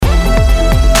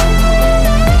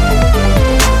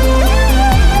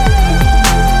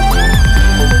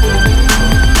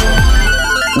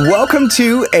Welcome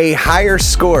to A Higher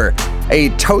Score, a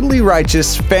totally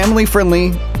righteous,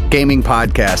 family-friendly gaming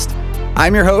podcast.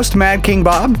 I'm your host, Mad King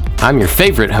Bob. I'm your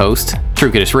favorite host,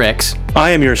 Trucidus Rex.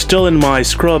 I am your still in my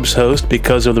scrubs host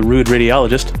because of the rude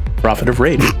radiologist, Prophet of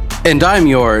Rage. And I'm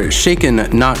your shaken,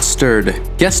 not stirred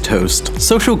guest host,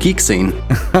 SocialGeekScene.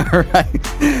 All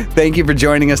right. Thank you for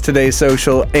joining us today,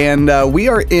 Social. And we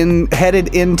are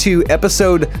headed into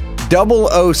episode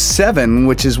 007,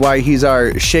 which is why he's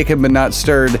our shaken but not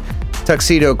stirred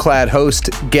tuxedo-clad host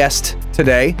guest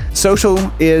today. Social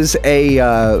is a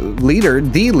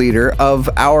the leader of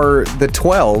the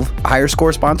 12 Higher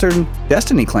Score sponsored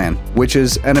Destiny clan, which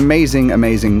is an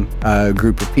amazing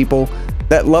group of people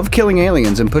that love killing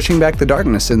aliens and pushing back the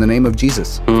darkness in the name of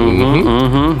Jesus.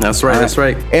 That's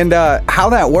right. And how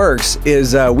that works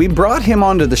is we brought him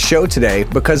onto the show today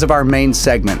because of our main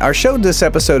segment. Our show this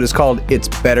episode is called It's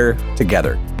Better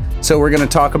Together. So we're going to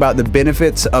talk about the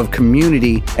benefits of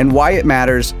community and why it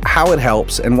matters, how it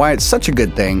helps, and why it's such a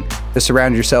good thing to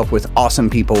surround yourself with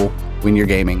awesome people when you're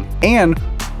gaming, and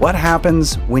what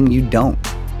happens when you don't.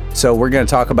 So we're going to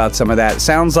talk about some of that.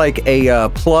 Sounds like a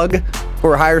plug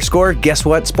for a Higher Score. Guess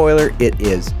what? Spoiler, it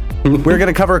is. We're going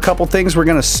to cover a couple things. We're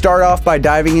going to start off by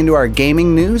diving into our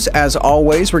gaming news. As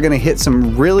always, we're going to hit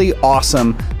some really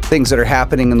awesome things that are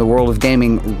happening in the world of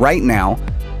gaming right now.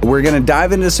 We're going to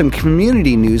dive into some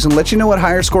community news and let you know what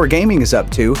Higher Score Gaming is up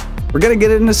to. We're going to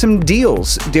get into some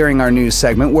deals during our news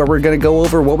segment where we're going to go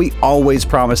over what we always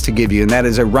promise to give you, and that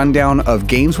is a rundown of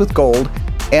games with gold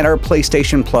and our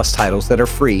PlayStation Plus titles that are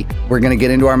free. We're going to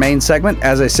get into our main segment.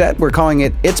 As I said, we're calling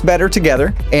it It's Better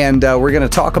Together, and we're going to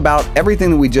talk about everything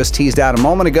that we just teased out a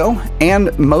moment ago,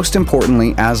 and most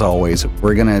importantly, as always,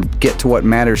 we're going to get to what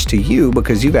matters to you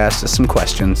because you've asked us some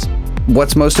questions.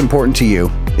 What's most important to you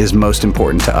is most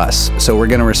important to us. So we're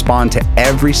going to respond to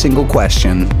every single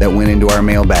question that went into our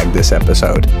mailbag this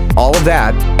episode. All of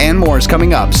that and more is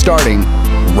coming up starting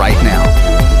right now.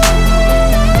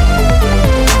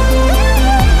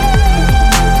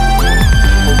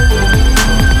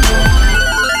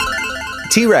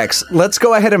 T-Rex, let's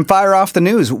go ahead and fire off the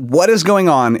news. What is going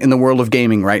on in the world of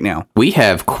gaming right now? We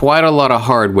have quite a lot of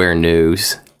hardware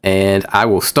news, and I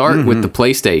will start with the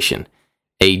PlayStation.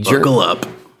 Buckle up.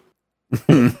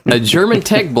 A German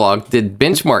tech blog did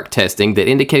benchmark testing that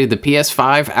indicated the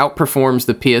PS5 outperforms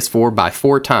the PS4 by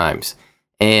 4 times.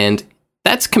 And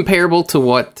that's comparable to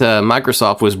what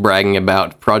Microsoft was bragging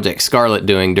about Project Scarlet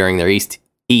doing during their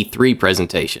E3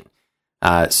 presentation.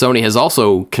 Sony has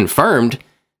also confirmed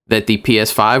that the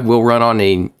PS5 will run on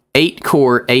an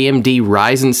 8-core AMD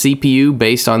Ryzen CPU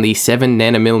based on the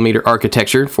 7nm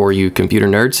architecture for you computer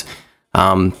nerds.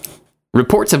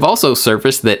 Reports have also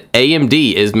surfaced that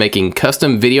AMD is making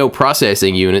custom video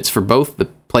processing units for both the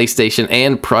PlayStation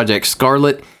and Project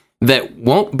Scarlet that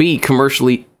won't be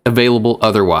commercially available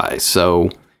otherwise. So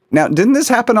now, didn't this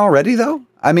happen already, though?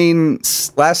 I mean,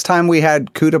 last time we had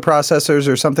CUDA processors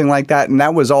or something like that, and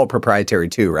that was all proprietary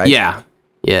too, right? Yeah.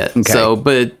 Okay. So,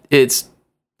 but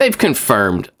they've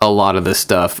confirmed a lot of the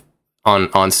stuff on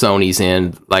Sony's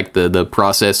end, like the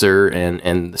processor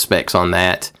and the specs on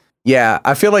that. Yeah,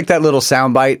 I feel like that little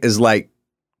soundbite is like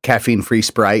caffeine-free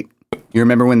Sprite. You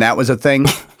remember when that was a thing?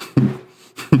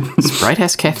 Sprite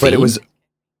has caffeine? But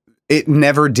it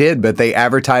never did, but they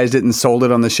advertised it and sold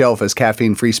it on the shelf as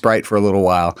caffeine-free Sprite for a little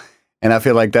while. And I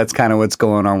feel like that's kind of what's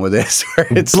going on with this. Where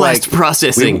it's blast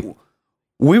processing.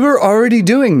 We were already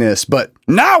doing this, but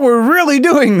now we're really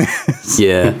doing this.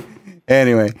 Yeah.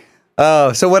 Anyway,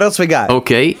 so what else we got?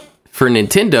 Okay, for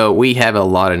Nintendo, we have a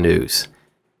lot of news.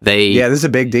 This is a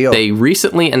big deal. They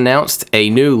recently announced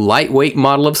a new lightweight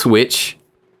model of Switch,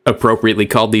 appropriately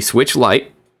called the Switch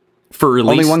Lite, for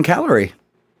release. Only 1 calorie.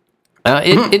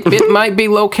 It might be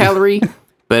low calorie,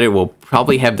 but it will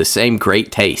probably have the same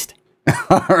great taste.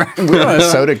 All right, we're on a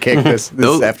soda kick this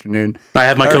afternoon. I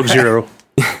have my Coke Zero.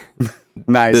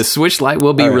 Nice. The Switch Lite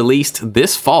will be released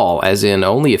this fall, as in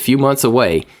only a few months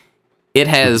away. It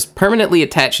has permanently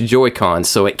attached Joy-Cons,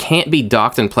 so it can't be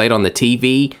docked and played on the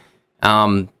TV.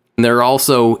 There are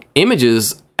also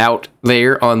images out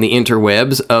there on the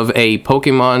interwebs of a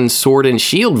Pokemon Sword and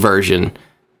Shield version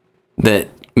that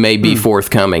may be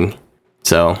forthcoming.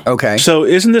 So okay. So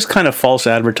isn't this kind of false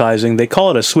advertising? They call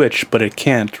it a Switch, but it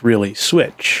can't really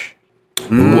switch.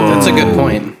 That's a good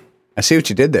point. I see what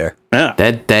you did there. Yeah.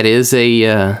 That is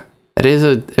a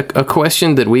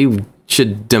question that we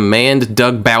should demand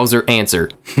Doug Bowser answer.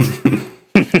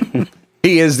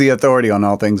 He is the authority on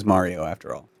all things Mario,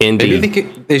 after all. Indeed. Maybe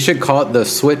they should call it the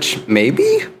Switch,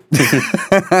 maybe?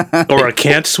 Or a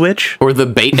can't switch? Or the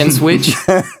bait and switch?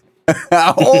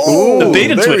 Oh, the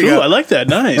bait and switch. Ooh, I like that.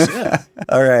 Nice. Yeah.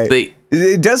 All right.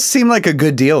 It does seem like a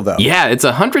good deal, though. Yeah, it's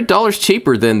 $100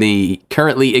 cheaper than the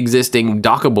currently existing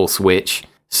dockable Switch.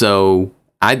 So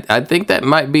I think that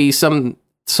might be something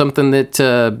that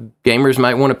gamers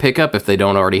might want to pick up if they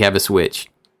don't already have a Switch.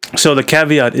 So the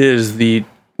caveat is the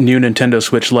new Nintendo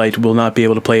Switch Lite will not be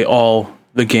able to play all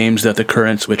the games that the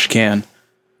current Switch can.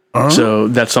 So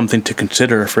that's something to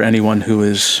consider for anyone who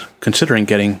is considering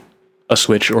getting a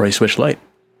Switch or a Switch Lite.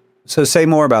 So say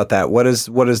more about that. What does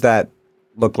that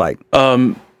look like?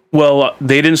 Well,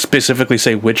 they didn't specifically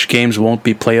say which games won't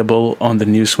be playable on the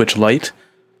new Switch Lite,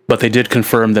 but they did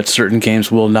confirm that certain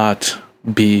games will not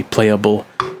be playable.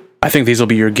 I think these will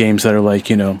be your games that are like,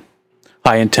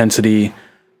 high intensity,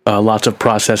 lots of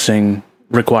processing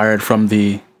required from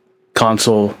the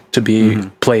console to be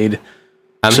played.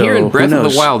 I'm hearing Breath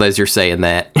of the Wild as you're saying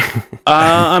that.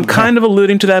 I'm kind of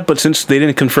alluding to that, but since they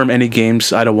didn't confirm any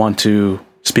games, I don't want to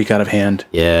speak out of hand.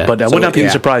 Yeah. But I would not be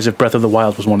surprised if Breath of the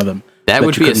Wild was one of them. That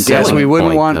would be a selling Yes, we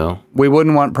wouldn't point, we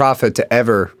wouldn't want Prophet to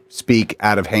ever speak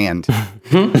out of hand.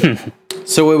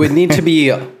 So it would need to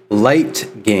be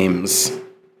light games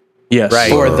Yes. Right.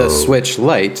 for the Switch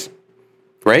Lite,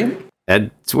 right?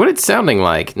 That's what it's sounding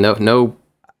like. No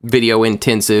video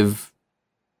intensive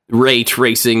ray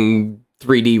tracing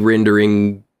 3D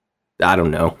rendering. I don't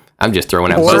know. I'm just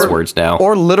throwing out buzzwords now.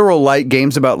 Or literal light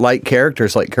games about light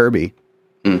characters like Kirby.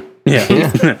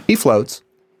 Yeah. He floats.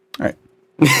 All right.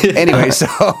 Anyway, so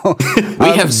we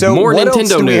have more what else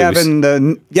Nintendo do we news. have in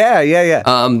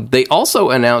the They also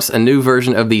announced a new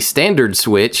version of the standard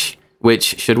Switch,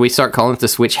 which, should we start calling it the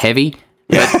Switch Heavy?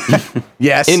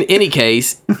 yes. In any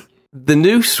case, the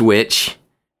new Switch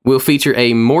will feature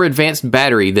a more advanced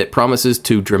battery that promises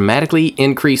to dramatically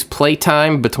increase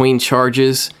playtime between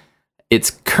charges.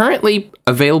 It's currently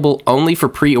available only for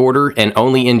pre-order and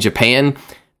only in Japan,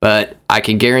 but I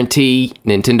can guarantee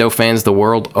Nintendo fans the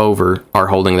world over are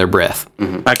holding their breath.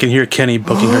 I can hear Kenny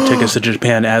booking her tickets to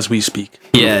Japan as we speak.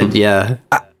 Yeah.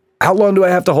 How long do I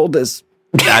have to hold this?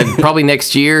 Probably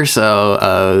next year,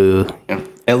 so...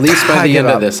 At least by I the give end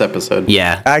up. of this episode.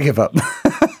 Yeah. I give up.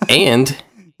 And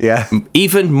Yeah.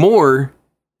 even more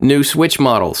new Switch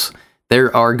models.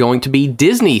 There are going to be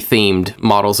Disney-themed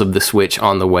models of the Switch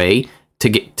on the way to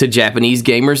get to Japanese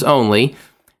gamers only,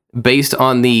 based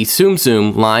on the Tsum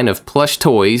Tsum line of plush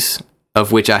toys,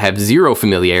 of which I have zero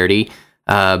familiarity.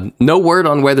 No word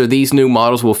on whether these new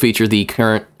models will feature the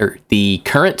current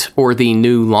or the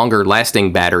new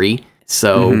longer-lasting battery.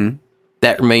 So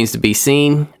that remains to be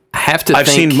seen. I have to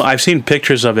I've seen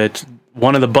pictures of it.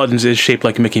 One of the buttons is shaped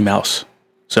like Mickey Mouse.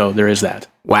 So there is that.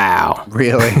 Wow.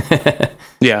 Really?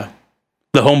 Yeah.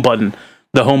 The home button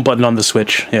on the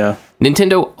Switch. Yeah.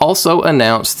 Nintendo also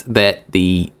announced that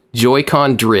the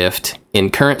Joy-Con drift in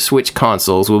current Switch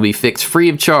consoles will be fixed free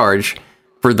of charge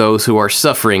for those who are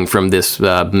suffering from this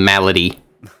malady.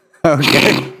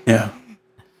 Okay. Yeah.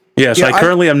 Yes, Yeah, I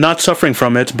currently am not suffering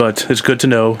from it, but it's good to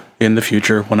know in the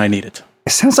future when I need it.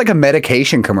 It sounds like a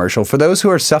medication commercial for those who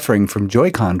are suffering from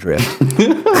Joy-Con drift.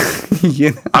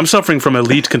 I'm suffering from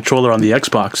Elite controller on the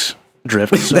Xbox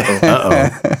drift. So.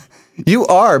 You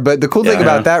are, but the cool thing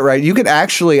about that, right? You can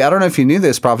actually, I don't know if you knew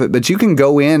this, Prophet, but you can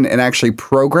go in and actually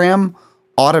program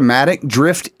automatic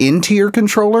drift into your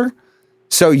controller.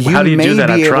 So you How do you may do that?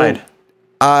 be I've able,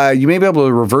 tried. You may be able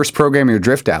to reverse program your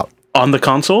drift out. On the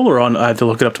console or on? I have to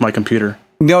look it up to my computer.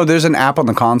 No, there's an app on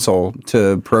the console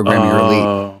to program your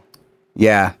Elite.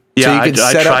 Yeah. Yeah, so you can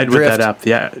I set up tried with drift. that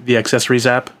app. The accessories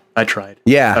app. I tried.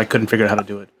 Yeah. I couldn't figure out how to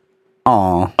do it.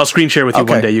 Aw. I'll screen share with you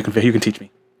Okay. one day. You can teach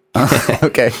me.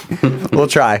 Okay. We'll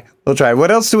try. What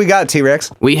else do we got,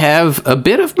 T-Rex? We have a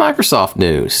bit of Microsoft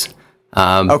news.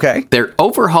 Okay. They're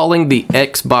overhauling the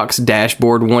Xbox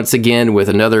dashboard once again with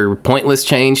another pointless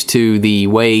change to the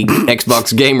way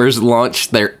Xbox gamers launch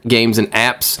their games and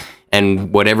apps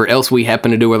and whatever else we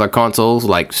happen to do with our consoles,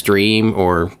 like stream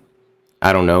or,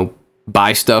 I don't know,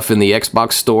 buy stuff in the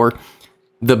Xbox store.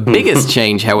 The biggest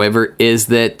change, however, is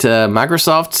that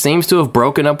Microsoft seems to have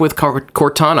broken up with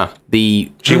Cortana.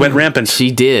 She went rampant. She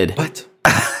did. What?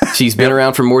 She's been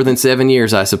around for more than 7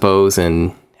 years, I suppose,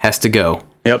 and has to go.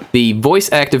 Yep. The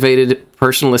voice-activated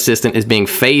personal assistant is being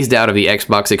phased out of the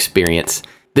Xbox experience.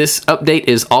 This update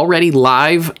is already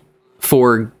live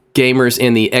for gamers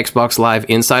in the Xbox Live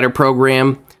Insider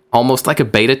program, almost like a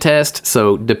beta test.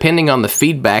 So depending on the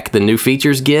feedback the new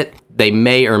features get, they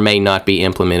may or may not be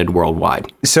implemented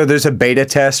worldwide. So there's a beta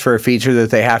test for a feature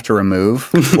that they have to remove.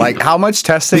 Like, how much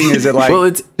testing is it? Like, Well,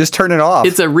 it's- just turn it off.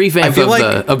 It's a revamp feel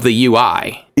of the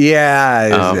UI.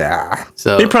 yeah.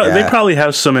 So They probably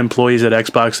have some employees at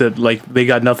Xbox that like they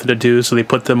got nothing to do, so they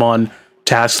put them on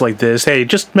tasks like this. Hey,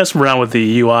 just mess around with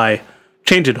the UI,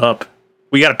 change it up.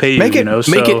 we got to pay you, Make it-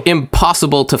 Make it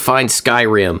impossible to find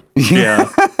Skyrim. Yeah.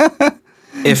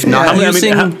 If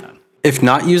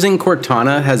not using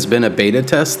Cortana has been a beta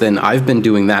test, then I've been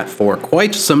doing that for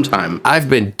quite some time. I've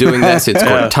been doing that since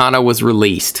Cortana was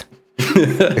released.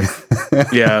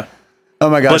 Yeah. Oh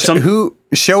my gosh. But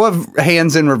Show of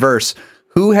hands in reverse.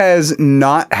 Who has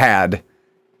not had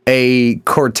a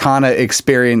Cortana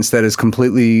experience that has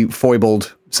completely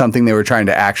foibled something they were trying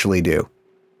to actually do?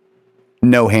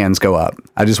 No hands go up.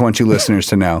 I just want you listeners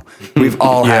to know. We've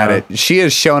all had it. She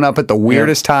has shown up at the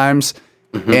weirdest times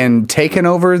and taken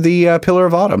over the Pillar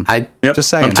of Autumn. Just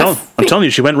saying. I'm telling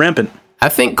you, she went rampant. I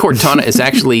think Cortana is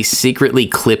actually secretly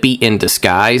Clippy in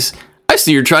disguise. I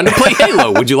see you're trying to play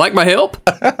Halo. Would you like my help?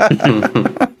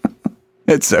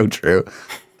 It's so true.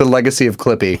 The legacy of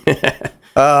Clippy.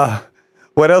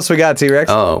 What else we got, T-Rex?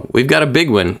 Oh, we've got a big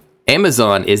one.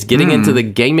 Amazon is getting into the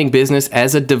gaming business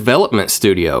as a development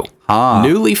studio.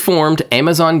 Newly formed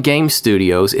Amazon Game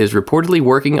Studios is reportedly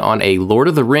working on a Lord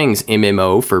of the Rings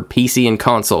MMO for PC and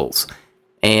consoles.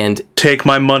 And take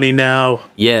my money now.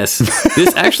 Yes,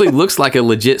 this actually looks like a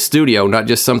legit studio, not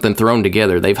just something thrown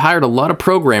together. They've hired a lot of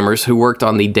programmers who worked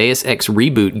on the Deus Ex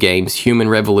reboot games, Human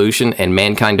Revolution and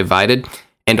Mankind Divided,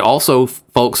 and also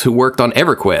folks who worked on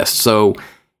EverQuest. So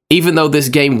even though this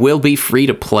game will be free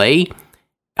to play,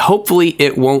 hopefully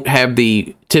it won't have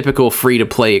the typical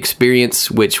free-to-play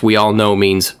experience, which we all know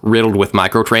means riddled with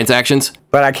microtransactions.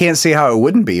 But I can't see how it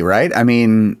wouldn't be, right? I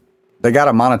mean, they got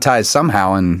to monetize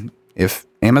somehow, and if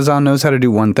Amazon knows how to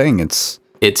do one thing, it's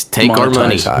take our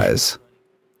money.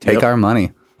 Take our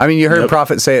money. I mean, you heard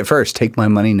Prophet say it first. Take my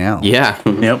money now. Yeah.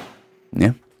 Yep.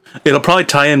 Yeah. It'll probably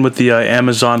tie in with the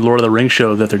Amazon Lord of the Rings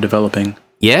show that they're developing.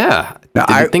 Yeah. Now,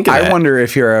 I wonder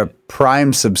if you're a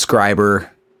Prime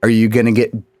subscriber, are you going to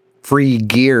get free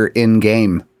gear in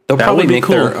game? They'll That probably would be make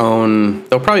cool. their own.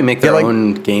 They'll probably make their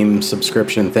own game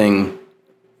subscription thing,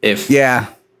 to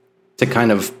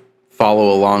kind of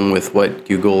follow along with what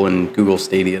Google and Google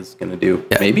Stadia is going to do.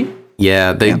 Yeah. Maybe.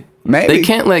 Yeah. They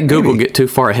can't let Google get too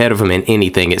far ahead of them in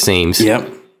anything. It seems. Yep.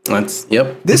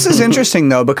 This is interesting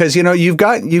though, because you've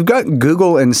got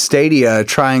Google and Stadia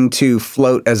trying to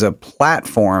float as a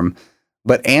platform,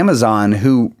 but Amazon,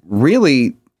 who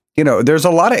really, there's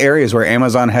a lot of areas where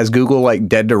Amazon has Google like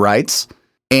dead to rights,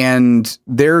 and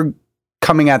they're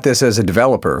coming at this as a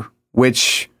developer,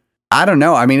 which I don't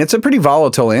know. I mean, it's a pretty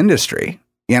volatile industry.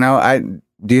 Do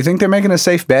you think they're making a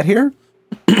safe bet here?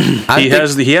 He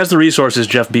has the resources,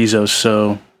 Jeff Bezos.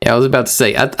 So yeah, I was about to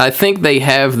say, I think they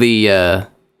have the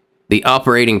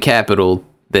operating capital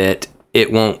that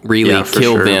it won't really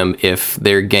kill them if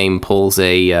their game pulls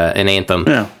an Anthem.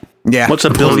 Yeah. What's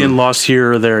 $1 billion lost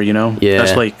here or there? Yeah.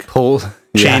 That's like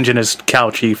change in his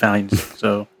couch he finds.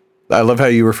 So I love how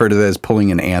you refer to that as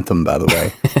pulling an Anthem, by the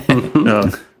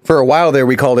way. For a while there,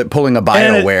 we called it pulling a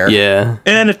BioWare.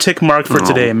 And a tick mark for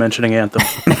today mentioning Anthem.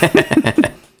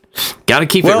 Got to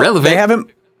keep it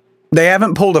relevant. They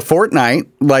haven't pulled a Fortnite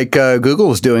like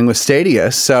Google's doing with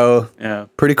Stadia, so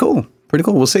pretty cool.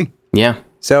 We'll see. Yeah.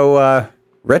 So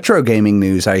retro gaming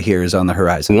news, I hear, is on the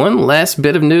horizon. One last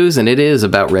bit of news, and it is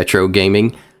about retro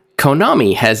gaming.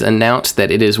 Konami has announced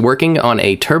that it is working on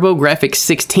a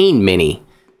TurboGrafx-16 Mini.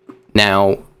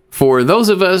 Now, for those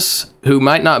of us who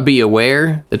might not be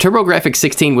aware, the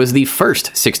TurboGrafx-16 was the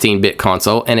first 16-bit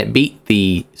console, and it beat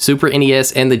the Super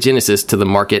NES and the Genesis to the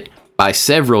market by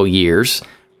several years,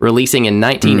 releasing in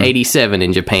 1987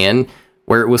 in Japan,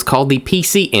 where it was called the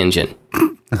PC Engine.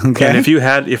 Okay. And if you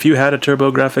had a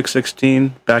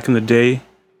TurboGrafx-16 back in the day,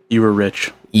 you were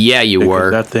rich. Yeah, you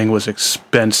were. That thing was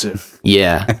expensive.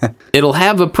 Yeah. It'll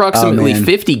have approximately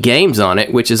 50 games on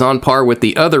it, which is on par with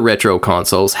the other retro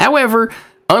consoles. However,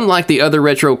 unlike the other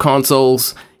retro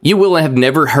consoles, you will have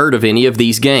never heard of any of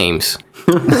these games.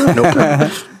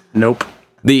 Nope.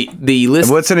 The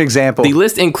list. What's an example? The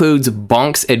list includes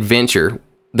Bonk's Adventure.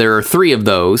 There are 3 of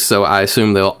those, so I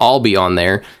assume they'll all be on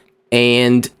there.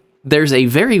 And there's a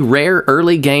very rare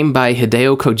early game by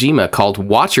Hideo Kojima called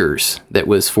Watchers that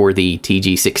was for the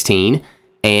TG-16,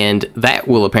 and that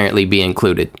will apparently be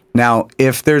included. Now,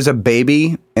 if there's a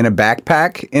baby in a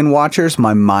backpack in Watchers,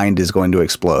 my mind is going to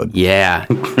explode. Yeah.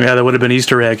 Yeah, that would have been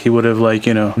Easter egg. He would have,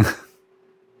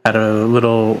 had a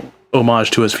little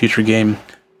homage to his future game.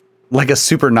 Like a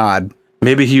super nod.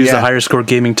 Maybe he used the higher score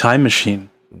gaming time machine.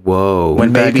 Whoa.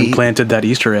 Went back and planted that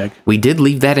Easter egg. We did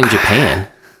leave that in Japan.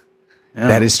 Yeah.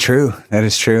 That is true.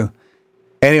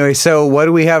 Anyway, so what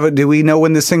do we have? Do we know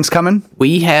when this thing's coming?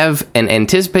 We have an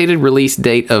anticipated release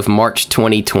date of March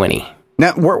 2020.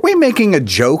 Now, weren't we making a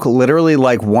joke literally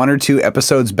like 1 or 2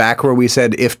 episodes back where we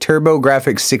said if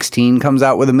TurboGrafx 16 comes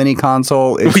out with a mini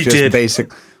console, it's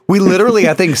basic. We literally,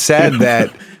 I think, said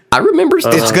that I remember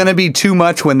it's going to be too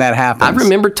much when that happens. I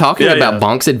remember talking about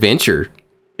Bonk's Adventure.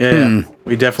 Yeah,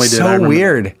 we definitely did. So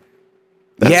weird.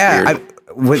 That's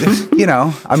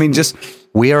weird. Just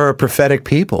we are a prophetic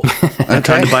people. Okay?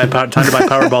 Time to buy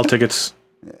Powerball tickets.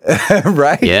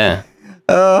 Right? Yeah.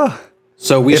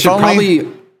 So we should probably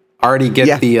already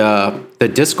get the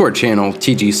Discord channel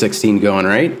TG16 going,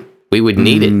 right? We would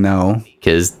need it. No.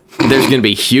 Because there's going to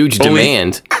be huge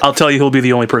demand. I'll tell you who'll be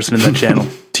the only person in that channel.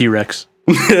 T-Rex.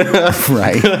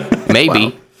 Right. Maybe.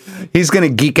 Wow. He's going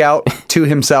to geek out to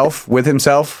himself, with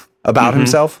himself, about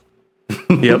himself.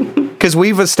 Yep. Because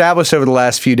we've established over the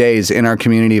last few days in our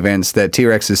community events that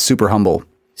T-Rex is super humble.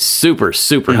 Super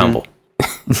humble.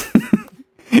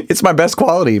 It's my best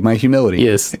quality, my humility.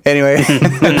 Yes. Anyway.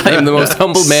 I am the most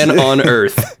humble man on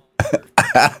earth.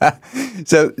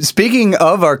 So, speaking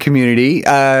of our community,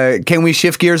 can we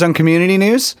shift gears on community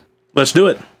news? Let's do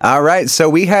it. All right. So,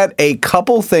 we had a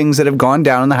couple things that have gone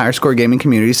down in the Higher Score Gaming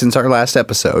community since our last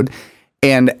episode.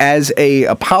 And as a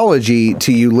apology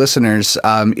to you listeners,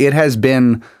 it has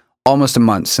been almost a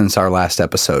month since our last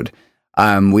episode.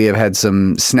 We have had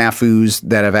some snafus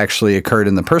that have actually occurred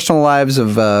in the personal lives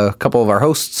of a couple of our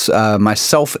hosts,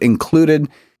 myself included.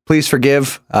 Please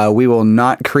forgive. We will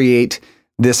not create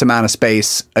this amount of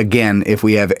space again if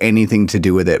we have anything to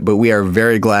do with it. But we are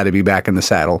very glad to be back in the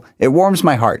saddle. It warms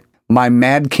my heart, my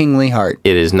mad kingly heart.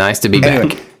 It is nice to be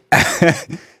back.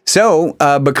 So,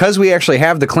 because we actually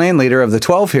have the clan leader of the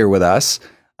 12 here with us,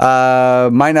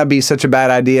 might not be such a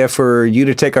bad idea for you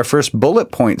to take our first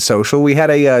bullet point, Social. We had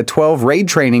a 12 raid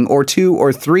training or 2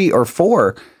 or 3 or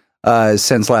 4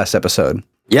 since last episode.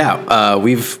 Yeah,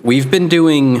 we've been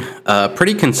doing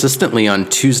pretty consistently on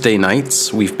Tuesday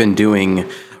nights. We've been doing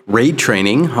raid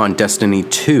training on Destiny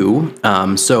 2.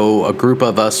 So a group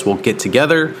of us will get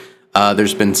together.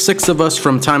 There's been 6 of us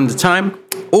from time to time.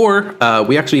 Or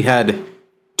we actually had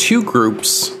 2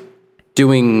 groups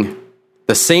doing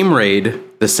the same raid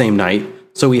the same night.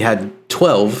 So we had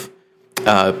 12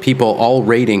 people all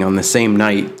raiding on the same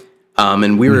night.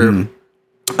 And we were...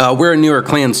 we're a newer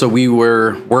clan, so we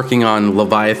were working on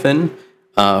Leviathan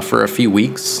for a few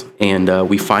weeks, and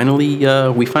we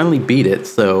finally beat it.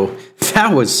 So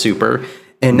that was super.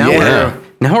 And now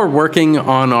we're working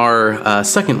on our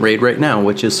second raid right now,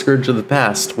 which is Scourge of the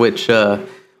Past. Which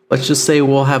let's just say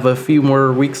we'll have a few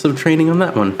more weeks of training on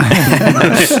that one.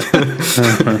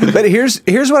 But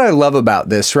here's what I love about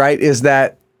this, right? Is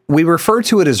that we refer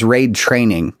to it as raid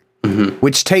training,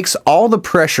 which takes all the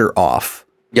pressure off.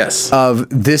 Yes. Of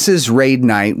this is raid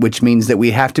night, which means that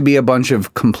we have to be a bunch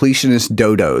of completionist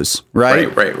dodos,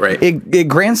 right? Right. It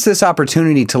grants this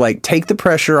opportunity to take the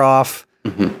pressure off,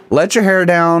 let your hair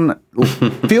down,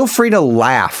 feel free to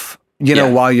laugh,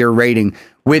 while you're raiding,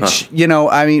 which,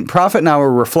 Prophet and I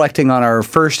were reflecting on our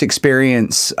first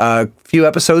experience a few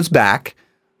episodes back,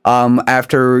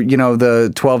 after,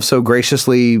 the 12 so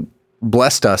graciously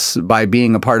blessed us by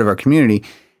being a part of our community.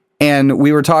 And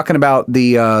we were talking about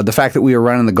the fact that we were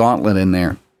running the gauntlet in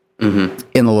there, in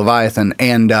the Leviathan,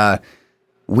 and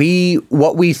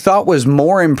what we thought was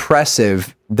more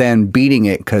impressive than beating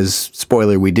it, because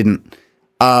spoiler, we didn't.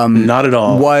 Not at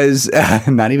all. Was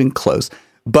not even close.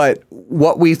 But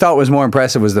what we thought was more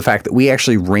impressive was the fact that we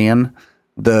actually ran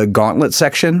the gauntlet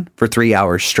section for 3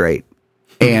 hours straight,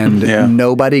 and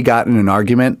nobody got in an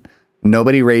argument,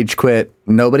 nobody rage quit,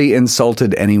 nobody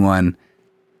insulted anyone.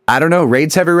 I don't know.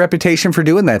 Raids have a reputation for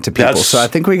doing that to people, so I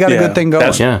think we got a good thing going.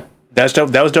 That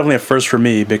was definitely a first for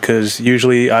me, because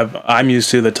usually I'm used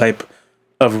to the type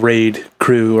of raid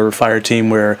crew or fire team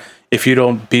where if you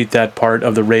don't beat that part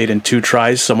of the raid in 2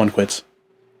 tries, someone quits.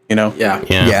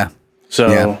 Yeah.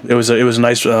 So it was a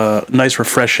nice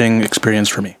refreshing experience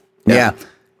for me. Yeah.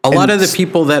 A lot of the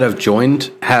people that have joined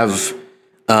have.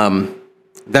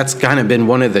 That's kind of been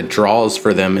one of the draws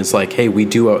for them. Is like, hey, we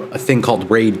do a thing called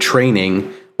raid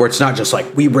training, where it's not just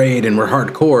like we raid and we're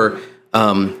hardcore,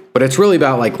 but it's really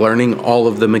about learning all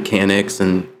of the mechanics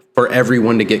and for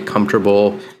everyone to get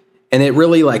comfortable. And it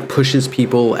really pushes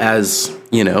people as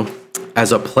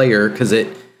a player,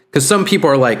 because some people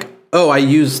are like, oh, I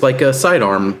use a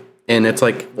sidearm, and it's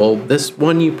like, well, this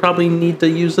one you probably need to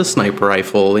use a sniper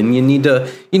rifle, and you need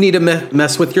to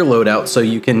mess with your loadout so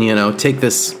you can take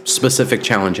this specific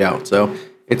challenge out. So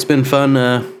it's been fun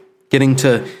getting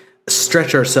to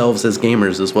stretch ourselves as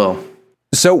gamers as well.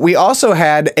 So we also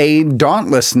had a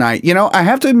Dauntless night. I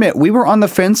have to admit, we were on the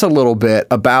fence a little bit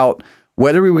about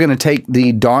whether we were going to take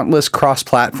the Dauntless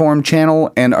cross-platform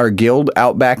channel and our guild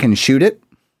out back and shoot it.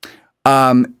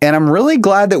 And I'm really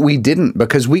glad that we didn't,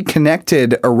 because we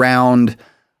connected around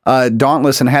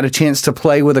Dauntless and had a chance to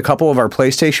play with a couple of our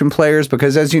PlayStation players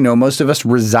because, as you know, most of us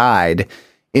reside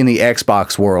in the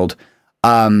Xbox world,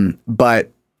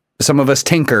 but some of us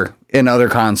tinker in other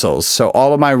consoles. So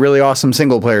all of my really awesome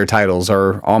single-player titles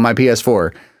are on my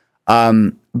PS4.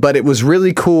 But it was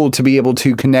really cool to be able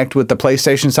to connect with the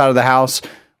PlayStation side of the house,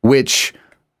 which,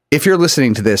 if you're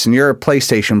listening to this and you're a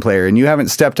PlayStation player and you haven't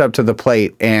stepped up to the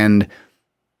plate and,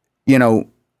 you know,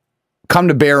 come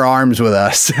to bear arms with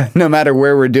us, no matter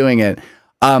where we're doing it,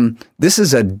 this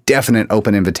is a definite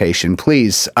open invitation.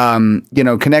 Please,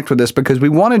 connect with us because we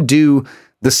want to do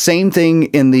the same thing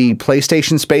in the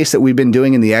PlayStation space that we've been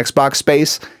doing in the Xbox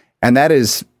space, and that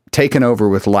is taken over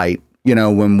with light.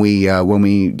 When we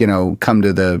come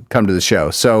to the show.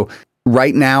 So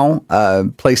right now,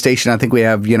 PlayStation, I think we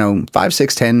have 5,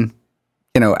 6, 10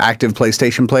 active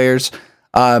PlayStation players.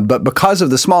 But because of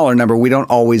the smaller number, we don't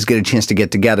always get a chance to get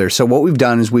together. So what we've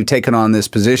done is we've taken on this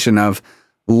position of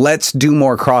let's do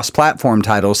more cross-platform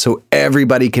titles so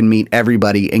everybody can meet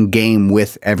everybody and game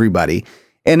with everybody.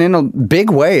 And in a big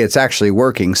way, it's actually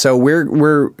working. So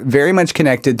we're very much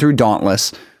connected through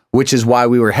Dauntless, which is why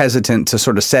we were hesitant to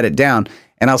sort of set it down.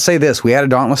 And I'll say this, we had a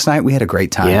Dauntless night. We had a great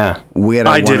time. Yeah. We had a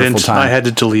wonderful time. I had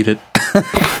to delete it.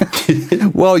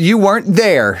 Well, you weren't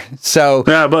there. So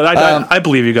yeah, but I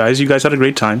believe you guys. You guys had a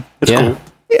great time. It's cool.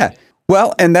 Yeah.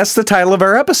 Well, and that's the title of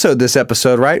our episode this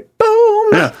episode, right? Boom.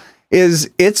 Yeah. Is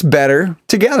It's Better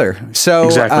Together. So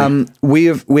exactly.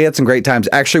 We had some great times.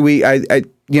 Actually,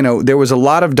 there was a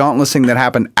lot of Dauntlessing that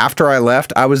happened after I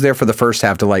left. I was there for the first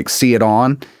half to see it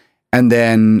on. And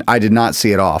then I did not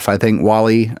see it off. I think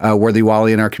Worthy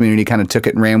Wally in our community kind of took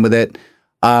it and ran with it.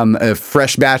 A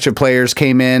fresh batch of players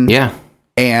came in. Yeah.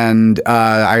 And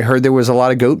I heard there was a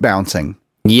lot of goat bouncing.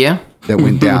 Yeah. That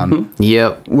went down.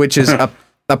 Yep. Which is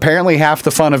apparently half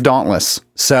the fun of Dauntless.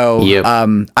 So yep.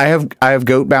 I have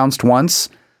goat bounced once.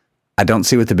 I don't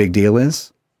see what the big deal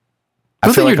is.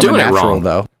 I feel like I'm a natural,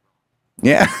 though.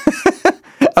 Yeah.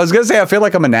 I was going to say, I feel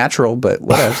like I'm a natural, but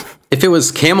whatever. If it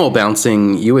was camel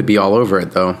bouncing, you would be all over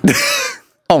it, though.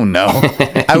 Oh, no.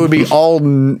 I would be all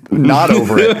not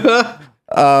over it.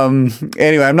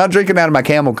 Anyway, I'm not drinking out of my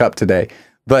camel cup today,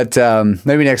 but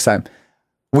maybe next time.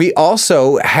 We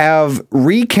also have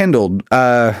rekindled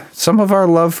some of our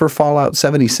love for Fallout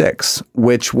 76,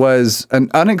 which was an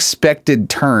unexpected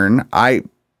turn, I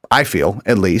feel,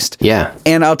 at least. Yeah.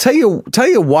 And I'll tell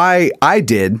you why I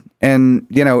did, and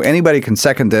anybody can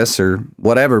second this or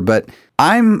whatever, but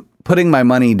I'm putting my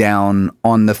money down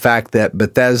on the fact that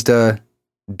Bethesda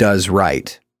does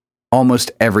right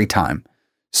almost every time.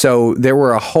 So there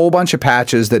were a whole bunch of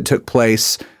patches that took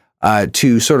place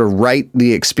to sort of right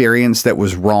the experience that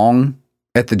was wrong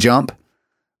at the jump.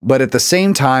 But at the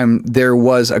same time, there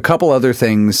was a couple other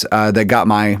things that got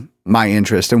my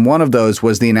interest. And one of those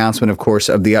was the announcement, of course,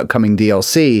 of the upcoming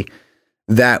DLC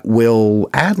that will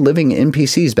add living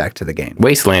NPCs back to the game.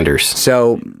 Wastelanders.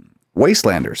 So,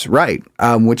 Wastelanders, right,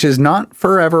 which is not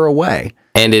forever away.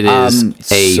 And it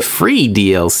is a free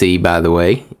DLC, by the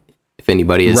way, if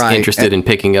anybody is interested in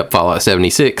picking up Fallout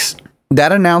 76.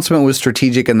 That announcement was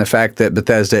strategic in the fact that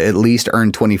Bethesda at least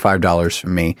earned $25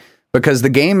 from me because the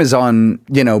game is on,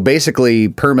 basically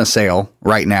perma-sale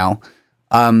right now.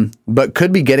 But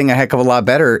could be getting a heck of a lot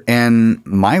better. And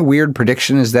my weird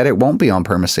prediction is that it won't be on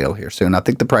perma-sale here soon. I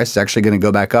think the price is actually going to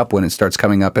go back up when it starts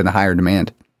coming up in a higher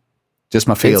demand. Just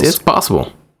my feels. It's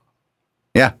possible.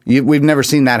 Yeah. We've never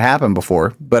seen that happen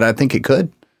before, but I think it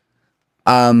could.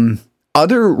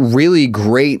 Other really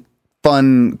great,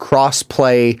 fun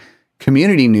cross-play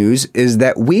community news is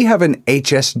that we have an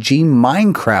HSG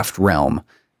Minecraft realm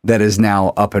that is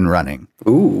now up and running.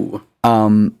 Ooh.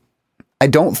 I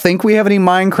don't think we have any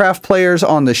Minecraft players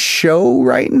on the show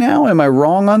right now. Am I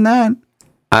wrong on that?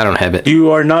 I don't have it.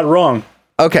 You are not wrong.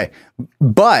 Okay.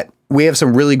 But we have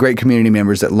some really great community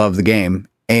members that love the game,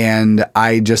 and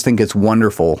I just think it's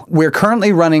wonderful. We're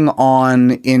currently running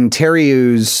on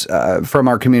Interiu's, from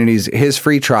our communities, his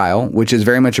free trial, which is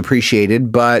very much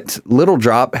appreciated, but Little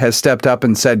Drop has stepped up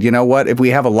and said, you know what, if we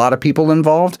have a lot of people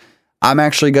involved, I'm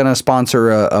actually going to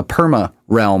sponsor a perma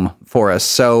realm for us.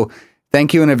 So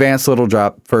thank you in advance, Little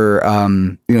Drop, for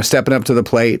stepping up to the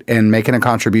plate and making a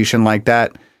contribution like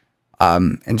that,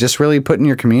 and just really putting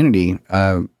your community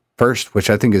first, which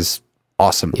I think is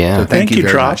awesome. Yeah. So thank you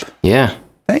very Drop. much. Yeah.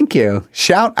 Thank you.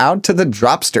 Shout out to the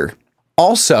Dropster.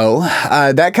 Also,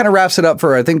 that kind of wraps it up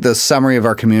for, I think, the summary of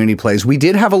our community plays. We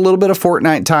did have a little bit of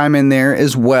Fortnite time in there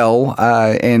as well,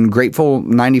 and Grateful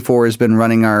 94 has been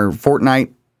running our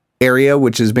Fortnite area,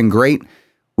 which has been great.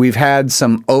 We've had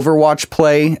some Overwatch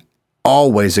play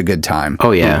always a good time.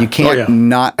 Oh, yeah. You can't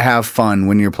not have fun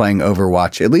when you're playing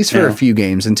Overwatch, at least for a few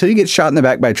games, until you get shot in the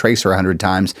back by a Tracer 100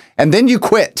 times, and then you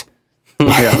quit.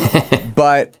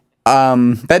 But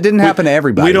that didn't happen to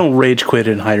everybody. We don't rage quit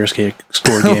in higher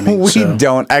score gaming. We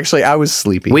don't. Actually, I was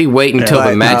sleepy. We wait until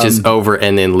the match is over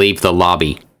and then leave the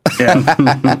lobby.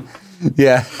 Yeah.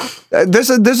 Yeah. There's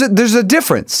a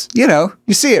difference. You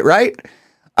see it, right?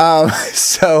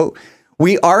 So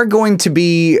we are going to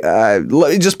be, let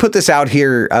me just put this out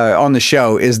here on the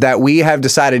show, is that we have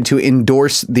decided to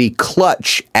endorse the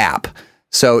Clutch app.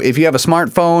 So if you have a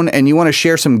smartphone and you want to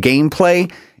share some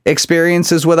gameplay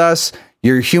experiences with us,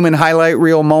 your human highlight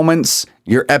reel moments,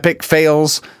 your epic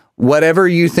fails, whatever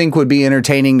you think would be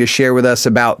entertaining to share with us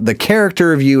about the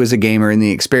character of you as a gamer and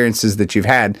the experiences that you've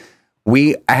had,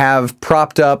 we have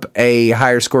propped up a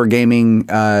higher score gaming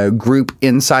group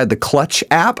inside the Clutch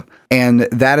app. And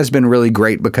that has been really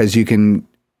great because you can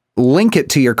link it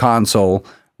to your console,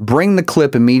 bring the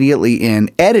clip immediately in,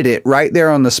 edit it right there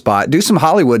on the spot, do some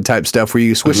Hollywood type stuff where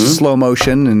you switch to slow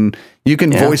motion and you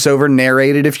can voice over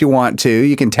narrate it if you want to.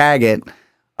 You can tag it.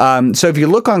 So if you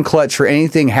look on Clutch for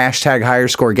anything hashtag higher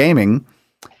score gaming,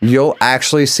 you'll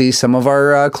actually see some of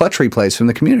our Clutch replays from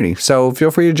the community. So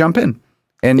feel free to jump in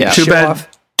and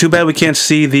Too bad we can't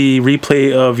see the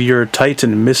replay of your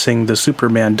Titan missing the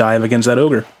Superman dive against that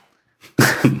ogre.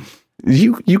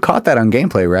 You caught that on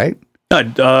gameplay, right?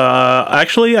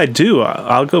 Actually, I do.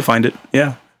 I'll go find it.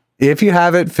 Yeah. If you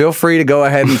have it, feel free to go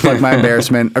ahead and plug my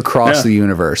embarrassment across the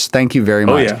universe. Thank you very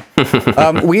much. Oh,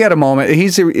 yeah. We had a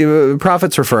moment.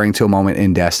 Prophet's referring to a moment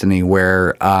in Destiny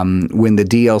where when the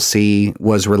DLC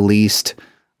was released,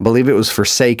 I believe it was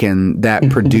Forsaken that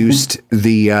produced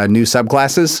the new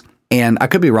subclasses. And I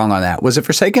could be wrong on that. Was it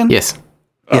Forsaken? Yes.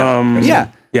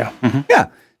 Yeah. Yeah. Mm-hmm. Yeah.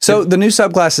 So the new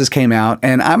subclasses came out,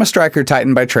 and I'm a Striker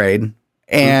Titan by trade.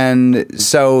 And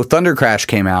so Thunder Crash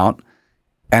came out,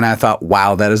 and I thought,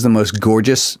 wow, that is the most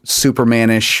gorgeous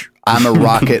Superman-ish I'm a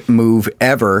rocket move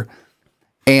ever.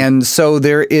 And so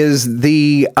there is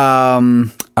the,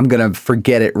 I'm going to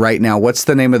forget it right now. What's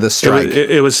the name of the strike?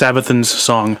 It was Sabathan's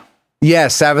song. Yeah,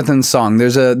 Sabathan's song.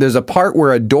 There's a part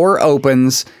where a door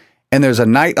opens and there's a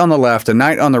knight on the left, a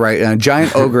knight on the right, and a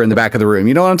giant ogre in the back of the room.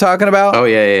 You know what I'm talking about? Oh,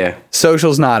 yeah.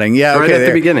 Social's nodding. Yeah, right at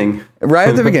the beginning. Right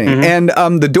at the beginning. And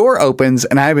the door opens,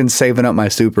 and I've been saving up my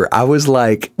super. I was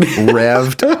like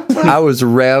revved. I was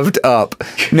revved up.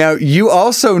 Now, you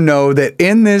also know that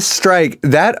in this strike,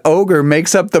 that ogre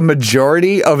makes up the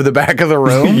majority of the back of the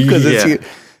room. Because it's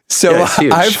so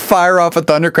I fire off a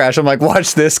Thunder Crash. I'm like,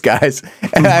 watch this, guys.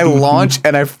 And I launch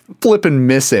and I flip and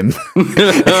miss him.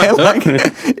 And like,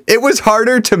 it was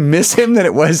harder to miss him than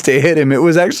it was to hit him. It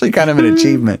was actually kind of an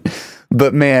achievement.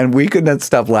 But man, we could not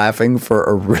stop laughing for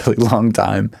a really long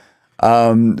time.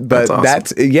 But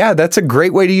that's awesome. That's a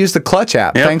great way to use the Clutch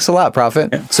app. Yep. Thanks a lot,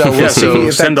 Prophet. Yeah. So we'll see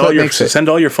if send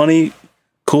all your funny,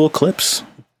 cool clips.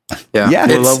 Yeah.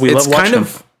 We love watching them.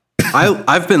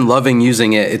 I've been loving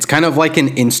using it. It's kind of like an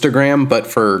Instagram, but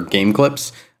for game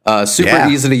clips. Super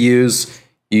easy to use.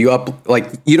 You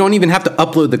don't even have to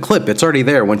upload the clip. It's already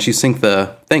there once you sync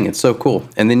the thing. It's so cool.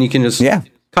 And then you can just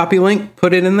copy link,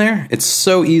 put it in there. It's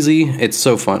so easy. It's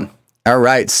so fun. All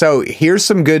right. So here's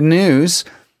some good news.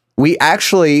 We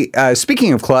actually,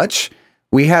 speaking of Clutch,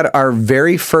 we had our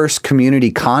very first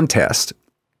community contest,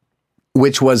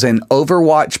 which was an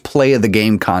Overwatch Play of the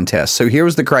Game contest. So here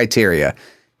was the criteria.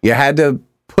 You had to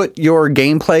put your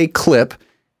gameplay clip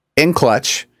in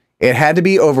Clutch. It had to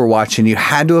be Overwatch, and you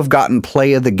had to have gotten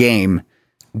play of the game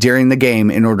during the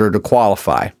game in order to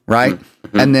qualify, right?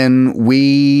 Mm-hmm. And then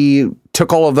we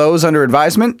took all of those under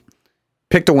advisement,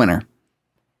 picked a winner.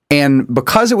 And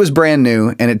because it was brand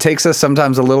new, and it takes us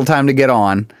sometimes a little time to get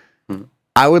on,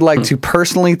 I would like to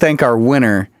personally thank our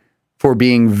winner for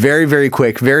being very, very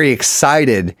quick, very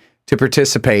excited to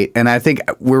participate. And I think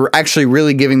we're actually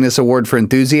really giving this award for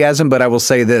enthusiasm, but I will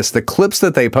say this, the clips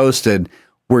that they posted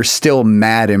were still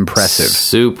mad impressive.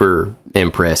 Super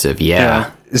impressive,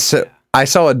 yeah. So I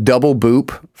saw a double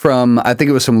boop from, I think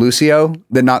it was from Lucio,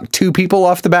 that knocked two people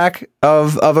off the back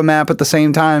of a map at the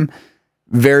same time.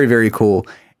 Very, very cool.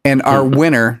 And our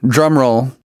winner, drum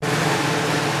roll,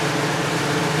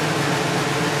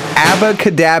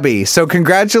 Abacadabi. So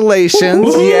congratulations.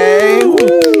 Woo-hoo! Yay.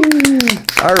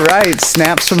 All right.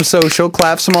 Snaps from Social,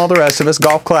 claps from all the rest of us,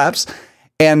 golf claps.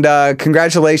 And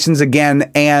congratulations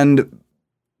again. And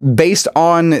based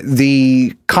on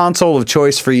the console of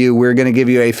choice for you, we're going to give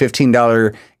you a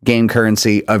 $15 game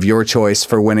currency of your choice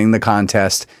for winning the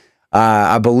contest.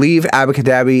 I believe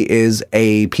Abacadabi is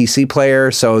a PC player,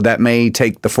 so that may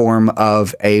take the form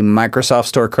of a Microsoft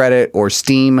Store credit or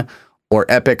Steam or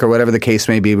epic or whatever the case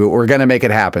may be, but we're going to make it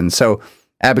happen. So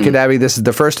Abacadabby, this is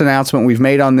the first announcement we've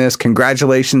made on this.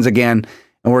 Congratulations again.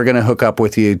 And we're going to hook up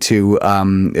with you to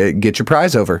get your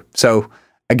prize over. So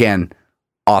again,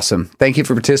 awesome. Thank you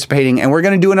for participating. And we're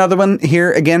going to do another one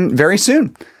here again very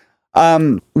soon.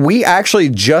 We actually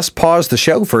just paused the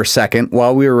show for a second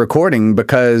while we were recording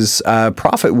because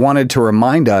Prophet wanted to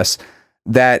remind us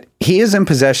that he is in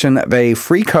possession of a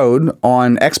free code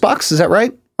on Xbox. Is that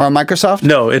right? Or on Microsoft?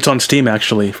 No, it's on Steam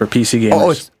actually for PC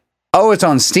gamers. It's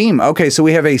on Steam. Okay, so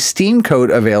we have a Steam code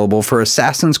available for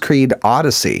Assassin's Creed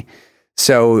Odyssey.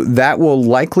 So that will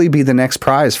likely be the next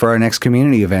prize for our next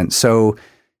community event. So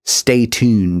stay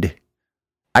tuned.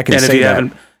 I can say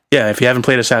that. If you haven't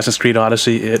played Assassin's Creed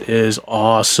Odyssey, it is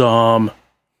awesome.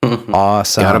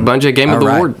 Awesome. Got a bunch of Game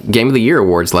of the Year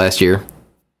awards last year.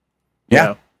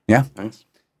 Yeah. Nice.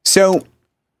 So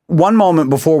one moment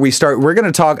before we start, we're going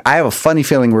to talk. I have a funny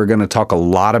feeling we're going to talk a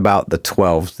lot about the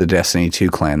 12, the Destiny 2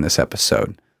 clan this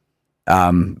episode,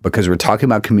 because we're talking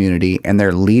about community and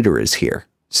their leader is here.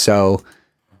 So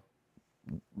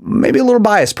maybe a little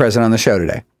bias present on the show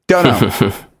today. Don't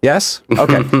know. Yes?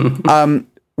 Okay.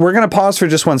 We're going to pause for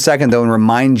just 1 second, though, and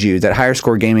remind you that Higher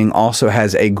Score Gaming also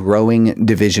has a growing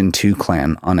Division 2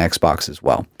 clan on Xbox as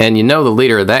well. And you know the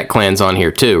leader of that clan's on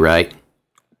here too, right?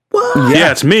 What?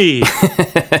 Yeah, it's me.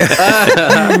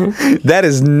 That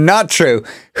is not true.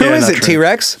 Who is it,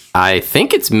 T-Rex? I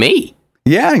think it's me.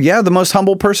 Yeah, the most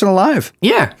humble person alive.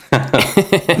 Yeah.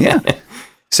 Yeah.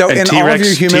 So and in T-Rex,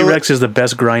 all of your T-Rex is the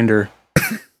best grinder.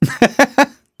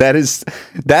 That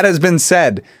has been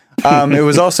said. It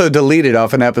was also deleted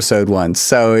off an episode once.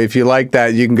 So if you like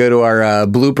that, you can go to our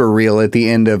blooper reel at the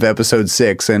end of episode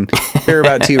 6 and hear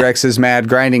about T-Rex's mad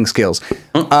grinding skills.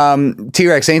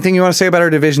 T-Rex, anything you want to say about our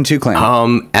Division 2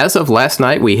 clan? As of last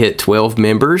night, we hit 12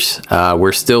 members.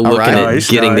 We're still looking at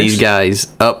getting these guys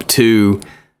up to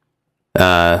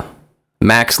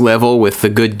max level with the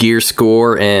good gear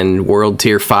score and world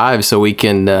tier 5 so we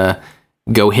can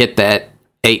go hit that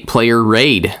 8-player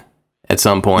raid at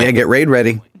some point. Yeah, get raid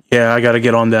ready. Yeah, I got to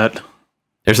get on that.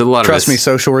 There's a lot Trust me,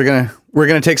 Social. We're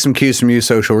gonna take some cues from you,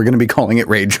 Social. We're gonna be calling it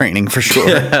raid training for sure.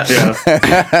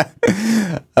 Yeah.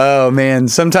 Oh man,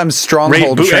 sometimes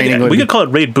stronghold training. We could call it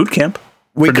raid boot camp.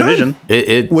 We for could.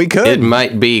 Division. We could. It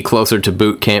might be closer to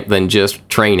boot camp than just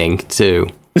training too.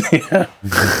 Yeah.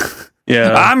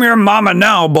 I'm your mama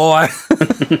now, boy.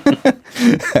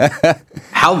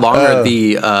 How long are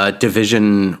the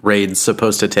Division raids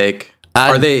supposed to take?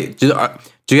 Are they?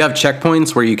 Do you have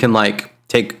checkpoints where you can like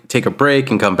take a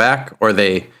break and come back, or are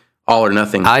they all or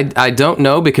nothing? I don't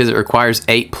know because it requires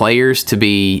 8 players to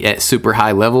be at super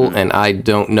high level, and I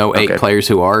don't know 8 players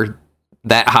who are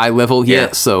that high level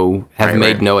yet, so have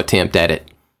made no attempt at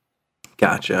it.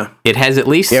 Gotcha. It has at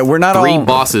least we're not 3 all,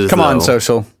 bosses. Come on,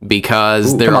 Social.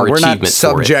 Because there are we're achievements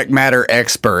not subject matter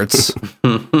experts.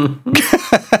 Wait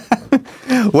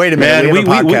a minute, we have a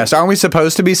podcast. Aren't we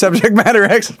supposed to be subject matter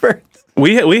experts?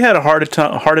 We had a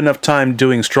hard enough time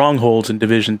doing strongholds in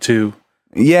Division 2.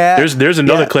 Yeah. There's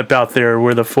another clip out there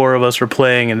where the 4 of us were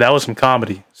playing, and that was some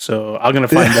comedy. So I'm gonna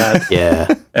find that. Yeah.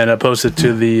 And I post it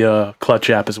to the Clutch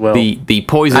app as well. The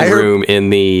poison room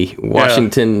in the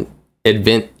Washington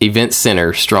Event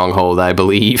Center stronghold, I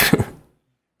believe.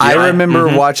 I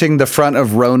remember watching the front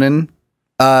of Ronin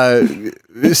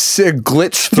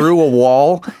glitch through a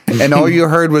wall, and all you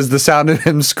heard was the sound of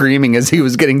him screaming as he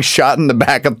was getting shot in the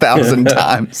back 1,000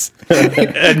 times.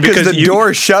 Because the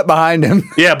door shut behind him.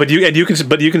 Yeah, but you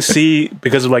can see,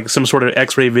 because of like some sort of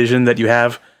X-ray vision that you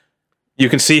have, you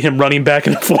can see him running back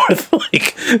and forth,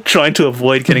 like trying to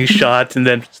avoid getting shot, and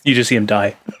then you just see him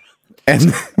die.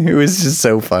 And it was just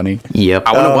so funny. Yep.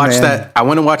 I want to watch that. I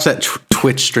want to watch that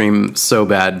Twitch stream so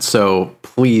bad. So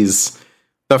please,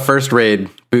 the first raid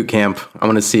boot camp. I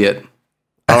want to see it.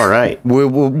 All right. We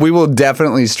will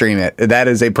definitely stream it. That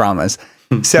is a promise.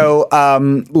 So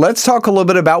let's talk a little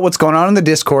bit about what's going on in the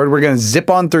Discord. We're going to zip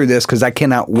on through this because I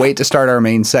cannot wait to start our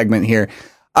main segment here.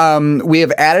 We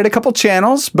have added a couple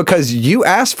channels because you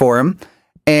asked for them,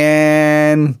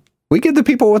 and we give the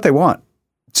people what they want.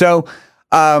 So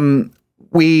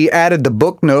we added the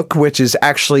Book Nook, which is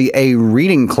actually a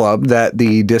reading club that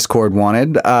the Discord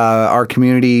wanted. Our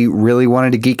community really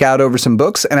wanted to geek out over some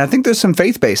books, and I think there's some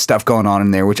faith-based stuff going on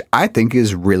in there, which I think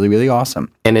is really, really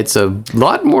awesome. And it's a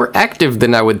lot more active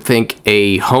than I would think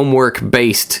a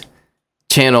homework-based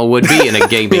channel would be in a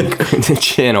gaming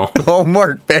channel.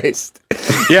 Homework-based.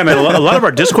 Yeah, man, a lot of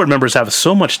our Discord members have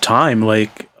so much time.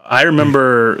 Like, I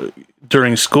remember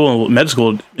during school, med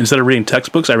school, instead of reading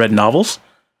textbooks, I read novels.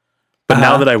 But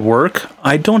now that I work,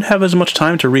 I don't have as much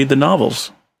time to read the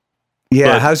novels.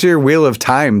 Yeah, how's your Wheel of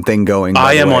Time thing going?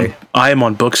 I am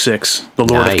on book 6, The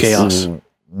Lord of Chaos.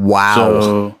 Wow.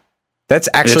 So that's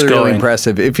actually really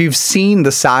impressive. If you've seen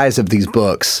the size of these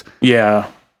books.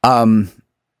 Yeah. And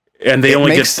they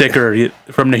only get thicker.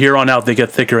 From here on out, they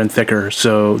get thicker and thicker.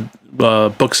 So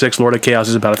book 6, Lord of Chaos,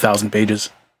 is about 1,000 pages,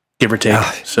 give or take.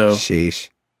 So sheesh.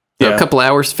 Yeah. A couple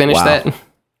hours to finish that?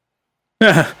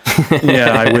 Yeah,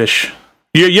 I wish.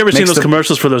 You ever seen those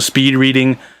commercials for those speed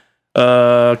reading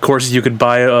courses you could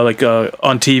buy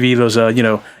on TV? Those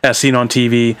as seen on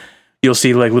TV, you'll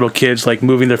see like little kids like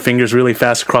moving their fingers really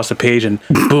fast across the page, and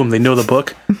boom, they know the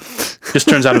book. Just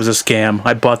turns out it was a scam.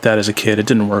 I bought that as a kid. It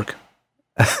didn't work.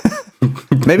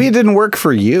 Maybe it didn't work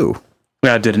for you.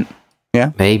 Yeah, it didn't.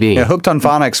 Yeah, maybe. Yeah, Hooked on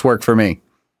Phonics worked for me.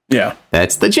 Yeah,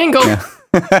 that's the jingle. Yeah.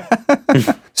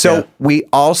 So we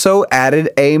also added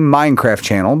a Minecraft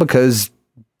channel because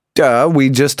we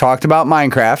just talked about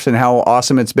Minecraft and how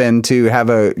awesome it's been to have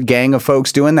a gang of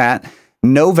folks doing that.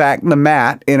 Novak the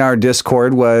Matt in our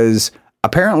Discord was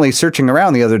apparently searching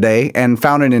around the other day and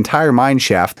found an entire mine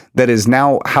shaft that is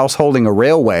now householding a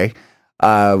railway.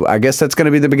 I guess that's going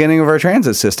to be the beginning of our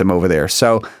transit system over there.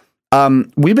 So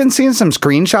we've been seeing some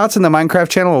screenshots in the Minecraft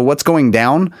channel of what's going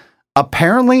down.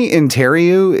 Apparently,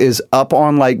 Interior is up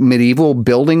on like medieval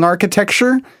building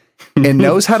architecture and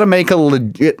knows how to make a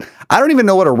legit. I don't even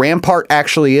know what a rampart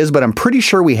actually is, but I'm pretty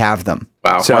sure we have them.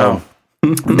 Wow. So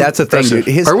that's a thing.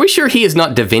 Dude. Are we sure he is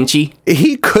not Da Vinci?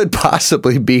 He could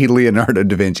possibly be Leonardo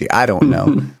da Vinci. I don't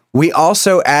know. We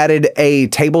also added a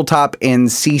tabletop and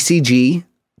CCG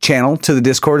channel to the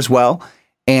Discord as well.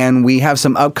 And we have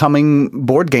some upcoming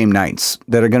board game nights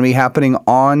that are going to be happening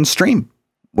on stream,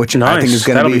 which I think is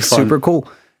going to be super cool.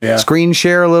 Yeah. Screen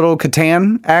share a little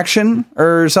Catan action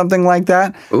or something like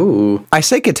that. Ooh. I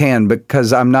say Catan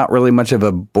because I'm not really much of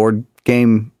a board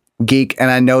game geek.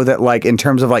 And I know that like in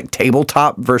terms of like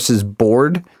tabletop versus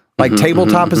board, like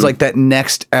tabletop is like that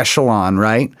next echelon,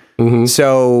 right?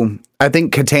 So I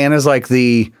think Catan is like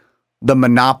the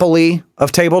monopoly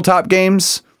of tabletop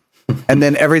games. And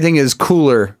then everything is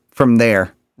cooler from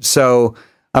there. So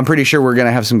I'm pretty sure we're going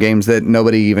to have some games that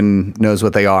nobody even knows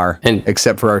what they are,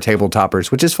 except for our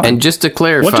tabletoppers, which is fine. And just to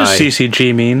clarify, what does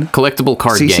CCG mean? Collectible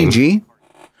card game. CCG?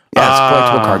 Yeah, it's a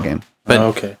collectible card game.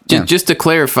 But just to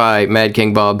clarify, Mad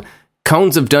King Bob,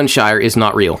 Cones of Dunshire is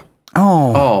not real.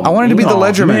 Oh, I wanted to be the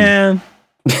Ledgerman.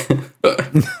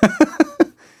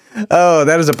 Oh,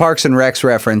 that is a Parks and Recs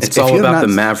reference. It's all about the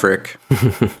Maverick.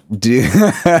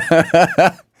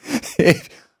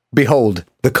 Behold,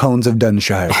 the Cones of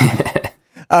Dunshire.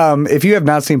 If you have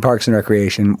not seen Parks and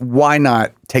Recreation, why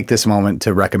not take this moment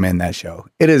to recommend that show?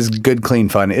 It is good, clean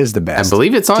fun. It is the best. I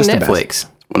believe it's on Netflix.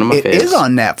 One of my favorites. It is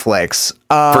on Netflix.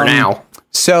 For now.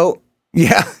 So,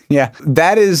 yeah.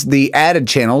 That is the added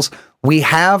channels. We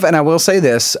have, and I will say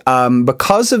this,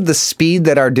 because of the speed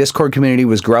that our Discord community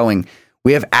was growing,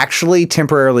 we have actually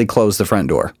temporarily closed the front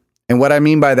door. And what I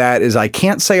mean by that is I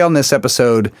can't say on this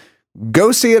episode,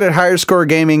 go see it at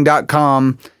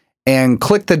higherscoregaming.com and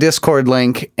click the Discord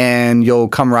link and you'll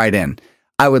come right in.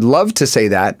 I would love to say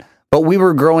that, but we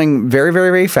were growing very,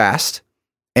 very, very fast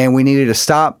and we needed to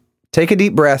stop, take a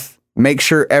deep breath, make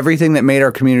sure everything that made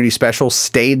our community special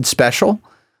stayed special.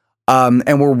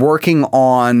 And we're working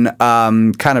on,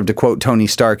 kind of to quote Tony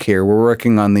Stark here, we're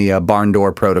working on the barn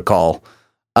door protocol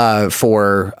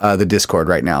for the Discord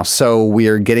right now. So we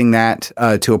are getting that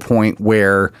to a point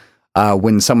where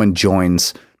when someone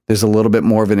joins, there's a little bit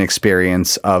more of an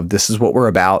experience of this is what we're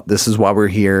about. This is why we're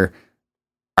here.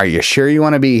 Are you sure you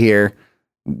want to be here?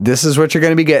 This is what you're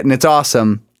going to be getting. It's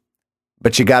awesome,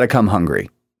 but you got to come hungry.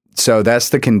 So that's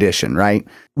the condition, right?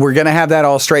 We're going to have that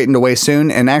all straightened away soon.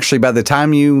 And actually, by the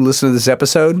time you listen to this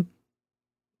episode,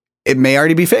 it may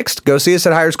already be fixed. Go see us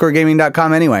at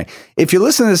higherscoregaming.com anyway. If you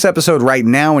listen to this episode right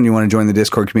now and you want to join the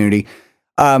Discord community,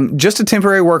 just a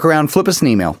temporary workaround, flip us an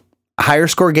email,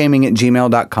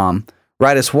 higherscoregaming@gmail.com.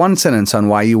 Write us one sentence on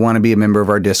why you want to be a member of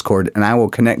our Discord, and I will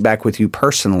connect back with you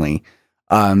personally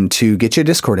to get you a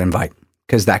Discord invite,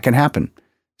 because that can happen.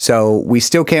 So we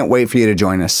still can't wait for you to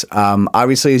join us.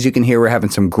 Obviously, as you can hear, we're having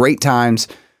some great times.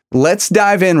 Let's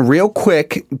dive in real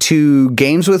quick to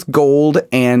Games with Gold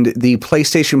and the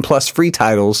PlayStation Plus free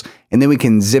titles, and then we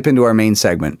can zip into our main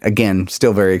segment. Again,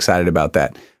 still very excited about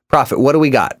that. Prophet, what do we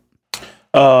got?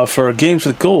 For Games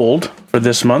with Gold for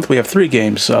this month, we have 3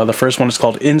 games. The first one is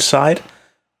called Inside,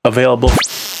 available.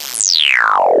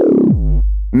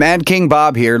 Mad King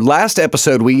Bob here. Last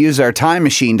episode, we used our time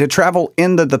machine to travel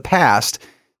into the past.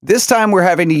 This time, we're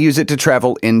having to use it to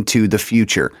travel into the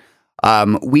future.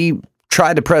 We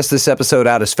tried to press this episode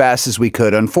out as fast as we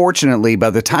could. Unfortunately, by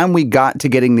the time we got to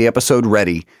getting the episode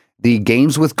ready, the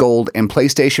Games with Gold and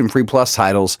PlayStation Free Plus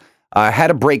titles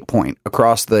had a break point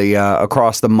across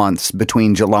the months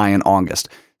between July and August.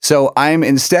 So I'm,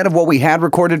 instead of what we had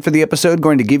recorded for the episode,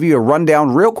 going to give you a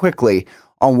rundown real quickly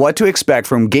on what to expect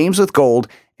from Games with Gold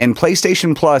and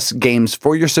PlayStation Plus games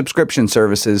for your subscription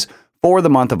services for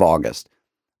the month of August.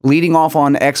 Leading off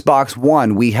on Xbox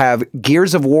One, we have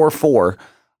Gears of War 4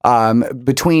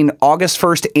 between August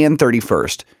 1st and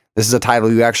 31st. This is a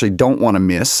title you actually don't want to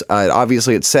miss.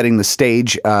 Obviously, it's setting the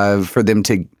stage for them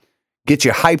to get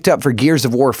you hyped up for Gears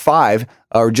of War 5,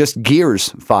 or just Gears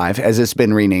 5, as it's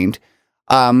been renamed.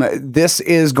 This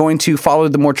is going to follow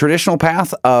the more traditional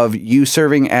path of you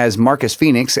serving as Marcus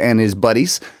Phoenix and his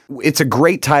buddies. It's a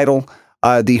great title.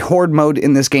 The Horde mode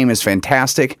in this game is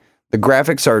fantastic. The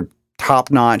graphics are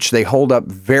top-notch. They hold up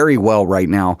very well right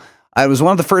now. It was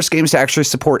one of the first games to actually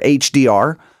support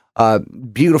HDR.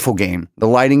 Beautiful game. The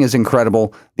lighting is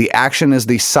incredible. The action is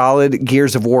the solid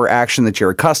Gears of War action that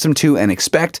you're accustomed to and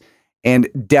expect, and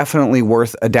definitely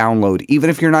worth a download. Even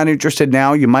if you're not interested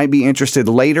now, you might be interested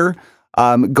later.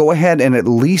 Go ahead and at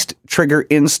least trigger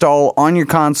install on your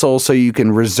console so you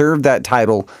can reserve that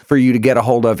title for you to get a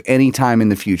hold of anytime in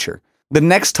the future. The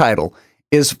next title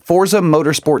is Forza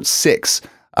Motorsport 6,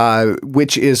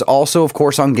 which is also, of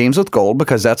course, on Games with Gold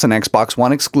because that's an Xbox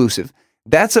One exclusive.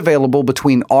 That's available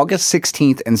between August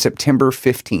 16th and September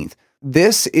 15th.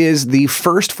 This is the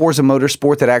first Forza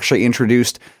Motorsport that actually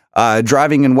introduced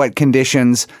driving in wet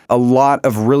conditions, a lot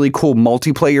of really cool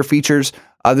multiplayer features.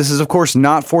 This is, of course,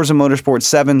 not Forza Motorsport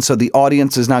 7, so the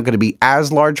audience is not going to be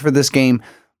as large for this game,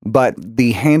 but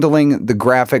the handling, the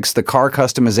graphics, the car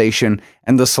customization,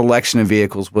 and the selection of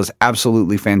vehicles was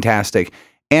absolutely fantastic.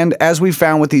 And as we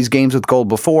found with these games with gold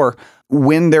before,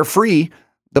 when they're free,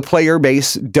 the player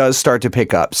base does start to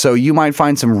pick up. So you might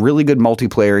find some really good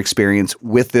multiplayer experience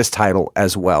with this title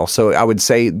as well. So I would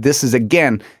say this is,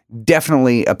 again,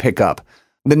 definitely a pickup.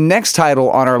 The next title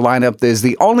on our lineup is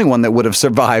the only one that would have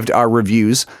survived our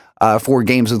reviews for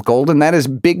Games with Gold, and that is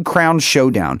Big Crown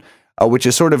Showdown, which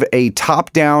is sort of a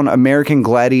top-down American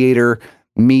Gladiator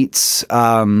meets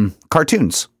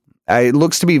cartoons. It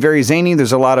looks to be very zany.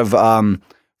 There's a lot of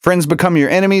friends become your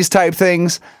enemies type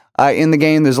things in the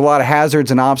game. There's a lot of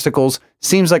hazards and obstacles.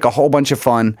 Seems like a whole bunch of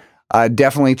fun.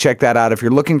 Definitely check that out if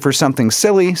you're looking for something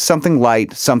silly, something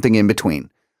light, something in between.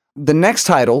 The next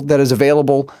title that is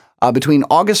available between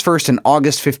August 1st and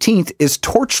August 15th is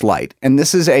Torchlight, and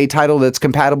this is a title that's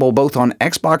compatible both on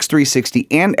Xbox 360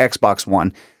 and Xbox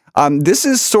One. This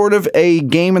is sort of a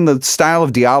game in the style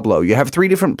of Diablo. You have 3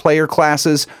 different player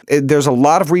classes. There's a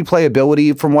lot of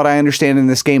replayability from what I understand in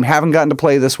this game. Haven't gotten to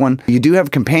play this one. You do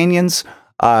have companions,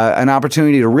 an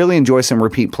opportunity to really enjoy some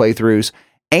repeat playthroughs,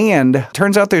 and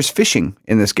turns out there's fishing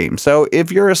in this game. So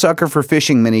if you're a sucker for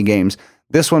fishing mini games,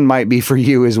 this one might be for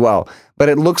you as well. But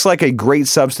it looks like a great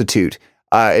substitute.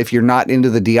 If you're not into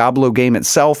the Diablo game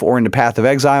itself or into Path of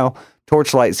Exile,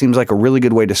 Torchlight seems like a really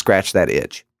good way to scratch that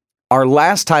itch. Our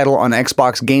last title on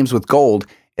Xbox Games with Gold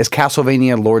is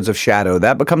Castlevania Lords of Shadow.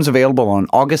 That becomes available on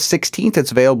August 16th.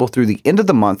 It's available through the end of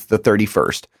the month, the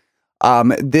 31st.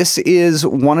 This is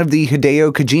one of the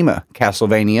Hideo Kojima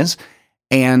Castlevanias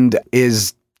and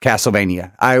is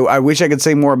Castlevania. I wish I could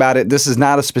say more about it. This is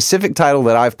not a specific title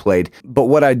that I've played, but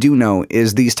what I do know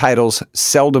is these titles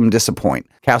seldom disappoint.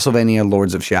 Castlevania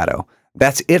Lords of Shadow.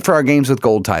 That's it for our Games with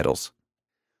Gold titles.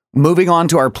 Moving on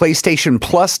to our PlayStation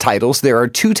Plus titles, there are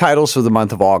 2 titles for the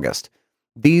month of August.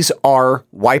 These are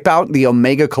Wipeout, the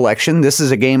Omega Collection. This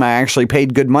is a game I actually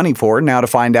paid good money for, now to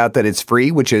find out that it's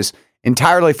free, which is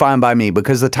entirely fine by me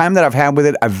because the time that I've had with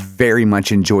it, I've very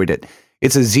much enjoyed it.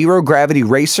 It's a zero-gravity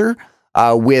racer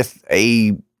with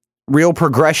a real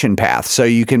progression path, so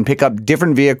you can pick up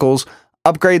different vehicles,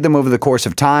 upgrade them over the course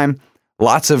of time.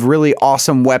 Lots of really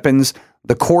awesome weapons.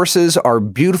 The courses are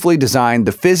beautifully designed.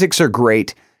 The physics are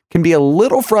great. Can be a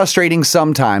little frustrating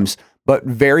sometimes, but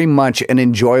very much an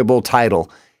enjoyable title.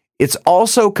 It's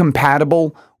also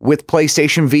compatible with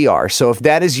PlayStation VR. So if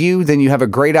that is you, then you have a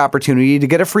great opportunity to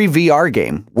get a free VR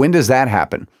game. When does that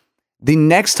happen? The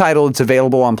next title that's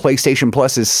available on PlayStation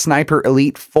Plus is Sniper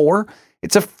Elite 4.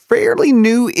 It's a fairly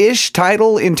new-ish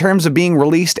title in terms of being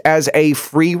released as a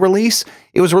free release.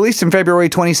 It was released in February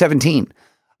 2017.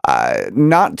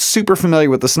 Not super familiar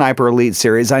with the Sniper Elite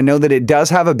series. I know that it does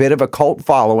have a bit of a cult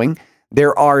following.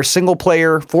 There are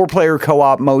single-player, 4-player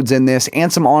co-op modes in this,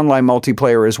 and some online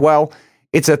multiplayer as well.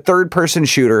 It's a third-person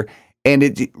shooter,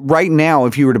 and right now,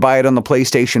 if you were to buy it on the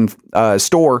PlayStation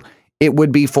Store, it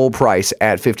would be full price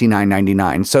at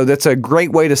 $59.99. So that's a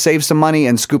great way to save some money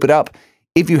and scoop it up.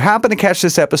 If you happen to catch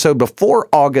this episode before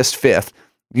August 5th,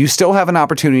 you still have an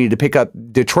opportunity to pick up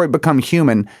Detroit Become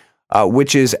Human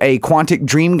which is a Quantic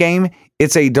Dream game.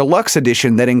 It's a deluxe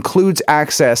edition that includes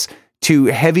access to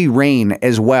Heavy Rain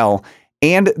as well.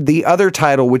 And the other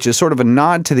title, which is sort of a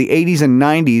nod to the 80s and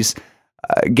 90s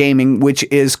gaming, which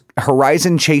is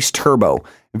Horizon Chase Turbo.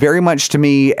 Very much to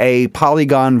me, a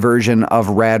polygon version of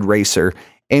Rad Racer.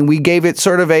 And we gave it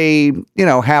sort of a,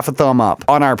 half a thumb up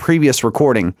on our previous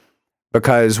recording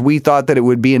because we thought that it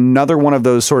would be another one of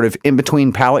those sort of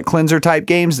in-between palate cleanser type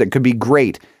games that could be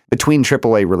great between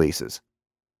AAA releases.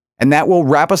 And that will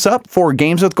wrap us up for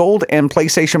Games with Gold and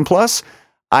PlayStation Plus.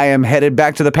 I am headed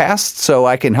back to the past so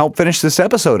I can help finish this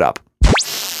episode up.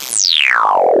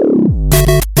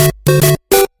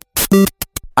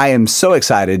 I am so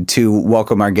excited to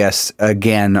welcome our guest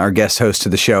again, our guest host to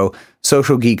the show,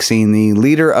 SocialGeekScene, the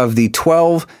leader of the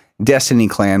 12 Destiny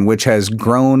clan, which has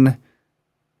grown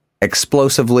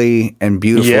explosively and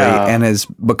beautifully and has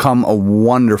become a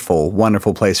wonderful,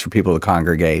 wonderful place for people to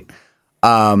congregate.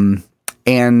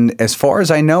 And as far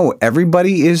as I know,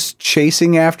 everybody is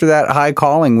chasing after that high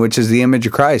calling, which is the image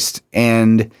of Christ.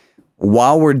 And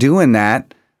while we're doing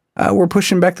that, we're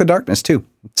pushing back the darkness too.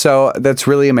 So that's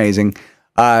really amazing.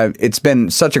 It's been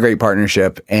such a great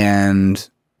partnership, and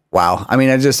wow. I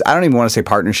mean, I don't even want to say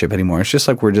partnership anymore. It's just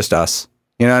like we're just us.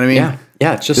 You know what I mean?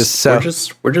 Yeah. It's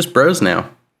just we're just bros now.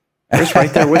 We're just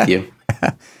right there with you.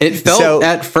 It felt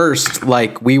at first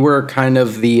like we were kind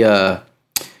of the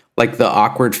like the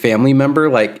awkward family member.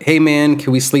 Like, hey man,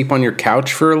 can we sleep on your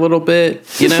couch for a little bit?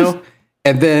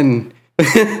 And then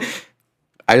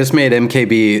I just made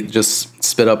MKB just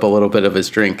spit up a little bit of his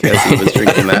drink as he was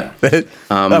drinking that.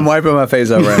 I'm wiping my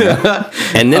face up right now.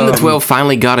 And then the 12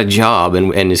 finally got a job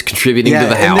and is contributing to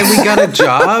the house. And then we got a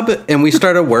job and we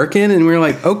started working and we were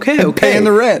like, okay. Paying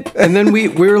the rent. And then we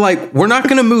were like, we're not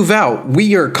going to move out.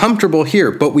 We are comfortable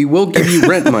here, but we will give you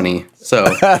rent money. So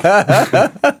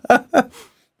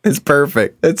it's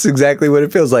perfect. That's exactly what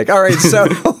it feels like. All right. So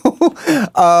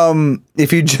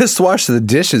if you just wash the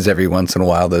dishes every once in a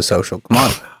while, though, Social, come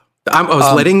on. I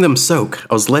was letting them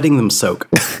soak.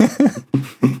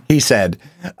 He said.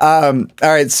 All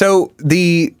right. So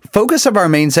the focus of our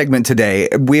main segment today,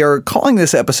 we are calling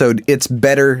this episode, It's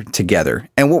Better Together.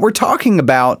 And what we're talking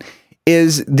about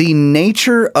is the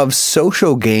nature of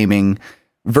social gaming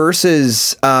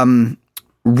versus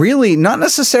really not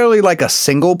necessarily like a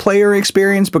single player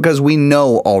experience, because we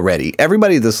know already,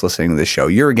 everybody that's listening to this show,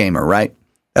 you're a gamer, right?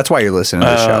 That's why you're listening to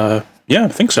this show. Yeah, I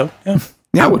think so. Yeah,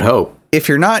 I would hope. If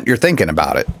you're not, you're thinking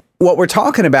about it. What we're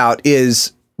talking about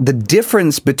is the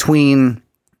difference between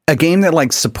a game that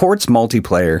like supports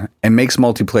multiplayer and makes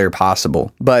multiplayer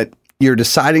possible, but you're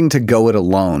deciding to go it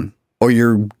alone, or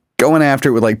you're going after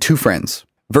it with like two friends,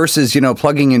 versus,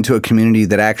 plugging into a community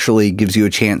that actually gives you a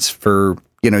chance for,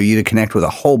 you to connect with a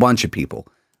whole bunch of people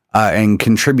and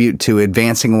contribute to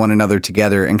advancing one another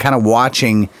together and kind of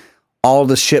watching all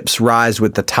the ships rise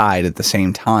with the tide at the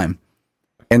same time.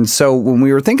 And so when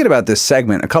we were thinking about this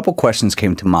segment, a couple questions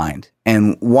came to mind.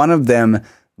 And one of them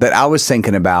that I was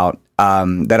thinking about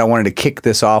that I wanted to kick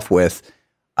this off with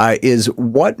is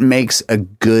what makes a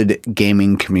good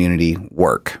gaming community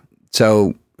work?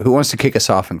 So who wants to kick us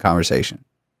off in conversation?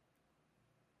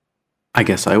 I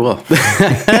guess I will.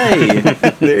 Hey,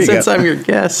 since I'm your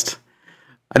guest,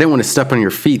 I didn't want to step on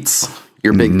your feet,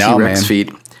 your big T-Rex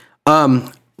feet.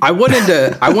 I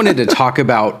wanted to talk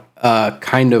about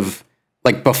kind of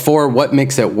like before what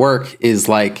makes it work is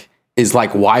like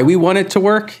why we want it to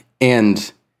work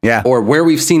or where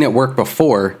we've seen it work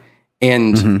before.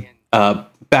 And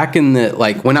back in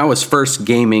the when I was first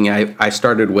gaming, I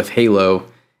started with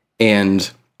Halo, and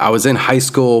I was in high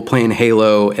school playing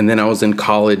Halo, and then I was in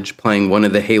college playing one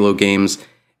of the Halo games.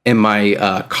 And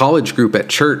my college group at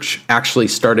church actually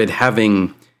started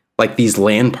having like these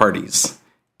LAN parties.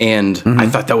 And I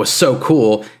thought that was so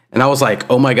cool. And I was like,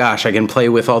 oh my gosh, I can play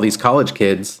with all these college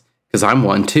kids because I'm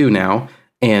one too now.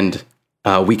 And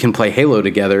we can play Halo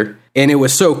together. And it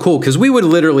was so cool because we would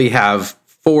literally have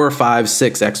 4, 5,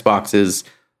 6 Xboxes,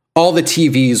 all the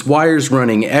TVs, wires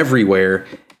running everywhere.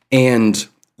 And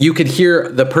you could hear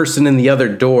the person in the other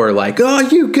door like, oh,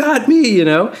 you got me,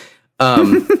 and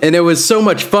it was so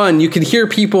much fun. You could hear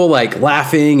people like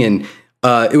laughing, and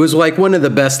it was like one of the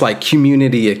best like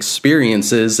community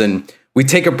experiences. And we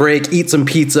take a break, eat some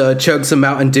pizza, chug some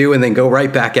Mountain Dew, and then go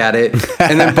right back at it.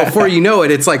 And then before you know it,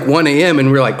 it's like 1 a.m.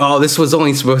 and we're like, oh, this was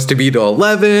only supposed to be till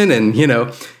 11, and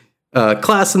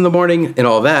class in the morning and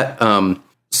all that.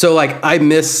 So like I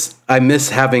miss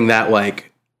having that like,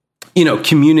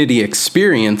 community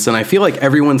experience. And I feel like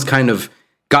everyone's kind of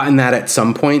gotten that at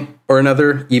some point or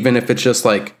another, even if it's just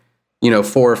like, 4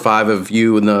 or 5 of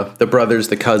you and the brothers,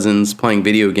 the cousins playing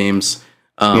video games.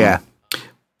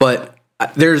 But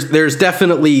there's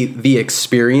definitely the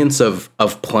experience of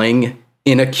playing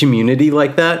in a community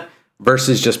like that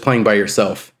versus just playing by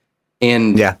yourself.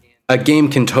 And a game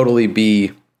can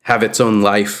totally have its own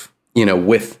life,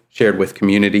 shared with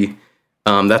community.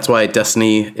 That's why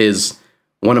Destiny is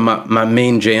one of my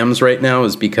main jams right now,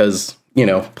 is because,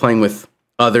 playing with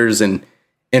others and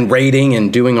raiding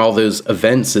and doing all those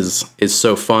events is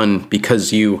so fun,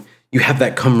 because you have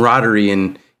that camaraderie,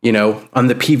 and, on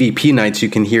the PvP nights, you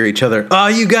can hear each other. Oh,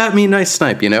 you got me. Nice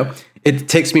snipe. It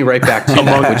takes me right back to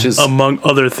that, which is among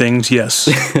other things. Yes.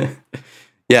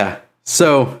 Yeah.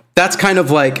 So that's kind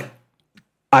of like,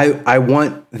 I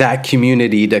want that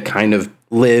community to kind of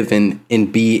live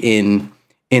and be in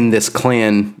this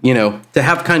clan, to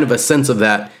have kind of a sense of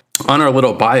that. On our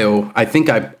little bio, I think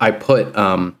I put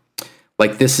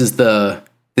this is the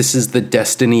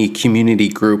Destiny community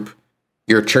group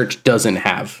your church doesn't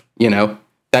have, should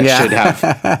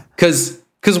have,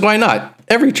 because why not?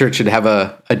 Every church should have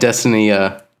a Destiny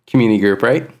community group,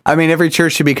 right? I mean, every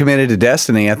church should be committed to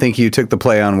Destiny. I think you took the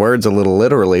play on words a little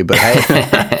literally, but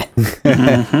hey,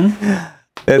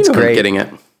 that's great. I'm getting it.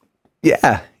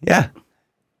 Yeah.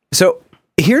 So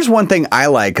here's one thing I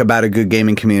like about a good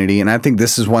gaming community, and I think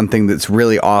this is one thing that's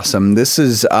really awesome. This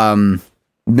has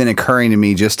been occurring to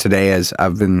me just today as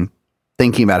I've been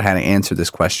thinking about how to answer this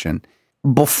question.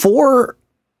 Before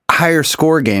Higher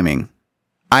Score Gaming,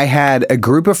 I had a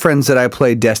group of friends that I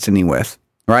played Destiny with,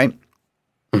 right?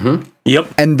 Mm-hmm.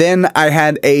 Yep. And then I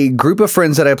had a group of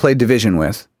friends that I played Division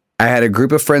with. I had a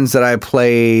group of friends that I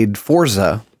played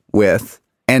Forza with.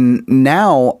 And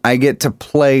now I get to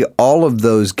play all of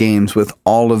those games with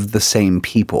all of the same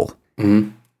people.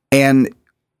 Mm-hmm. And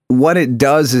what it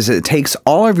does is it takes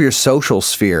all of your social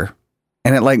sphere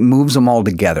and it moves them all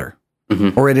together,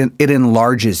 or it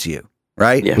enlarges you,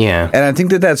 right? Yeah. And I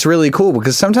think that that's really cool,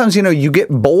 because sometimes, you get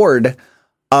bored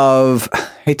of, I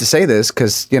hate to say this,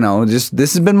 because, just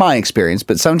this has been my experience,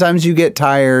 but sometimes you get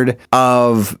tired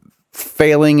of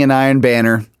failing in Iron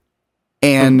Banner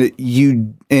and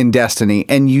you in Destiny,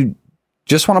 and you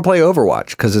just want to play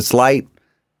Overwatch because it's light.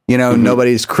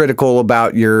 Nobody's critical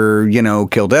about your,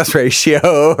 kill death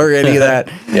ratio or any of that.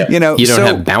 You don't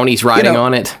have bounties riding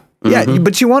on it. Yeah,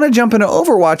 but you want to jump into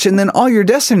Overwatch, and then all your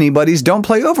Destiny buddies don't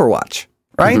play Overwatch,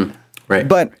 right? Right.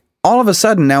 But all of a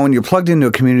sudden now, when you're plugged into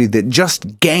a community that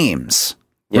just games,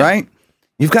 right?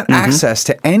 You've got access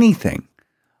to anything.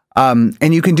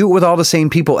 And you can do it with all the same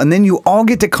people. And then you all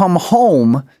get to come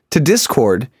home to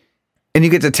Discord, and you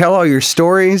get to tell all your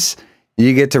stories.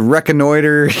 You get to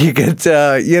reconnoiter. You get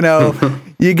to,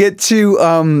 you get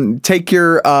to take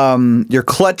your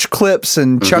clutch clips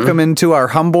and chuck them into our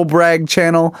humble brag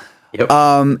channel. Yep.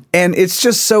 And it's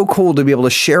just so cool to be able to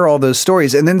share all those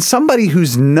stories. And then somebody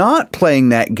who's not playing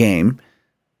that game,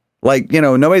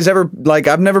 nobody's ever,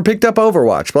 I've never picked up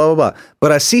Overwatch, blah, blah, blah.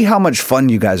 But I see how much fun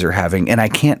you guys are having, and I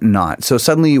can't not. So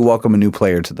suddenly you welcome a new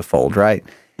player to the fold, right?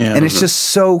 Yeah. And it's just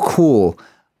so cool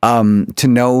to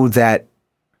know that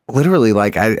literally,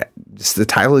 just the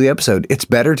title of the episode, it's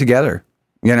better together,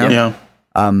 Yeah.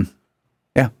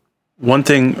 One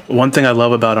thing I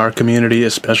love about our community,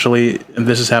 especially, and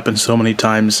this has happened so many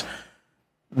times,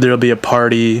 there'll be a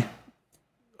party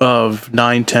of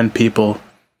 9-10 people.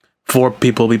 4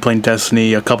 people will be playing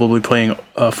Destiny, a couple will be playing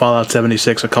Fallout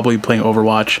 76, a couple will be playing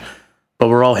Overwatch, but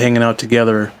we're all hanging out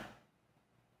together,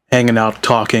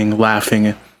 talking,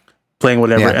 laughing, playing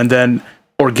whatever, and then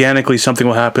organically something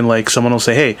will happen, like someone will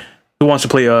say, hey, who wants to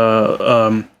play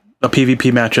a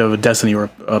PvP match of Destiny or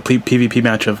a PvP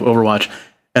match of Overwatch?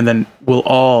 And then we'll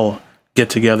all get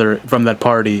together from that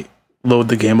party, load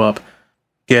the game up,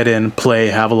 get in, play,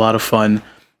 have a lot of fun.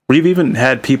 We've even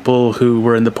had people who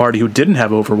were in the party who didn't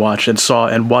have Overwatch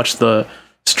and watched the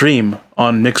stream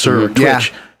on Mixer or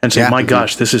Twitch and say, my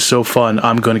gosh, this is so fun.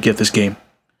 I'm going to get this game.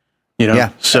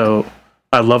 So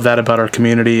I love that about our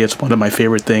community. It's one of my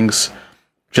favorite things,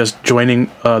 just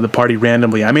joining the party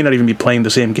randomly. I may not even be playing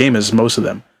the same game as most of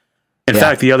them. In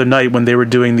fact, the other night when they were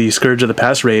doing the Scourge of the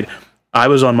Past raid, I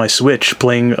was on my Switch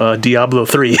playing Diablo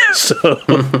 3,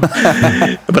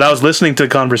 but I was listening to the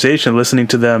conversation, listening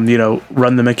to them,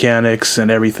 run the mechanics and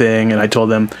everything, and I told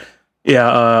them,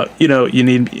 you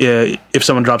need, if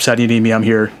someone drops out, you need me, I'm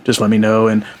here, just let me know,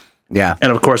 and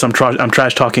of course I'm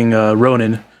trash talking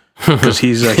Ronan, because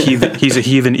he's a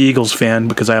heathen Eagles fan,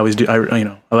 because I always do,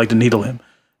 I like to needle him,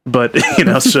 but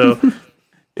so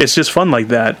it's just fun like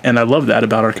that, and I love that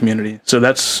about our community. So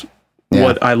that's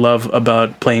what I love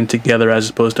about playing together as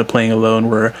opposed to playing alone,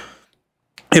 where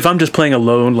if I'm just playing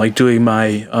alone, like doing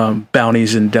my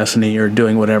bounties in Destiny or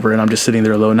doing whatever, and I'm just sitting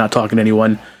there alone, not talking to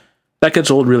anyone, that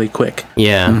gets old really quick.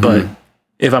 Yeah. But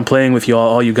if I'm playing with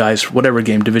all you guys, whatever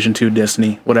game, Division 2,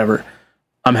 Destiny, whatever,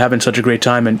 I'm having such a great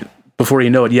time, and before you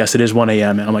know it, yes, it is 1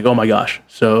 a.m., and I'm like, oh my gosh.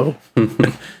 So,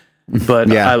 but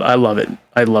yeah. I love it.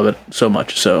 I love it so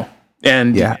much. So,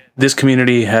 and this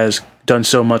community has done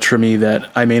so much for me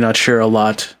that I may not share a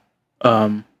lot,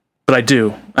 but I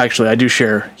do. Actually, I do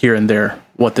share here and there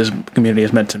what this community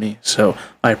has meant to me. So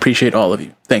I appreciate all of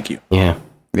you. Thank you. Yeah.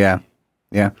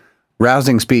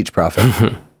 Rousing speech,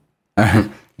 Prophet.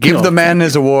 Give the man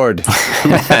his award.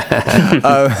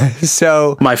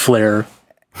 So my flair.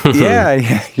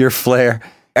 yeah, your flair.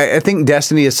 I think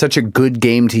Destiny is such a good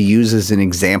game to use as an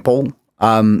example.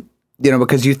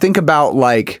 Because you think about,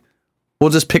 like, we'll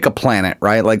just pick a planet,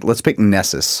 right? Like, let's pick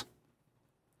Nessus.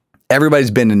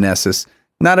 Everybody's been to Nessus.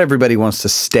 Not everybody wants to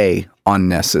stay on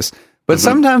Nessus, but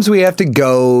sometimes we have to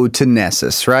go to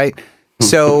Nessus, right?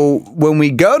 So when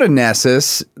we go to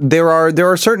Nessus, there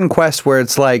are certain quests where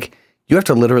it's like you have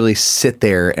to literally sit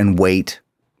there and wait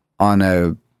on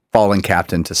a fallen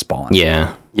captain to spawn.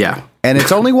 Yeah. And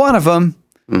it's only one of them.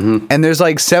 And there's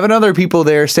like 7 other people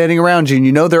there standing around you, and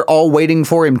you know they're all waiting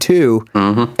for him too.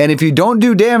 And if you don't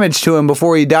do damage to him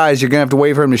before he dies, you're going to have to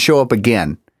wait for him to show up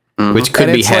again. Which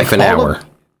could be half an hour.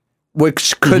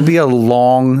 Which could be a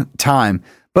long time.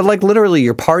 But like literally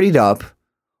you're partied up.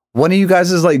 One of you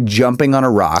guys is like jumping on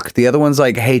a rock. The other one's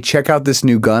like, hey, check out this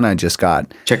new gun I just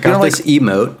got. Check out this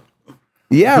emote.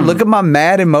 Yeah, look at my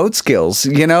mad emote skills.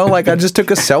 Like I just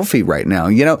took a selfie right now,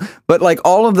 But like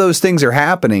all of those things are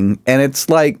happening, and it's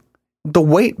like the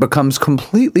wait becomes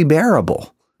completely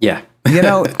bearable. Yeah.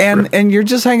 And you're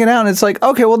just hanging out, and it's like,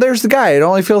 okay, well, there's the guy. It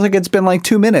only feels like it's been like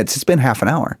 2 minutes. It's been half an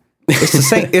hour. It's the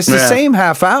same. It's the same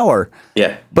half hour.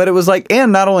 Yeah. But it was like,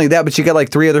 and not only that, but you got like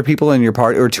 3 other people in your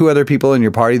party, or 2 other people in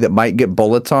your party that might get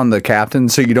bullets on the captain,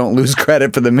 so you don't lose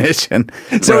credit for the mission.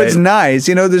 So It's nice.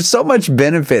 There's so much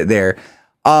benefit there.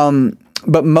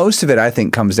 But most of it, I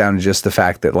think, comes down to just the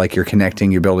fact that like you're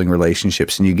connecting, you're building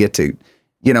relationships, and you get to,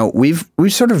 we've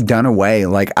sort of done away.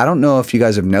 Like, I don't know if you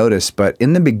guys have noticed, but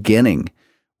in the beginning,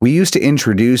 we used to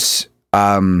introduce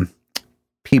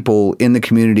people in the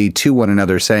community to one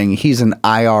another, saying he's an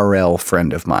IRL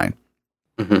friend of mine.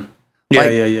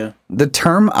 Yeah. The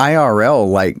term IRL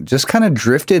like just kind of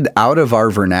drifted out of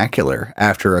our vernacular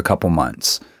after a couple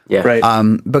months. Yeah. Right.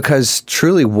 Because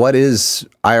truly, what is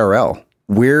IRL?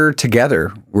 We're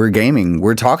together. We're gaming.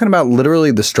 We're talking about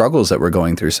literally the struggles that we're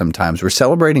going through sometimes. We're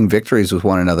celebrating victories with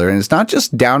one another. And it's not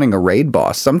just downing a raid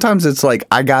boss. Sometimes it's like,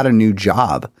 I got a new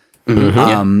job.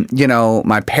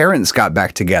 My parents got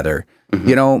back together.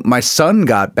 My son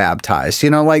got baptized.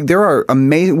 Like there are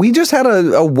amazing. We just had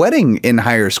a wedding in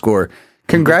Higher Score.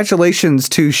 Congratulations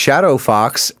to Shadow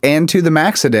Fox and to the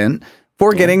Maxident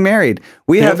for getting married.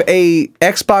 We have a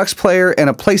Xbox player and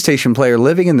a PlayStation player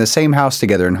living in the same house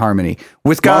together in harmony.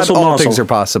 With God, all things are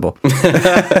possible.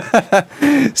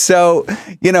 So,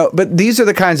 but these are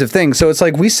the kinds of things. So it's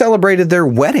like we celebrated their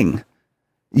wedding.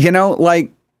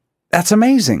 Like that's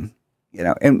amazing.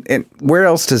 And where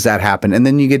else does that happen? And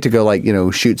then you get to go like,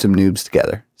 shoot some noobs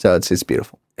together. So it's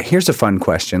beautiful. Here's a fun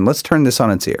question. Let's turn this on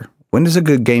its ear. When does a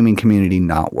good gaming community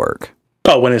not work?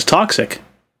 Oh, when it's toxic.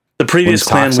 The previous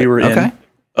clan we were in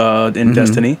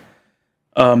Destiny,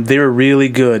 they were really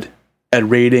good at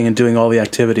raiding and doing all the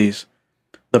activities.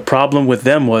 The problem with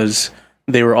them was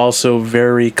they were also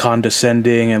very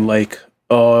condescending and like,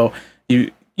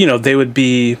 they would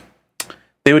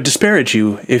disparage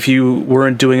you if you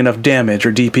weren't doing enough damage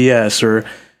or DPS or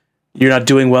you're not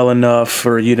doing well enough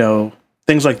or,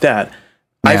 things like that.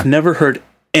 Yeah. I've never heard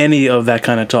any of that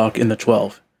kind of talk in the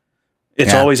 12.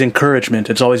 It's always encouragement.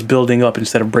 It's always building up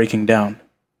instead of breaking down.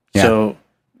 Yeah. So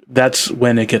that's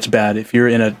when it gets bad. If you're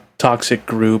in a toxic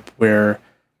group where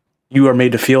you are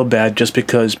made to feel bad just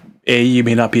because A, you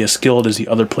may not be as skilled as the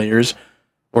other players,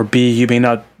 or B, you may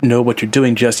not know what you're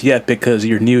doing just yet because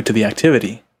you're new to the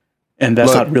activity. And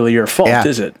that's not really your fault,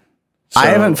 is it? So, I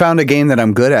haven't found a game that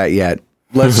I'm good at yet.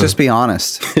 Let's just be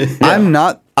honest. I'm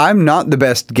not the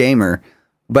best gamer,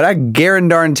 but I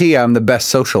guarantee I'm the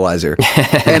best socializer.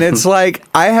 And it's like,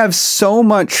 I have so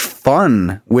much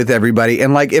fun with everybody.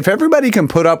 And like, if everybody can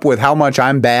put up with how much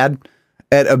I'm bad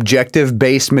at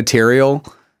objective-based material,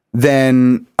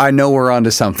 then I know we're onto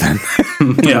something.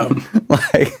 Yeah.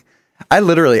 Like, I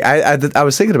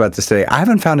was thinking about this today. I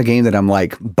haven't found a game that I'm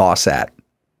like boss at.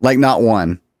 Like, not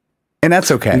one. And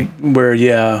that's okay.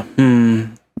 Yeah,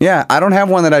 I don't have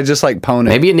one that I just like pwn it.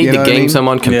 Maybe you need to game some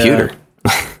on computer.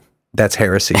 Yeah. That's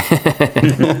heresy.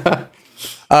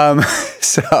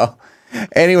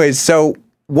 Anyways, so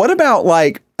what about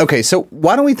like, okay, so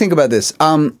why don't we think about this?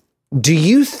 do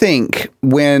you think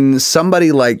when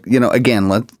somebody like,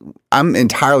 again, I'm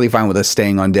entirely fine with us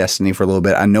staying on Destiny for a little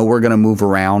bit. I know we're going to move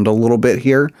around a little bit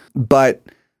here, but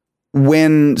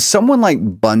when someone like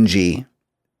Bungie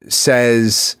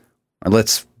says, or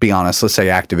let's be honest, let's say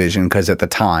Activision, because at the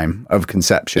time of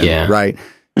conception, right?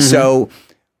 Mm-hmm. So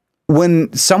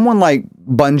when someone like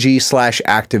Bungie /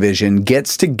 Activision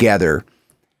gets together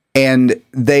and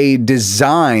they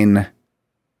design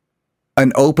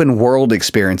an open world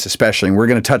experience, especially, and we're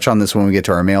going to touch on this when we get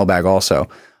to our mailbag also.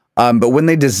 But when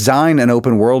they design an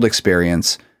open world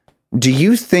experience, do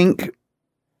you think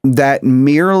that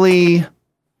merely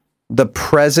the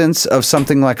presence of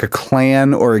something like a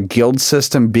clan or a guild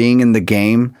system being in the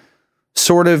game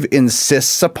sort of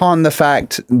insists upon the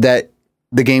fact that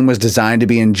the game was designed to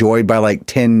be enjoyed by like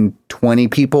 10, 20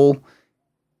 people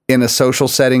in a social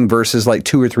setting versus like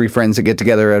 2 or 3 friends that get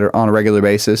together on a regular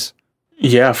basis?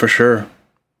 Yeah, for sure.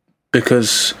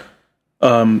 Because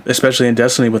especially in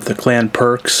Destiny with the clan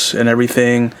perks and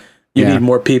everything, you need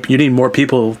more people. You need more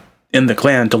people in the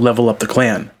clan to level up the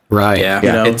clan. Right. Yeah.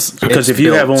 You know? Because if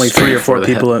you have only 3 or 4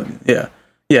 people,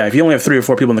 if you only have 3 or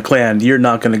 4 people in the clan, you're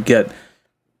not going to get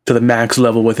to the max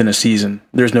level within a season.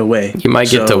 There's no way. You might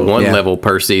get to 1 level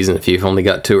per season if you've only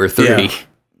got 2 or 3.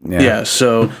 Yeah.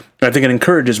 So I think it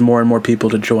encourages more and more people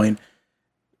to join.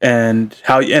 And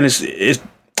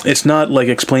it's not like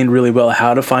explained really well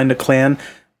how to find a clan.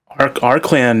 Our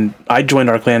clan, I joined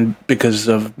our clan because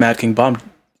of Matt King Bomb.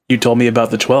 You told me about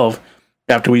the 12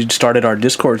 after we started our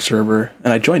Discord server,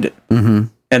 and I joined it. Mm-hmm.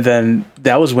 And then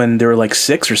that was when there were like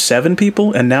 6 or 7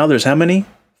 people, and now there's how many?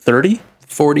 30?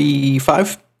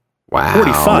 45? Wow.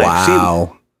 45.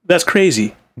 Wow. See, that's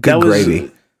crazy. Good gravy.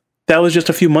 That was just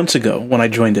a few months ago when I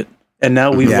joined it. And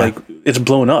now it's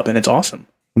blown up, and it's awesome.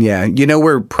 Yeah.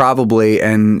 We're probably,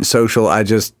 and Social,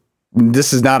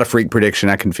 this is not a freak prediction.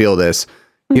 I can feel this.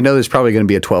 There's probably going to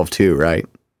be a 12 too, right?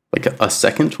 Like a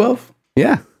second 12?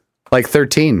 Yeah. Like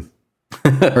 13.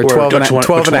 Or 12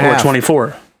 and a half. Or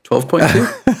 24.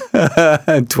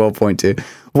 12.2? 12.2.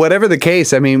 Whatever the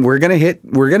case, I mean, we're going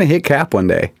to hit cap one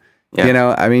day.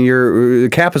 Yeah. I mean, your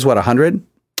cap is what, 100?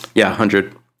 Yeah,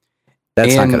 100.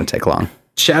 That's not going to take long.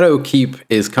 Shadowkeep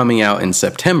is coming out in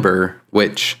September,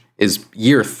 which is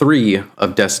year 3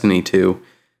 of Destiny 2.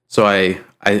 So I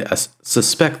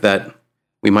suspect that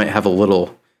we might have a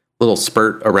little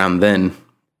spurt around then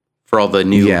for all the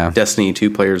new Destiny 2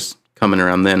 players coming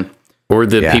around then. Or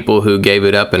the people who gave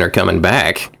it up and are coming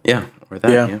back. Yeah, or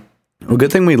that, yeah. Well, good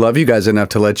thing we love you guys enough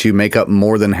to let you make up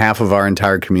more than half of our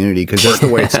entire community, because that's the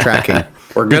way it's tracking.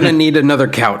 We're going to need another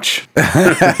couch.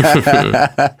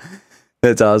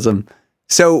 That's awesome.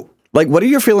 So, like, what are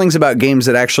your feelings about games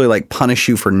that actually, like, punish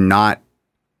you for not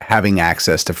having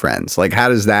access to friends? Like, how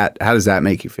does that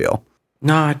make you feel?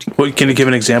 Can you give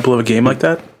an example of a game like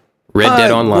that? Red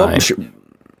Dead Online.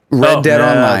 Red Dead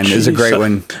Online is a great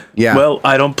one. Yeah. Well,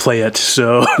 I don't play it,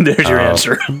 so there's your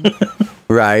answer.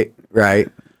 Right.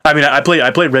 I mean, I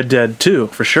play Red Dead 2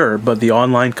 for sure, but the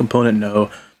online component, no.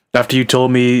 After you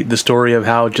told me the story of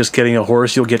how just getting a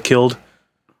horse you'll get killed,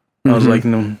 I was like,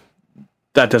 no,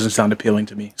 that doesn't sound appealing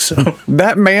to me. So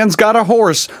that man's got a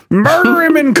horse. Murder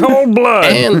him in cold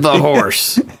blood. And the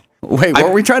horse. Wait,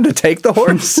 were we trying to take the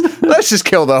horse? Let's just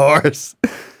kill the horse.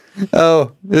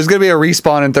 Oh, there's going to be a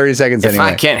respawn in 30 seconds anyway.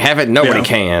 If I can't have it, nobody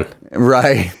can.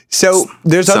 Right. So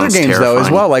there's other games, though, as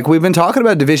well. Like, we've been talking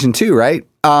about Division 2, right?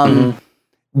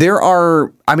 There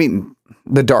are,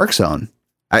 the Dark Zone.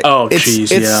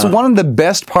 It's one of the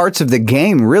best parts of the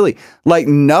game, really. Like,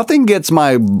 nothing gets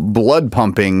my blood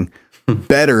pumping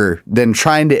better than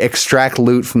trying to extract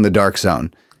loot from the Dark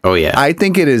Zone. Oh, yeah. I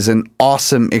think it is an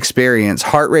awesome experience,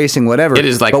 heart racing, whatever. It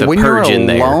is like the purge in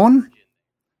there.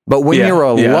 But when you're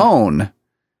alone,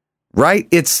 right,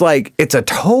 it's like, it's a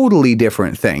totally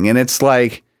different thing. And it's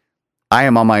like, I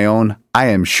am on my own. I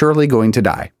am surely going to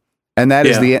die. And that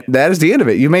is the end of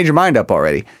it. You made your mind up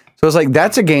already. So it's like,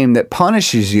 that's a game that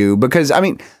punishes you because,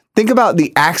 think about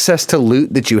the access to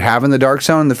loot that you have in the Dark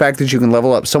Zone and the fact that you can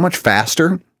level up so much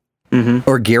faster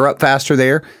or gear up faster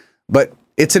there. But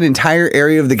it's an entire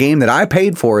area of the game that I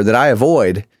paid for that I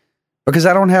avoid because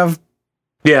I don't have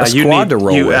a squad to roll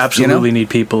with. You absolutely need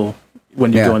people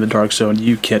when you go in the Dark Zone.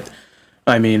 You can't,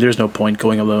 there's no point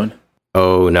going alone.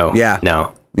 Oh, no. Yeah.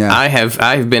 No. Yeah.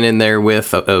 I've been in there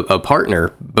with a partner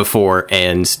before,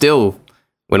 and still,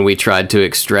 when we tried to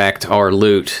extract our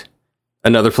loot,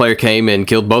 another player came and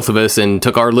killed both of us and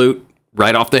took our loot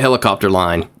right off the helicopter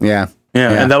line. Yeah.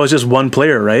 And that was just one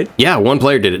player, right? Yeah, one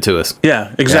player did it to us.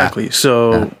 Yeah, exactly. Yeah.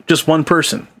 So just one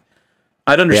person.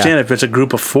 I'd understand if it's a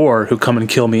group of 4 who come and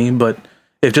kill me, but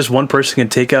if just one person can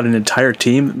take out an entire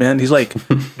team, man, he's like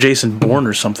Jason Bourne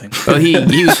or something. Well,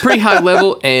 he was pretty high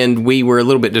level, and we were a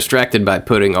little bit distracted by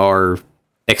putting our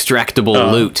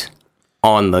extractable loot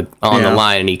on the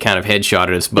line, and he kind of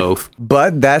headshotted us both.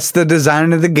 But that's the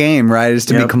design of the game, right? Is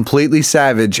to be completely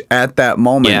savage at that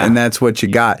moment, and that's what you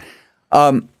got.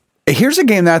 Here's a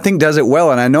game that I think does it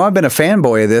well, and I know I've been a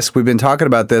fanboy of this. We've been talking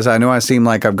about this. I know I seem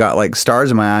like I've got like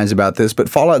stars in my eyes about this, but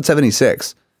Fallout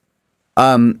 76.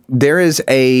 There is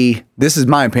this is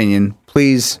my opinion.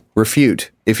 Please refute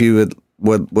if you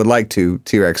would like to,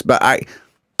 T-Rex. But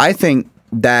I think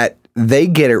that they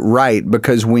get it right,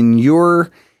 because when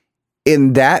you're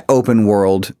in that open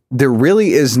world, there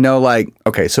really is no like,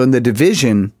 okay, so in the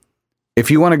Division, if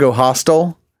you want to go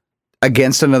hostile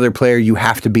against another player, you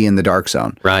have to be in the dark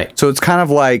zone. Right. So it's kind of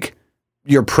like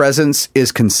your presence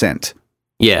is consent.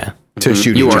 Yeah. To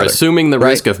shoot you each are other, assuming the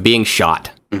risk of being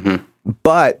shot.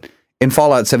 But in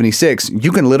Fallout 76,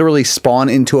 you can literally spawn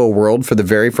into a world for the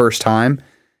very first time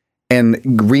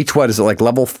and reach, what is it, like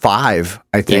level 5,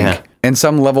 I think. Yeah. And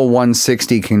some level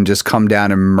 160 can just come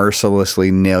down and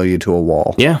mercilessly nail you to a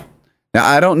wall. Yeah. Now,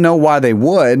 I don't know why they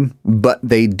would, but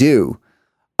they do.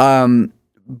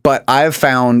 But I've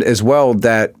found as well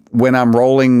that when I'm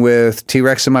rolling with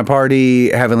T-Rex in my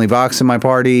party, Heavenly Vox in my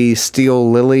party,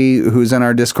 Steel Lily, who's in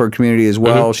our Discord community as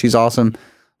well, she's awesome.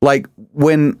 Like,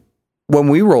 when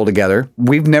we roll together,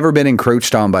 we've never been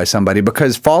encroached on by somebody,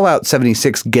 because Fallout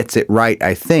 76 gets it right,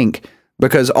 I think,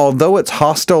 because although it's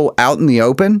hostile out in the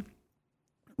open,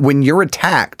 when you're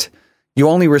attacked, you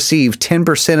only receive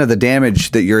 10% of the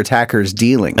damage that your attacker is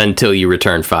dealing. Until you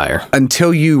return fire.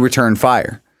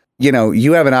 You know,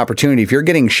 you have an opportunity. If you're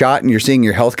getting shot and you're seeing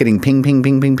your health getting ping, ping,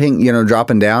 ping, ping, ping, you know,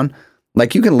 dropping down,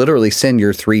 like you can literally send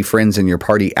your 3 friends in your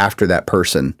party after that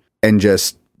person and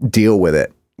just deal with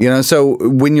it. You know, so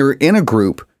when you're in a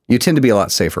group, you tend to be a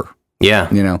lot safer.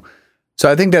 Yeah. You know,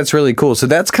 so I think that's really cool. So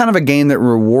that's kind of a game that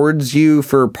rewards you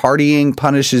for partying,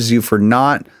 punishes you for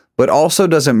not, but also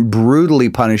doesn't brutally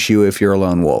punish you if you're a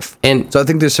lone wolf. And so I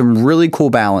think there's some really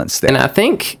cool balance there. And I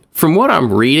think from what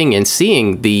I'm reading and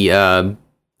seeing, the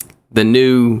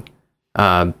new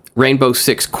Rainbow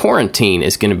Six Quarantine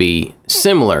is going to be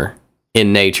similar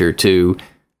in nature to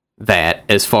that,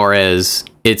 as far as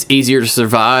it's easier to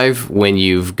survive when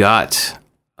you've got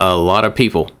a lot of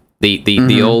people.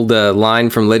 The old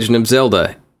line from Legend of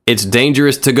Zelda, it's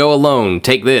dangerous to go alone,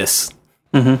 take this.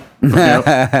 So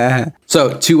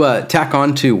to tack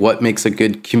on to what makes a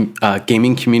good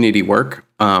gaming community work,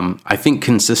 I think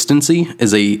consistency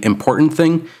is a important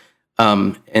thing.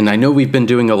 And I know we've been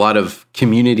doing a lot of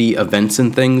community events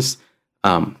and things,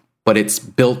 but it's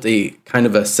built a kind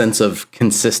of a sense of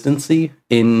consistency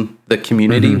in the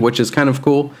community, which is kind of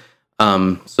cool.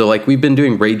 So like we've been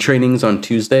doing raid trainings on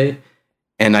Tuesday,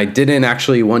 and I didn't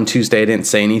actually, one Tuesday, I didn't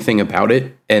say anything about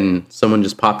it. And someone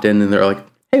just popped in and they're like,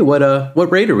 hey,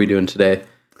 what raid are we doing today?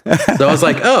 So I was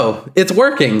like, oh, it's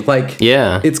working. Like,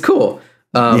 yeah, it's cool.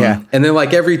 And then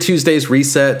like every Tuesday's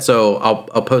reset. So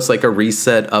I'll post like a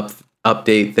reset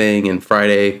update thing, and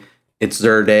Friday it's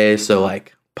Zer Day. So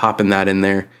like popping that in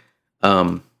there.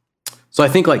 So I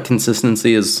think like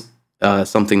consistency is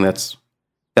something that's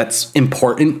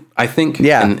important, I think,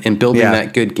 in building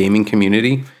that good gaming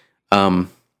community.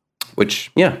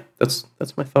 Which,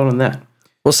 that's my thought on that.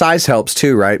 Well, size helps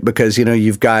too, right? Because, you know,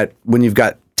 when you've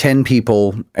got 10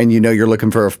 people and you know you're looking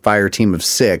for a fire team of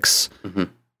 6,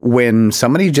 when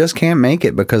somebody just can't make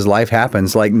it because life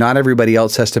happens, like not everybody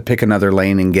else has to pick another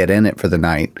lane and get in it for the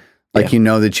night. Like, you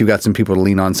know that you got some people to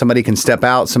lean on. Somebody can step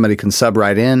out, somebody can sub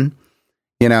right in.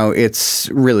 You know, it's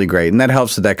really great. And that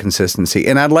helps with that consistency.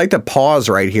 And I'd like to pause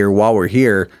right here while we're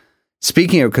here.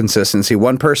 Speaking of consistency,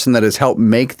 one person that has helped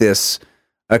make this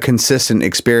a consistent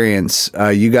experience,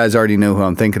 you guys already know who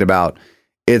I'm thinking about.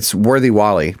 It's Worthy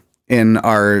Wally in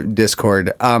our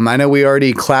Discord. I know we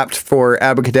already clapped for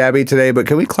Abacadabby today, but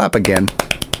can we clap again?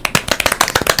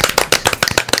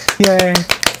 Yay.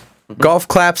 Golf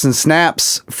claps and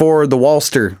snaps for the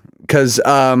Wallster, because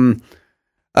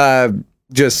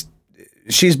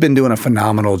she's been doing a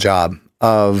phenomenal job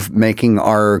of making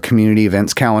our community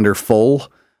events calendar full.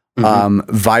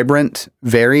 Vibrant,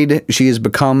 varied. She has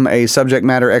become a subject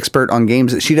matter expert on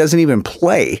games that she doesn't even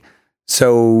play.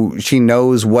 So she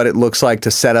knows what it looks like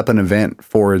to set up an event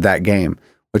for that game,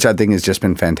 which I think has just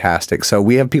been fantastic. So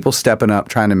we have people stepping up,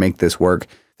 trying to make this work.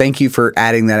 Thank you for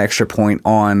adding that extra point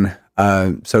on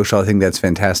social. I think that's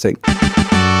fantastic.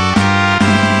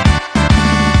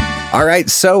 All right.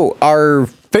 So our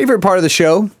favorite part of the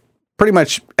show, pretty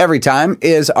much every time,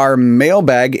 is our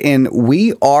mailbag, and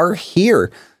we are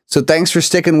here. So thanks for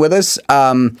sticking with us.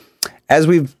 As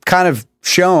we've kind of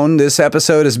shown, this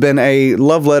episode has been a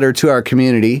love letter to our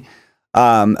community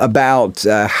about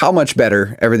how much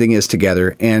better everything is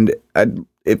together. And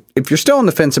if you're still on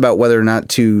the fence about whether or not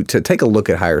to take a look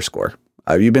at Higher Score,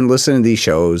 you've been listening to these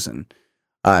shows and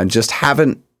just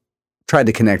haven't tried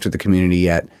to connect with the community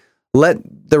yet, let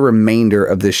the remainder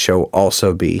of this show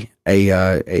also be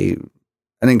an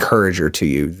encourager to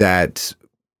you that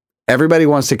everybody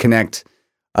wants to connect,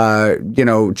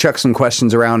 chuck some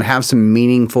questions around, have some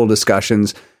meaningful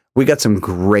discussions. We got some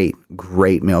great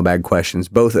mailbag questions,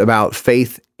 both about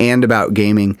faith and about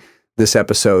gaming this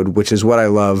episode, which is what I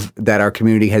love, that our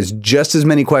community has just as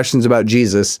many questions about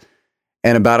Jesus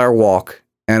and about our walk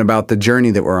and about the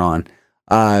journey that we're on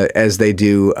as they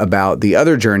do about the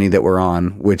other journey that we're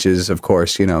on, which is, of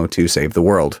course, to save the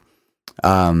world,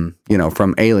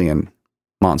 from alien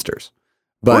monsters.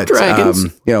 But, or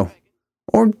dragons.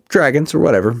 Or dragons or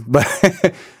whatever. But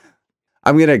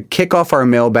I'm going to kick off our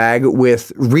mailbag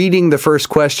with reading the first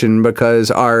question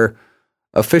because our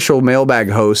official mailbag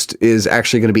host is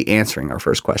actually going to be answering our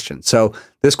first question. So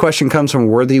this question comes from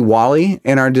Worthy Wally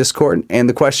in our Discord, and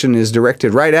the question is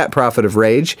directed right at Prophet of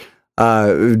Rage.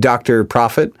 Dr.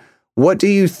 Prophet, what do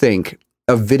you think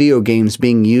of video games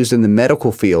being used in the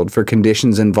medical field for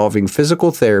conditions involving physical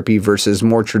therapy versus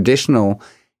more traditional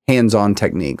hands-on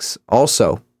techniques?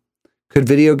 Also, could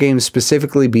video games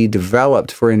specifically be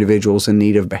developed for individuals in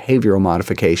need of behavioral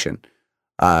modification?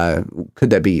 Could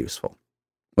that be useful?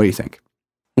 What do you think?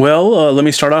 Well, let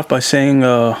me start off by saying,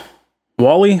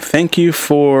 Wally, thank you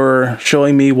for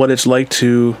showing me what it's like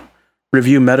to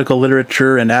review medical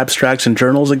literature and abstracts and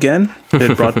journals again.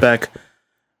 It brought back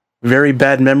very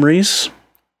bad memories,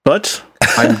 but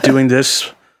I'm doing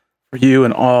this for you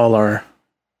and all our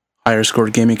higher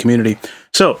scored gaming community.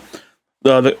 So,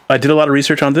 I did a lot of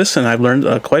research on this, and I've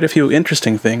learned quite a few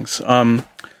interesting things.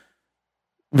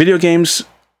 Video games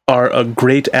are a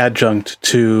great adjunct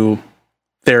to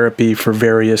therapy for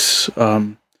various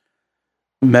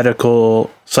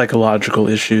medical, psychological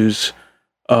issues.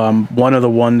 One of the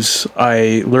ones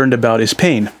I learned about is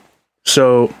pain.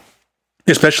 So,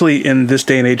 especially in this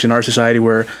day and age in our society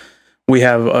where we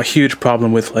have a huge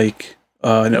problem with an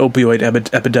opioid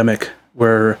epidemic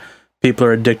where people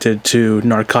are addicted to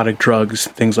narcotic drugs,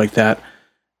 things like that,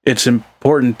 it's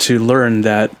important to learn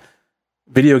that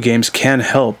video games can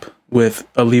help with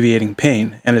alleviating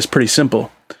pain, and it's pretty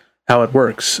simple how it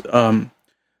works.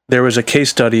 There was a case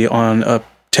study on a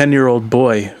 10-year-old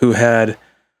boy who had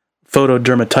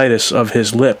photodermatitis of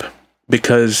his lip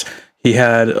because he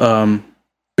had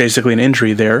basically an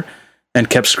injury there and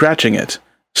kept scratching it.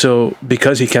 So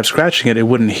because he kept scratching it, it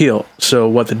wouldn't heal. So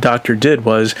what the doctor did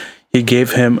was he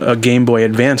gave him a Game Boy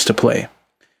Advance to play.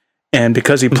 And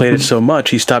because he played it so much,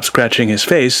 he stopped scratching his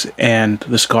face and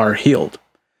the scar healed.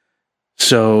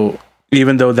 So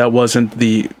even though that wasn't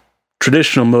the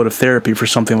traditional mode of therapy for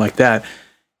something like that,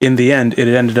 in the end, it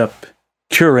ended up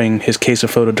curing his case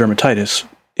of photodermatitis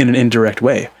in an indirect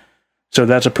way. So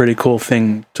that's a pretty cool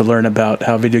thing to learn about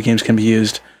how video games can be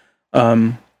used.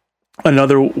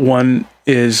 Another one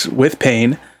is with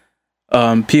pain.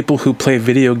 People who play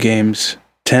video games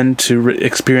tend to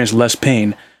experience less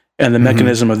pain, and the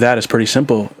mechanism of that is pretty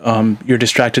simple. You're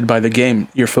distracted by the game.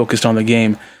 You're focused on the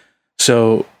game.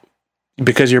 So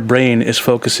because your brain is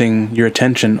focusing your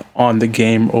attention on the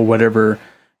game or whatever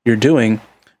you're doing,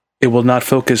 it will not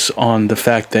focus on the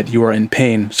fact that you are in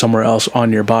pain somewhere else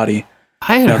on your body.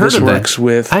 I had heard of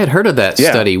that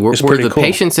study. Were the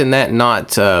patients in that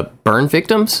not burn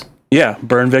victims? Yeah,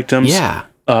 burn victims. Yeah,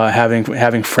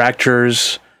 having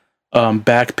fractures,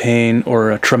 back pain,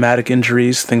 or traumatic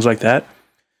injuries, things like that.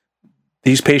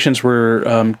 These patients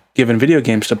were given video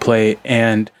games to play,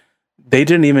 and they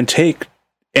didn't even take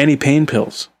any pain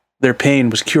pills. Their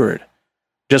pain was cured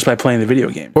just by playing the video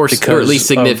game, or at least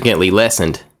significantly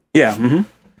lessened. Yeah.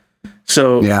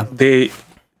 So they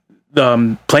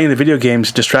playing the video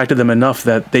games distracted them enough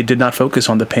that they did not focus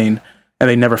on the pain, and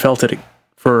they never felt it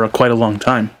for quite a long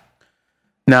time.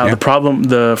 Now,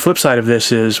 the flip side of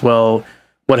this is, well,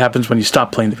 what happens when you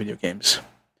stop playing the video games?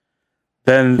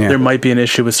 Then there might be an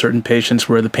issue with certain patients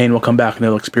where the pain will come back and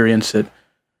they'll experience it.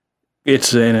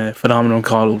 It's in a phenomenon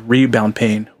called rebound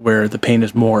pain, where the pain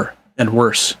is more and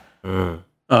worse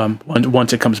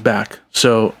once it comes back.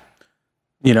 So,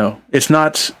 it's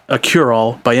not a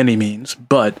cure-all by any means,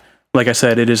 but like I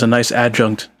said, it is a nice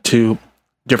adjunct to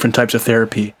different types of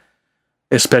therapy,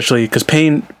 especially because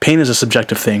pain is a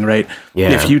subjective thing, right?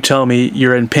 Yeah. If you tell me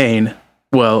you're in pain,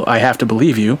 well, I have to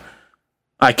believe you.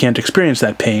 I can't experience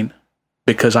that pain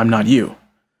because I'm not you.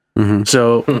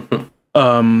 So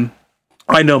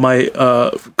I know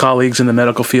my colleagues in the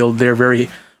medical field, they're very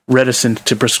reticent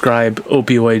to prescribe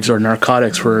opioids or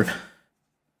narcotics for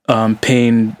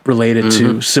pain related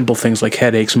to simple things like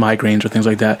headaches, migraines, or things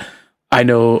like that. I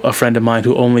know a friend of mine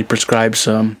who only prescribes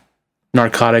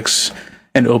narcotics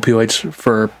and opioids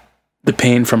for the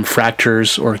pain from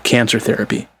fractures or cancer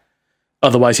therapy.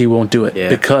 Otherwise, he won't do it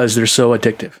because they're so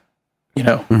addictive, you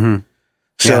know? Mm-hmm.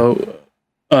 So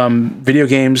video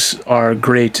games are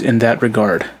great in that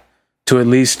regard, to at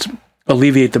least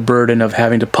alleviate the burden of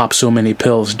having to pop so many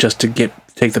pills just to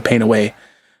take the pain away.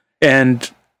 And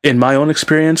in my own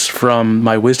experience from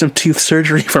my wisdom tooth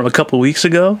surgery from a couple weeks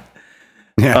ago,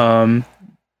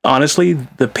 honestly,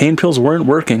 the pain pills weren't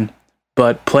working,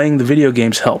 but playing the video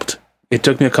games helped. It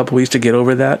took me a couple weeks to get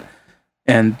over that,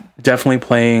 and definitely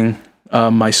playing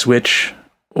my Switch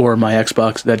or my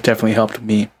Xbox, that definitely helped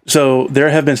me. So there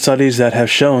have been studies that have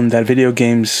shown that video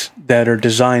games that are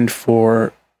designed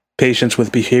for patients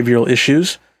with behavioral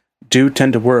issues do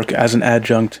tend to work as an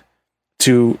adjunct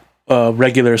to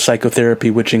regular psychotherapy,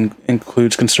 which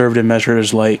includes conservative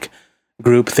measures like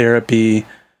group therapy,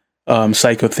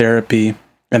 psychotherapy,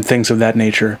 and things of that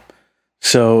nature.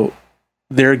 So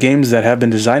there are games that have been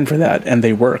designed for that, and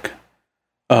they work.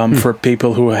 For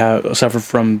people who have suffered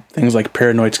from things like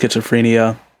paranoid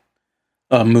schizophrenia,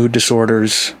 mood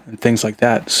disorders, and things like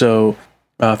that. So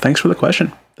thanks for the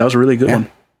question. That was a really good one.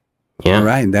 Yeah. All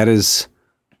right. That is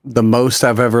the most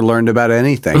I've ever learned about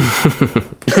anything.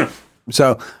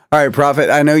 So, all right, Prophet,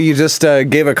 I know you just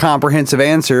gave a comprehensive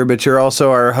answer, but you're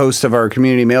also our host of our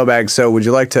community mailbag. So would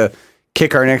you like to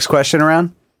kick our next question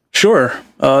around? Sure.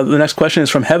 The next question is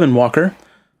from Heaven Walker.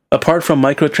 Apart from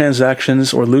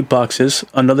microtransactions or loot boxes,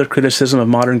 another criticism of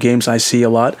modern games I see a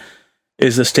lot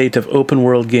is the state of open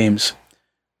world games.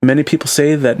 Many people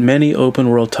say that many open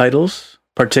world titles,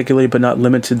 particularly but not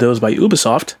limited to those by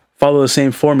Ubisoft, follow the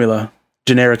same formula: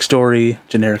 generic story,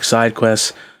 generic side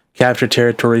quests, capture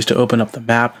territories to open up the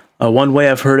map. One way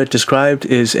I've heard it described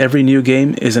is every new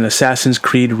game is an Assassin's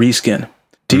Creed reskin.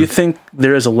 Do you think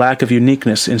there is a lack of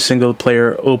uniqueness in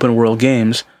single-player open-world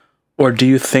games, or do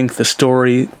you think the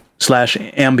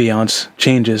story/ambiance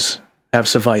changes have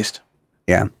sufficed?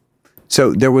 Yeah.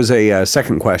 So there was a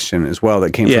second question as well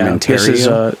that came from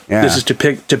Ontario. This is to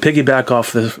piggyback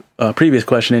off the previous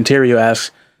question. Ontario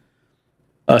asks,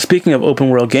 speaking of open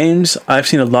world games, I've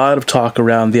seen a lot of talk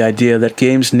around the idea that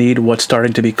games need what's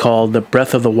starting to be called the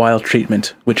Breath of the Wild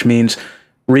treatment, which means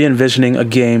re-envisioning a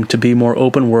game to be more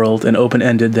open world and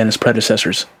open-ended than its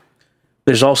predecessors.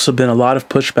 There's also been a lot of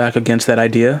pushback against that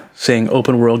idea, saying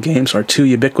open world games are too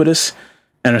ubiquitous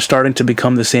and are starting to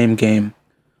become the same game.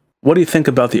 What do you think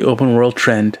about the open world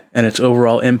trend and its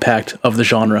overall impact of the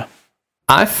genre?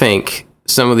 I think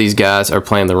some of these guys are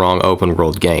playing the wrong open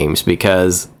world games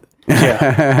because,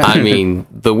 I mean,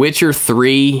 The Witcher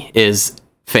 3 is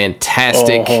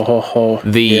fantastic.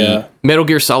 Metal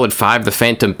Gear Solid 5, The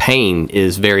Phantom Pain,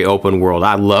 is very open world.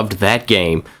 I loved that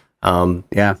game.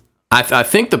 I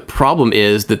think the problem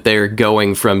is that they're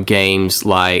going from games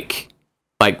like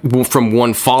from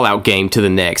one Fallout game to the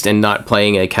next and not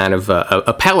playing a kind of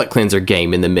a palate cleanser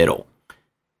game in the middle.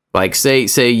 Like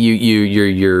say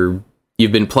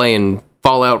you've been playing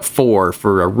Fallout 4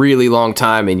 for a really long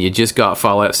time and you just got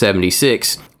Fallout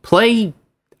 76. Play,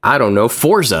 I don't know,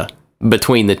 Forza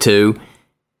between the two,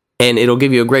 and it'll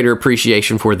give you a greater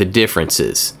appreciation for the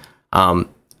differences.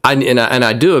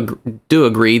 I do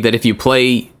agree that if you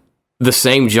play the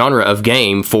same genre of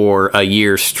game for a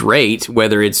year straight,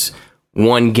 whether it's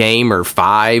one game or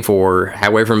 5 or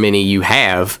however many you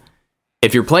have,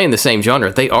 if you're playing the same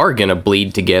genre, they are going to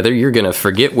bleed together. You're going to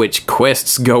forget which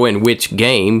quests go in which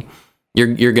game.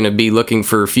 You're going to be looking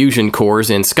for fusion cores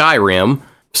in Skyrim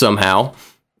somehow.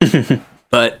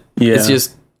 But it's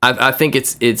just, I think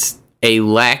it's a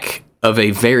lack of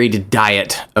a varied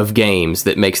diet of games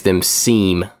that makes them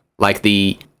seem like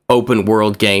the open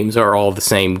world games are all the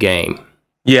same game.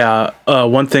 Yeah,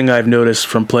 one thing I've noticed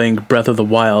from playing Breath of the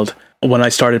Wild, when I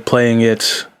started playing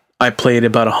it, I played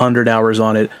about 100 hours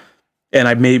on it, and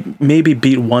I maybe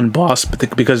beat one boss,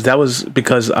 because I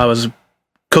was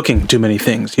cooking too many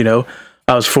things, you know?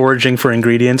 I was foraging for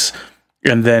ingredients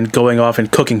and then going off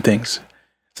and cooking things.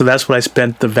 So that's what I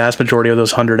spent the vast majority of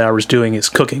those 100 hours doing, is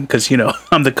cooking, because, you know,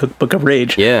 I'm the cookbook of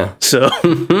rage. Yeah. So,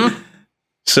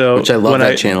 which I love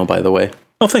that channel, by the way.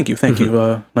 Oh, thank you.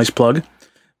 Nice plug.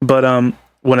 But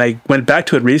when I went back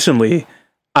to it recently,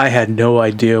 I had no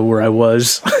idea where I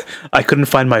was. I couldn't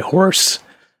find my horse.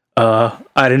 I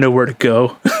didn't know where to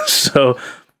go. So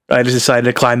I just decided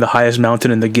to climb the highest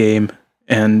mountain in the game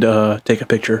and take a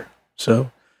picture. So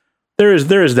there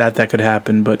is that could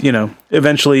happen. But, you know,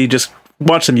 eventually just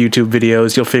watch some YouTube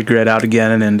videos. You'll figure it out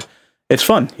again, and it's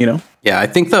fun, you know? Yeah, I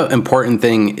think the important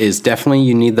thing is definitely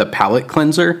you need the palate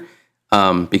cleanser,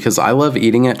 because I love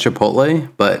eating at Chipotle,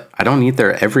 but I don't eat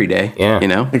there every day. Yeah. You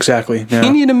know? Exactly. Yeah.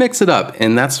 You need to mix it up,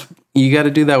 and you got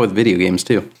to do that with video games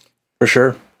too. For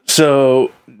sure.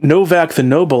 So Novak the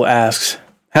Noble asks,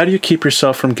 how do you keep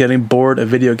yourself from getting bored of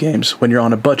video games when you're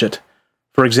on a budget?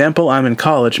 For example, I'm in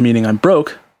college, meaning I'm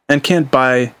broke, and can't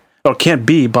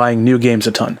be buying new games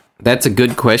a ton. That's a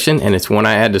good question, and it's one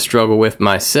I had to struggle with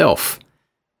myself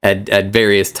at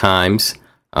various times.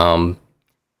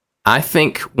 I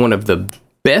think one of the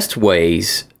best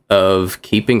ways of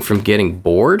keeping from getting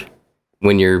bored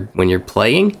when you're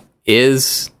playing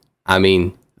is,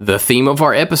 the theme of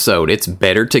our episode. It's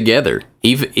better together.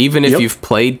 Even if you've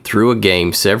played through a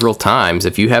game several times,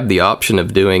 if you have the option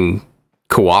of doing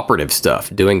cooperative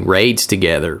stuff, doing raids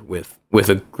together with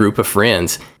a group of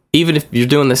friends, even if you're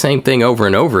doing the same thing over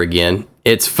and over again,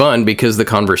 it's fun because the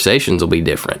conversations will be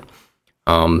different.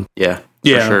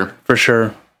 For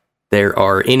sure. There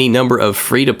are any number of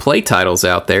free-to-play titles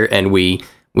out there, and we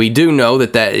do know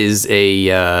that is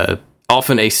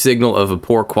often a signal of a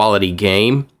poor quality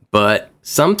game, but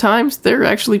sometimes they're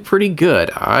actually pretty good.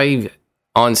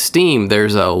 On Steam,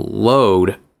 there's a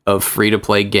load of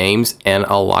free-to-play games, and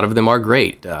a lot of them are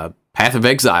great. Path of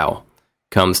Exile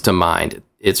comes to mind.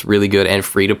 It's really good and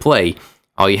free-to-play.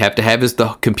 All you have to have is the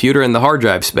computer and the hard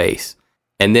drive space.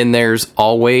 And then there's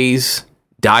always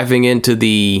diving into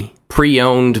the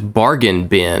pre-owned bargain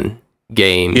bin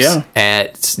games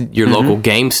at your local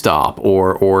GameStop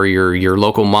or your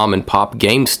local mom and pop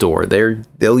game store.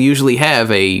 They'll usually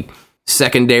have a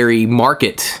secondary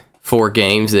market for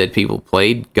games that people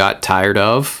played, got tired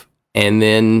of, and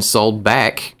then sold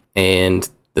back. And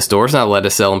the store's not let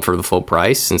us sell them for the full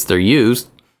price since they're used,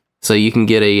 so you can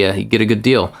get a good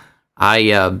deal.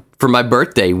 For my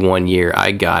birthday one year,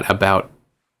 I got about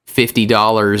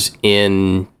 $50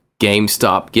 in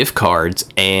GameStop gift cards,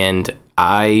 and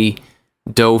I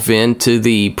dove into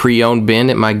the pre-owned bin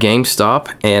at my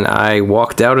GameStop, and I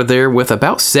walked out of there with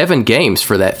about 7 games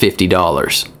for that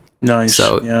 $50. Nice.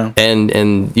 So, yeah.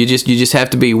 And you just have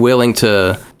to be willing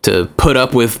to put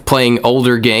up with playing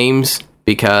older games,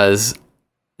 because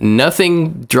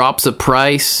nothing drops a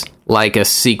price like a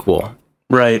sequel.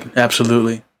 Right.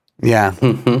 Absolutely. Yeah.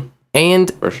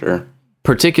 And For sure.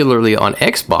 particularly on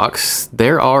Xbox,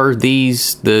 there are the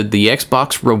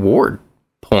Xbox reward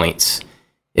points.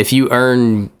 If you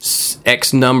earn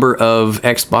X number of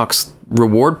Xbox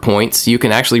reward points, you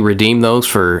can actually redeem those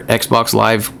for Xbox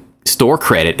Live store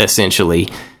credit, essentially,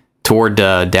 toward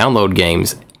download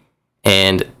games.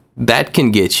 And that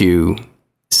can get you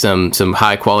some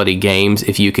high quality games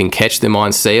if you can catch them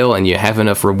on sale and you have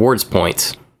enough rewards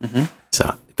points. Mm-hmm.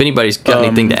 So if anybody's got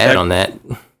anything to add on that.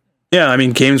 Yeah,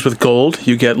 games with gold,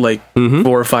 you get 4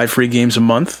 or 5 free games a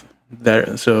month.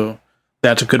 So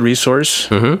that's a good resource.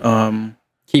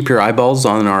 Keep your eyeballs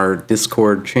on our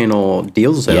Discord channel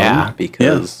Deal Zone,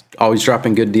 because always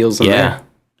dropping good deals in there.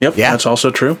 Yep, that's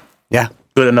also true. Yeah.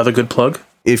 Another good plug.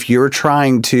 If you're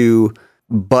trying to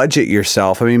budget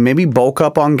yourself, maybe bulk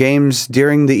up on games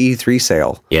during the E3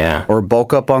 sale. Yeah. Or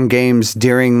bulk up on games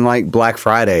during Black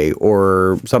Friday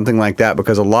or something like that,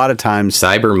 because a lot of times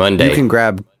Cyber Monday. you can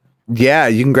grab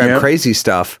crazy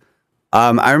stuff.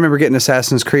 I remember getting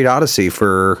Assassin's Creed Odyssey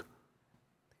for,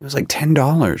 it was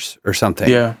 $10 or something.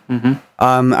 Yeah.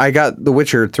 Mm-hmm. I got The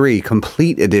Witcher 3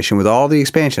 complete edition with all the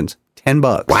expansions,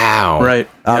 $10. Wow. Right.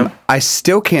 I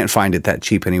still can't find it that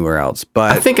cheap anywhere else,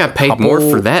 but I think I paid more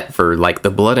for that for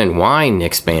the Blood and Wine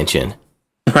expansion.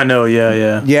 I know.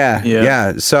 Yeah.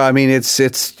 So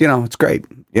it's great.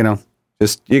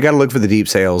 Just you got to look for the deep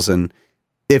sales, and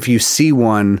if you see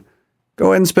one, go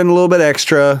ahead and spend a little bit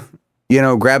extra.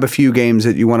 Grab a few games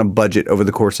that you want to budget over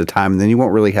the course of time, and then you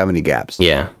won't really have any gaps.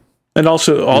 Yeah. And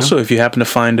also, if you happen to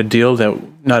find a deal that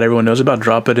not everyone knows about,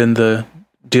 drop it in the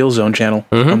Deal Zone channel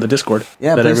on the Discord.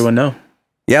 Yeah, let everyone know.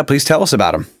 Yeah, please tell us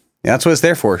about them. Yeah, that's what it's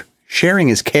there for. Sharing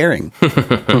is caring.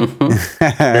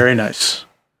 Very nice.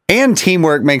 And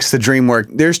teamwork makes the dream work.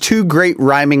 There's 2 great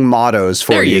rhyming mottos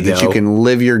for you that you can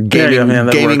live your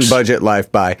gaming budget life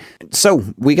by. So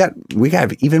we got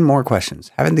even more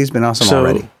questions. Haven't these been awesome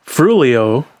already?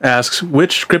 Frulio asks,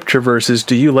 which scripture verses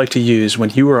do you like to use when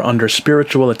you are under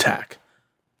spiritual attack?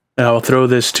 And I'll throw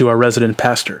this to our resident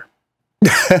pastor.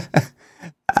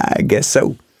 I guess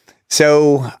so.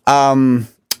 So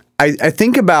I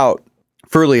think about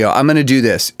Frulio. I'm going to do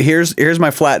this. Here's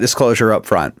my flat disclosure up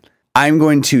front. I'm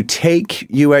going to take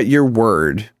you at your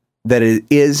word that it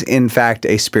is, in fact,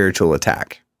 a spiritual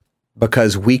attack,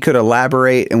 because we could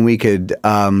elaborate and we could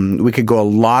go a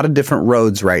lot of different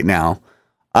roads right now,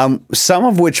 some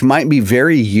of which might be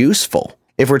very useful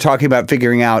if we're talking about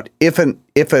figuring out if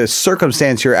a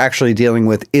circumstance you're actually dealing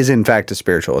with is in fact a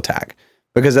spiritual attack.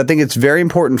 Because I think it's very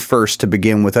important first to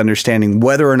begin with understanding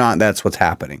whether or not that's what's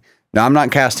happening. Now, I'm not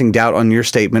casting doubt on your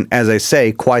statement. As I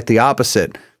say, quite the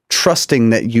opposite, trusting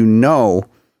that you know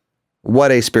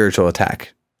what a spiritual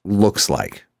attack looks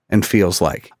like and feels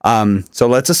like. So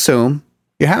let's assume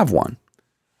you have one.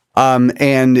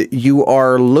 And you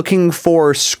are looking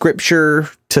for scripture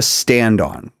to stand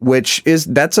on,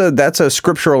 that's a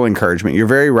scriptural encouragement. You're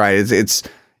very right. It's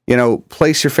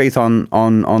place your faith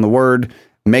on the word,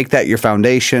 make that your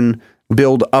foundation,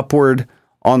 build upward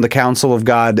on the counsel of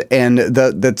God, and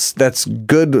that's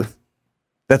good.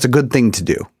 That's a good thing to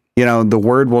do. The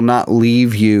word will not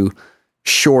leave you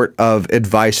short of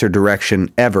advice or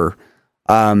direction ever.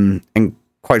 And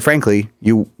quite frankly,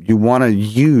 you want to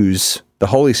use the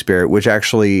Holy Spirit, which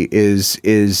actually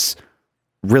is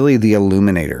really the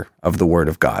illuminator of the Word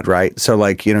of God, right? So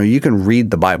you can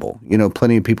read the Bible.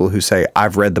 Plenty of people who say,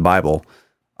 I've read the Bible.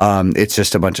 It's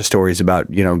just a bunch of stories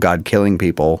about, God killing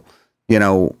people.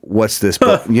 What's this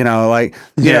book? And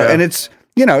it's,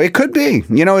 it could be,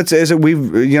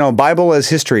 Bible as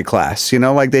history class,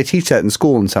 they teach that in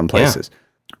school in some places.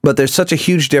 Yeah. But there's such a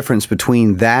huge difference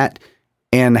between that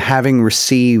and having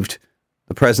received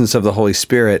the presence of the Holy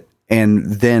Spirit and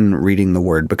then reading the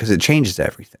word, because it changes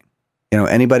everything.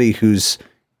 Anybody who's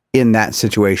in that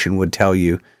situation would tell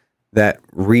you that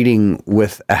reading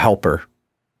with a helper,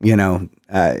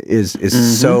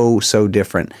 is so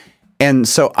different. And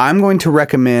so I'm going to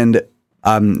recommend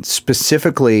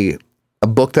specifically a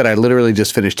book that I literally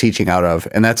just finished teaching out of,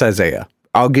 and that's Isaiah.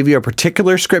 I'll give you a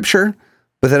particular scripture,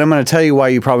 but then I'm going to tell you why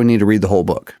you probably need to read the whole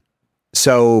book.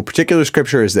 So particular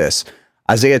scripture is this,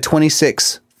 Isaiah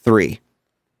 26:3.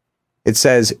 It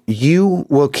says, "You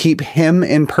will keep him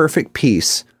in perfect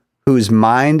peace, whose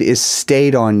mind is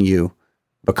stayed on you,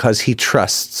 because he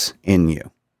trusts in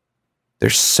you."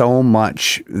 There's so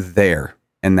much there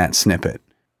in that snippet.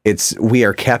 We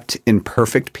are kept in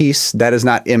perfect peace. That is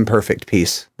not imperfect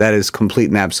peace. That is complete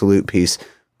and absolute peace,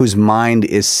 whose mind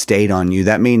is stayed on you.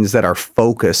 That means that our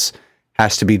focus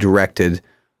has to be directed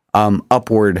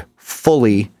upward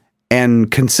fully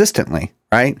and consistently,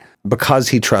 right? Because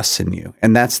he trusts in you.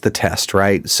 And that's the test,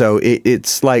 right? So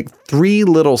it's like 3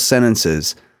 little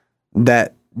sentences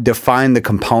that define the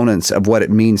components of what it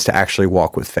means to actually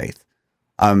walk with faith.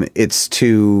 It's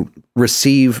to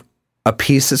receive a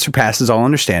peace that surpasses all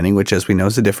understanding, which, as we know,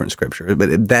 is a different scripture,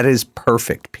 but that is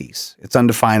perfect peace. It's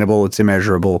undefinable, it's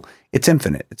immeasurable, it's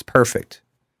infinite, it's perfect.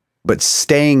 But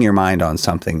staying your mind on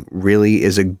something really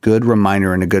is a good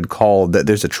reminder and a good call that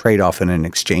there's a trade-off and an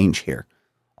exchange here.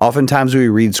 Oftentimes we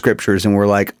read scriptures and we're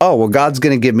like, oh, well, God's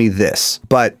going to give me this,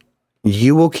 but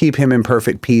you will keep him in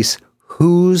perfect peace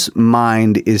whose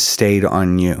mind is stayed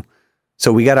on you.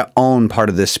 So we got to own part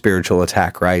of this spiritual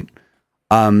attack, right?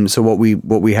 So what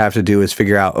we have to do is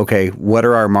figure out, okay, what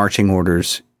are our marching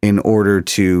orders in order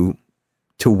to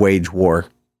wage war,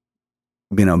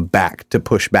 to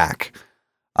push back.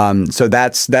 So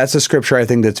that's a scripture I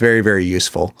think that's very, very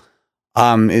useful.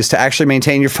 Is to actually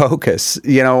maintain your focus,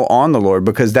 on the Lord,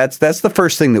 because that's the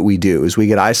first thing that we do is we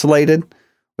get isolated,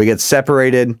 we get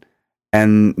separated,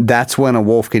 and that's when a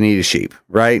wolf can eat a sheep,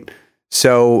 right?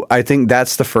 So I think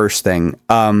that's the first thing,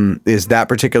 is that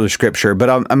particular scripture. But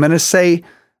I'm going to say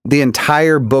the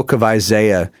entire book of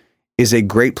Isaiah is a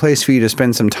great place for you to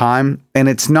spend some time, and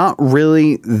it's not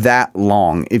really that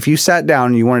long. If you sat down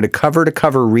and you wanted to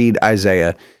cover read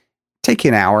Isaiah, take you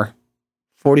an hour,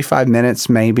 45 minutes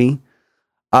maybe.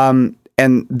 And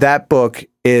that book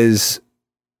is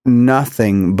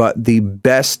nothing but the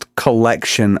best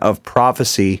collection of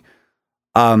prophecy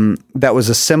that was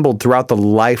assembled throughout the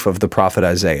life of the prophet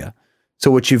Isaiah.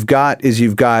 So what you've got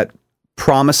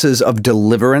promises of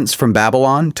deliverance from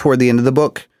Babylon toward the end of the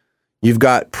book. You've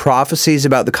got prophecies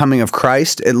about the coming of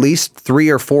Christ, at least 3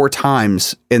 or 4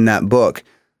 times in that book,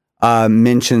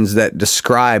 mentions that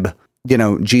describe,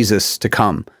 Jesus to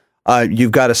come.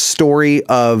 You've got a story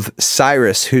of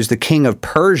Cyrus, who's the king of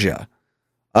Persia,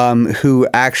 who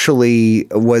actually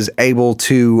was able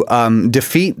to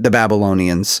defeat the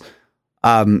Babylonians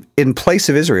in place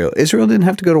of Israel. Israel didn't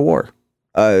have to go to war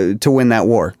to win that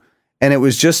war. And it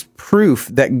was just proof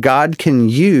that God can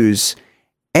use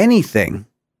anything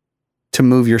to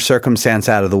move your circumstance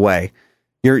out of the way.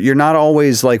 You're not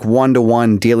always like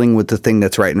one-to-one dealing with the thing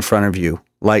that's right in front of you.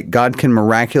 Like God can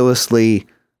miraculously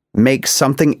make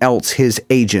something else his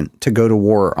agent to go to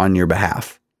war on your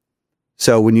behalf.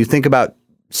 So when you think about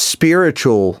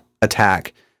spiritual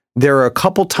attack, there are a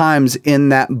couple times in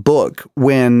that book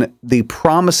when the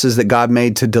promises that God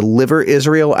made to deliver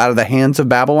Israel out of the hands of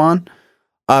Babylon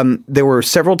there were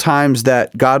several times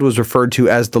that God was referred to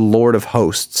as the Lord of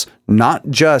hosts, not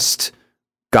just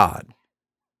God.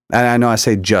 And I know I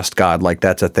say just God like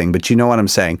that's a thing, but you know what I'm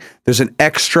saying. There's an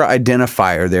extra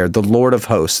identifier there, the Lord of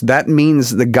hosts. That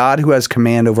means the God who has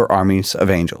command over armies of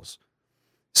angels.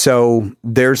 So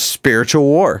there's spiritual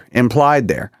war implied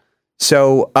there.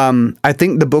 So I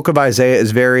think the book of Isaiah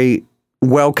is very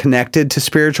well connected to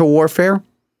spiritual warfare.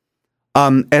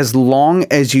 As long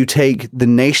as you take the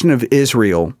nation of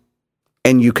Israel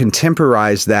and you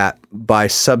contemporize that by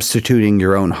substituting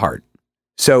your own heart.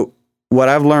 So what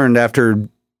I've learned after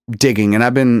digging, and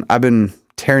I've been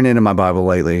tearing into my Bible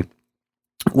lately,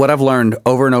 what I've learned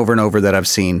over and over and over that I've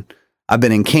seen, I've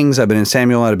been in Kings, I've been in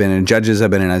Samuel, I've been in Judges,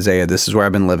 I've been in Isaiah. This is where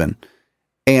I've been living.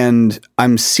 And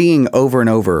I'm seeing over and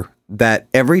over that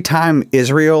every time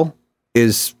Israel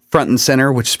is front and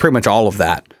center, which is pretty much all of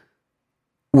that,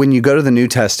 when you go to the New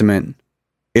Testament,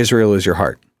 Israel is your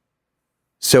heart.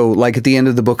 So like at the end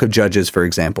of the book of Judges, for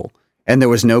example, and there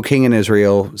was no king in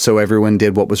Israel, so everyone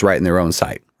did what was right in their own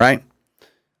sight, right?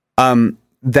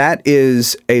 That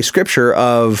is a scripture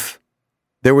of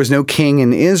there was no king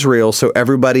in Israel, so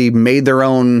everybody made their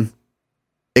own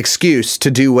excuse to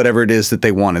do whatever it is that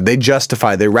they wanted. They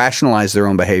justified, they rationalized their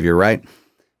own behavior, right?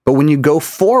 But when you go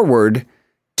forward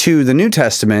to the New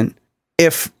Testament,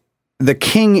 if the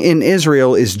king in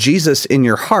Israel is Jesus in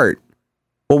your heart,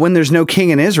 well, when there's no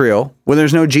king in Israel, when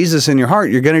there's no Jesus in your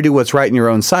heart, you're going to do what's right in your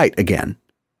own sight again.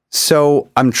 So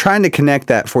I'm trying to connect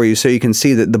that for you so you can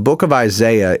see that the book of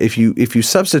Isaiah, if you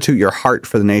substitute your heart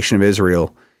for the nation of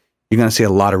Israel, you're going to see a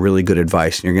lot of really good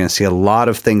advice. And you're going to see a lot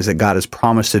of things that God has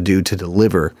promised to do to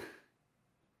deliver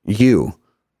you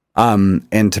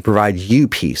and to provide you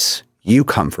peace, you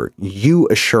comfort, you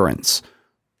assurance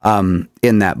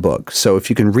in that book. So if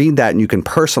you can read that and you can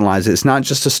personalize it, it's not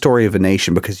just a story of a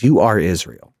nation because you are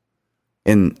Israel.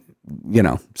 And,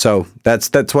 so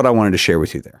that's what I wanted to share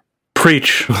with you there.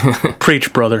 Preach.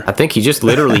 Preach, brother. I think he just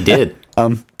literally did.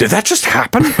 Did that just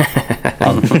happen?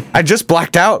 I just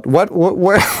blacked out.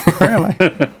 Where am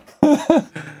I?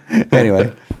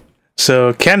 Anyway.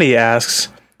 So Kenny asks,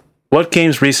 what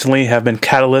games recently have been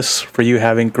catalysts for you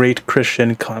having great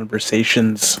Christian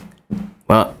conversations?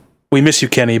 Well, we miss you,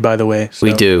 Kenny, by the way. So.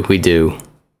 We do.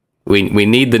 We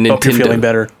need the Nintendo. Hope you're feeling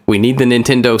better. We need the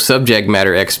Nintendo subject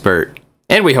matter expert.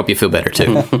 And we hope you feel better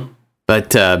too.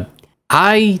 But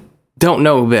I don't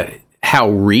know about how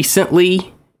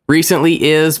recently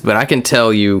is, but I can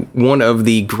tell you one of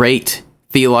the great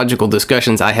theological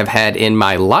discussions I have had in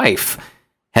my life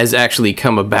has actually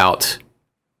come about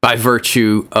by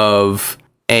virtue of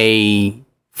a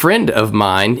friend of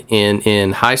mine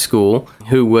in high school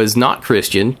who was not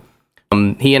Christian.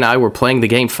 He and I were playing the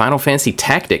game Final Fantasy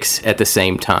Tactics at the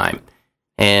same time.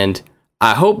 And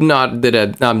I hope not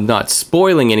that I'm not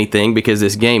spoiling anything because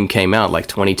this game came out like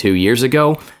 22 years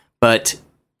ago, but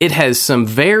it has some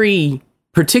very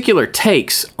particular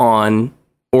takes on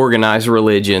organized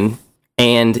religion.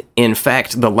 And in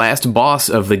fact, the last boss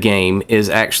of the game is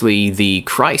actually the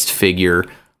Christ figure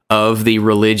of the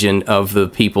religion of the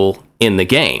people in the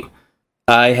game.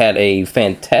 I had a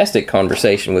fantastic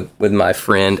conversation with my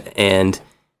friend, and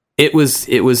it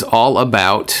was all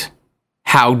about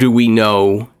how do we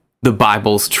know the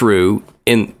Bible's true,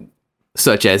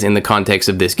 such as in the context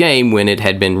of this game when it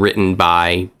had been written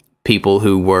by people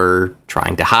who were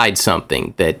trying to hide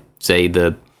something, that say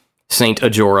the Saint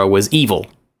Ajora was evil,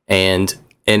 and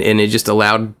it just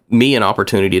allowed me an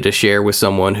opportunity to share with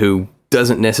someone who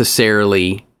doesn't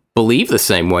necessarily believe the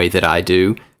same way that I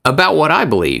do about what I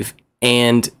believe.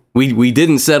 And we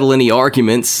didn't settle any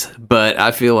arguments, but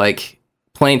I feel like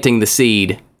planting the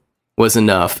seed was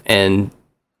enough, and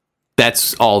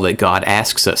that's all that God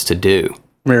asks us to do.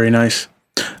 Very nice.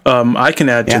 I can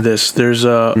add to this. There's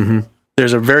a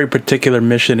very particular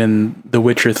mission in The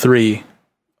Witcher 3.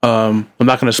 I'm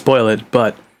not going to spoil it,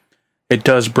 but it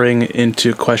does bring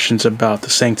into questions about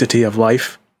the sanctity of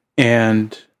life.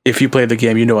 And if you play the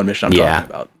game, you know what mission I'm talking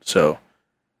about. So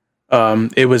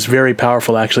it was very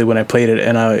powerful, actually, when I played it.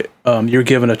 And you're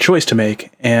given a choice to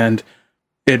make. And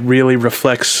it really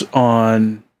reflects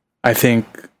on, I think,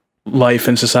 life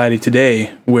in society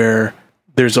today, where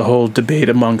there's a whole debate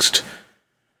amongst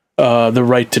the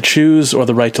right to choose or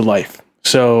the right to life.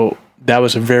 So that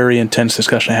was a very intense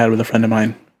discussion I had with a friend of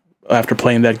mine after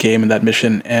playing that game and that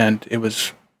mission, and it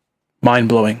was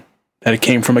mind-blowing that it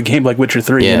came from a game like Witcher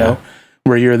 3,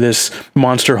 where you're this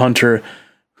monster hunter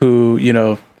who,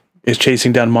 is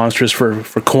chasing down monsters for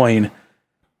coin,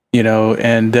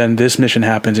 and then this mission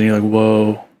happens and you're like,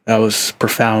 whoa, that was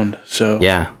profound. So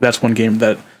that's one game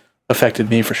that affected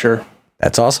me for sure.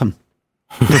 That's awesome.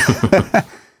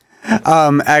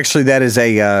 Actually, that is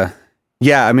a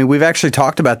yeah. I mean, we've actually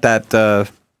talked about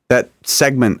that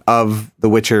segment of The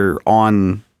Witcher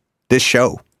on this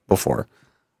show before.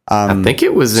 I think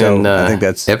it was I think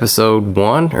that's episode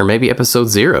 1 or maybe episode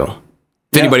 0.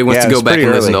 If anybody wants to go back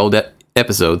and listen to old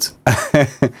episodes.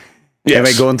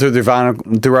 Anybody going through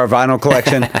our vinyl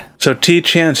collection? So T.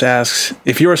 Chance asks,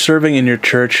 if you are serving in your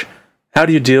church, how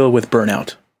do you deal with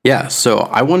burnout? Yeah, so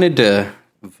I wanted to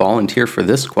volunteer for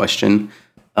this question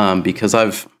because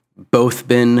I've both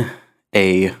been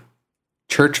a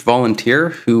church volunteer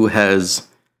who has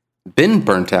been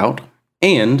burnt out,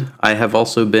 and I have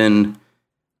also been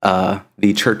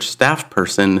the church staff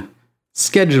person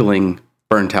scheduling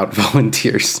burnt out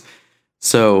volunteers.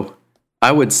 So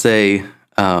I would say,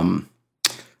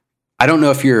 I don't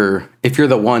know if you're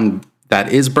the one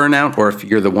that is burnout or if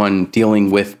you're the one dealing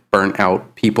with burnt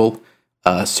out people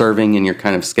serving and you're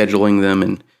kind of scheduling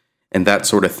them and that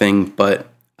sort of thing. But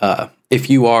if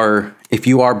you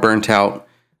are burnt out,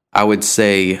 I would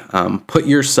say put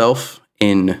yourself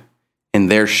in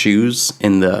their shoes,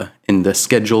 in the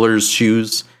scheduler's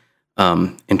shoes,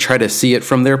 and try to see it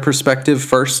from their perspective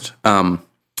first.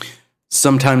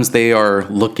 Sometimes they are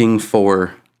looking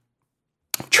for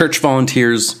church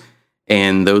volunteers,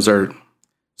 and those are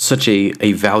such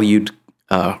a valued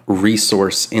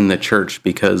resource in the church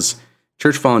because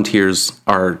church volunteers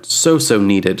are so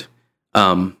needed.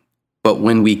 But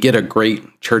when we get a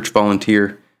great church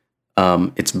volunteer,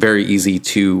 it's very easy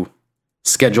to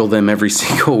schedule them every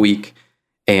single week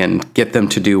and get them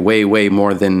to do way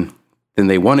more than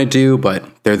they want to do,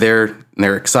 but they're there and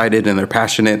they're excited and they're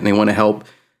passionate and they want to help.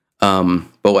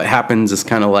 But what happens is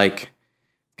kind of like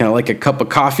a cup of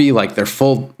coffee, like they're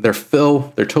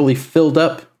totally filled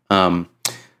up.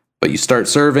 But you start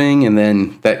serving and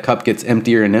then that cup gets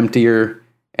emptier and emptier,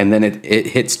 and then it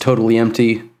hits totally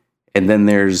empty. And then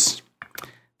there's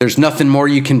nothing more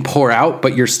you can pour out,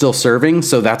 but you're still serving.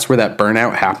 So that's where that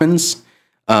burnout happens,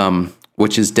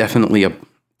 which is definitely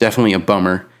a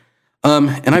bummer.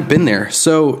 And I've been there.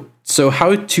 So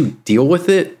how to deal with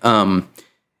it?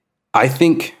 I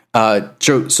think,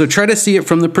 so try to see it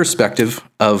from the perspective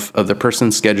of the person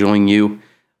scheduling you.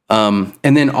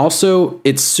 And then also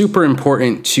it's super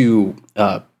important to,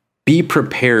 be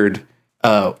prepared,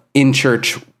 in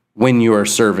church when you are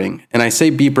serving. And I say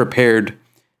be prepared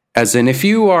as in if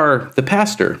you are the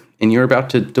pastor and you're about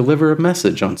to deliver a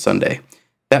message on Sunday,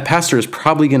 that pastor is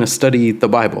probably going to study the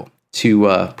Bible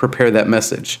to prepare that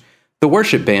message. The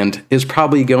worship band is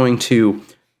probably going to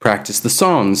practice the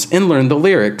songs and learn the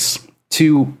lyrics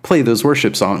to play those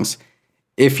worship songs.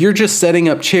 If you're just setting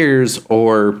up chairs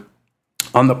or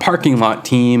on the parking lot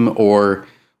team or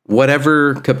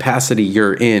whatever capacity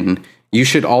you're in, you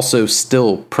should also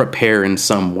still prepare in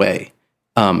some way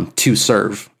to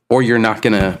serve, or you're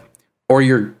gonna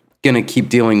keep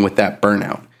dealing with that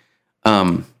burnout.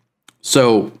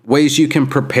 So ways you can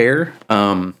prepare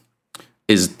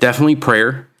is definitely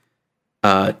prayer.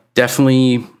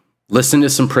 Definitely listen to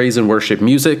some praise and worship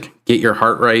music. Get your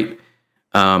heart right.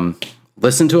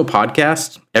 Listen to a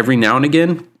podcast every now and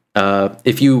again.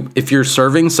 If you're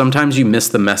serving, sometimes you miss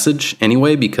the message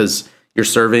anyway because you're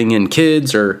serving in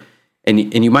kids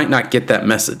and you might not get that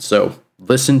message. So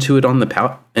listen to it on the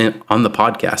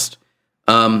podcast.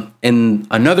 And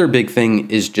another big thing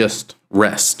is just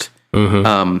rest.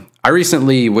 Mm-hmm. I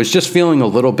recently was just feeling a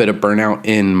little bit of burnout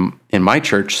in my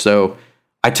church, so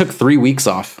I took 3 weeks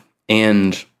off,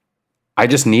 and I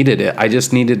just needed it. I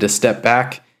just needed to step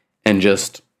back and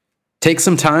just take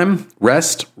some time,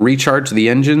 rest, recharge the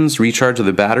engines, recharge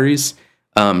the batteries,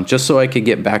 just so I could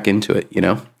get back into it, you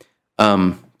know?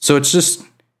 So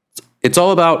it's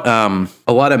all about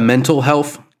a lot of mental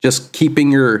health, just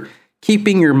keeping your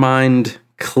mind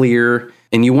clear,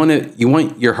 and you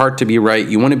want your heart to be right.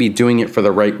 You want to be doing it for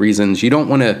the right reasons. You don't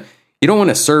want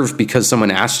to serve because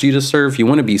someone asked you to serve. You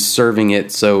want to be serving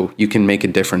it so you can make a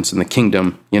difference in the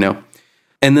kingdom, you know?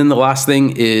 And then the last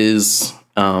thing is,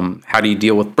 how do you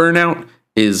deal with burnout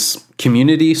is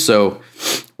community. So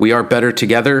we are better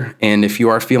together. And if you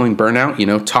are feeling burnout, you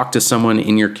know, talk to someone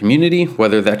in your community,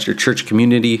 whether that's your church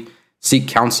community, seek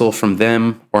counsel from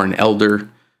them or an elder,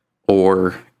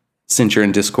 or since you're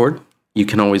in Discord, you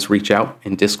can always reach out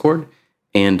in Discord.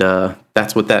 And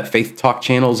that's what that Faith Talk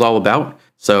channel is all about.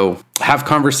 So have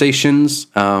conversations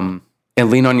and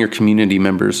lean on your community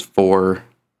members for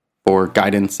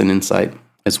guidance and insight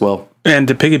as well. And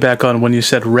to piggyback on when you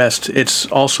said rest, it's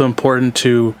also important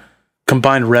to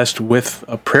combine rest with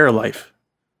a prayer life,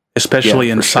 especially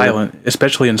in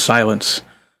silence.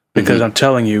 Because I'm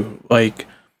telling you, like,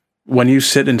 when you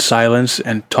sit in silence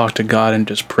and talk to God and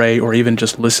just pray or even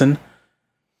just listen,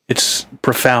 it's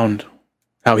profound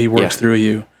how he works through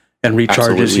you and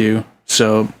recharges you.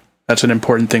 So that's an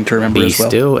important thing to remember as well.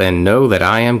 Be still and know that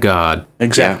I am God.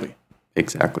 Exactly. Yeah,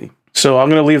 exactly. So I'm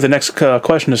going to leave the next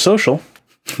question to Social.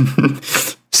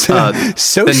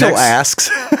 Social asks.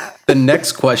 The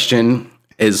next question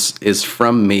is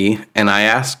from me, and I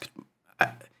asked.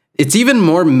 It's even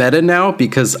more meta now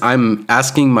because I'm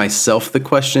asking myself the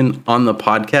question on the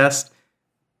podcast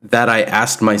that I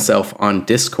asked myself on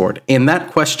Discord. And that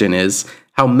question is,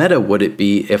 how meta would it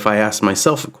be if I asked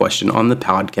myself a question on the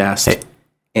podcast?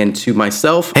 And to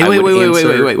myself, Hey,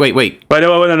 wait.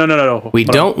 No. We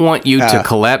don't want you to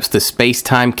collapse the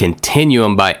space-time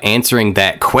continuum by answering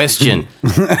that question.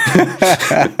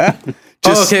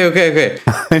 Okay.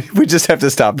 We just have to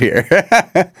stop here.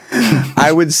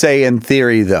 I would say in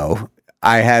theory, though,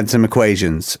 I had some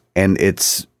equations, and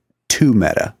it's too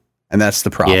meta, and that's the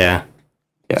problem. Yeah.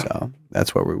 So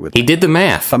that's what we would. He did the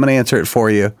math. I'm going to answer it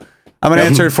for you.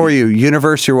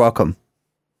 Universe, you're welcome.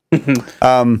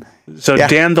 So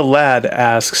Dan the Lad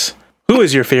asks, who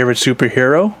is your favorite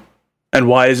superhero, and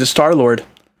why is it Star-Lord?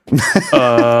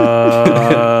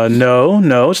 No,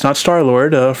 it's not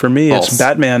Star-Lord. For me, False. it's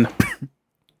Batman.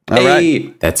 All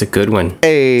right. That's a good one.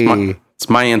 Hey. It's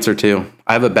my answer too.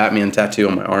 I have a Batman tattoo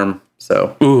on my arm,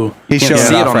 so Ooh, He's you can't showing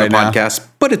see it it off on right the now. podcast,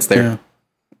 but it's there.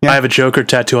 I have a Joker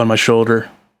tattoo on my shoulder.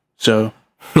 So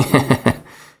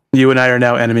you and I are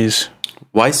now enemies.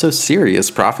 Why so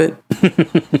serious, Prophet?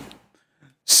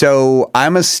 So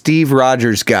I'm a Steve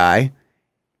Rogers guy,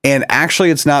 and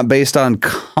actually it's not based on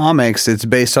comics. It's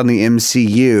based on the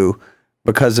MCU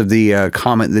because of the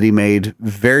comment that he made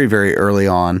very, very early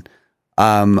on.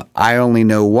 I only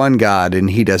know one God, and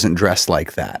he doesn't dress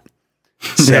like that.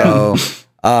 So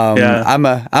I'm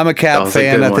a Cap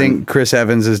fan. I think Chris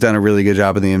Evans has done a really good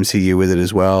job in the MCU with it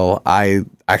as well. I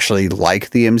actually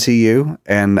like the MCU,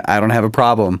 and I don't have a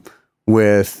problem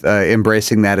with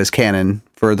embracing that as canon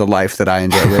for the life that I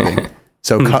enjoy living.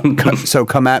 So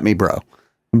come at me, bro.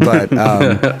 But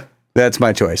that's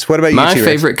my choice. What about you? My T-Rex?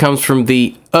 favorite comes from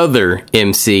the other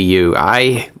MCU.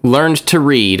 I learned to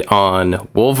read on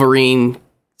Wolverine,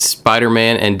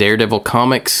 Spider-Man, and Daredevil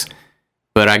comics,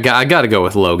 but I got to go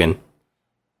with Logan.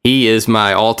 He is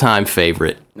my all-time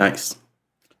favorite. Nice.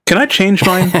 Can I change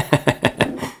mine?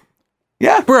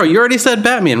 Yeah, Bro, you already said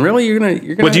Batman. Really? You're gonna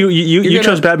Well, you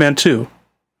chose Batman too.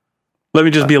 Let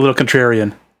me just be a little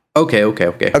contrarian. Okay.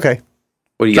 okay.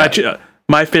 What do you got?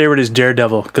 My favorite is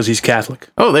Daredevil because he's Catholic.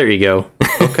 Oh, there you go.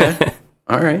 Okay.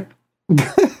 All right.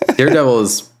 Daredevil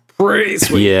is pretty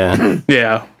sweet. Yeah.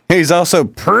 Yeah. He's also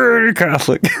pretty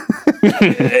Catholic. That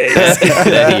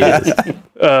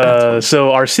he is.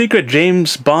 So our secret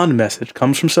James Bond message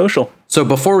comes from Social. So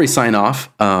before we sign off,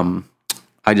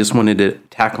 I just wanted to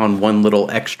tack on one little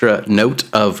extra note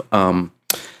of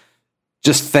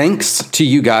just thanks to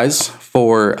you guys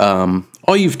for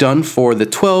all you've done for the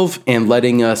 12 and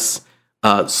letting us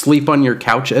sleep on your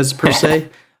couch, as per se.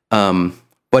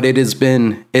 But it's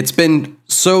been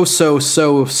so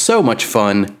much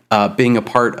fun being a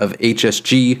part of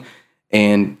HSG.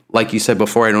 And like you said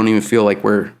before, I don't even feel like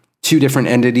we're two different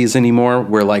entities anymore.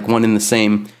 We're like one and the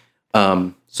same.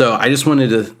 So I just wanted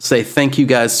to say thank you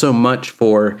guys so much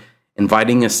for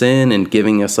inviting us in and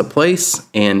giving us a place.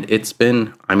 And it's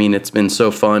been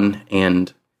so fun,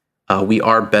 and we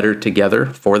are better together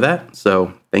for that.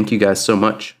 So thank you guys so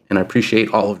much, and I appreciate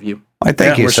all of you. I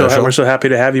thank you, Social. We're so happy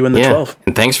to have you in the 12.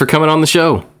 And thanks for coming on the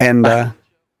show. And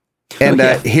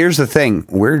here's the thing: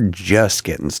 we're just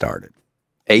getting started.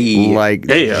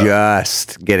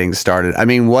 Just getting started. I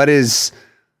mean, what is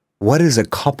a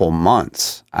couple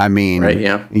months? I mean, right,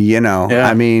 yeah.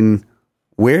 I mean,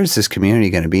 where's this community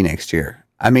going to be next year?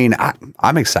 I mean,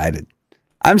 I'm excited.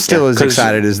 I'm still as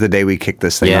excited as the day we kick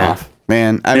this thing off,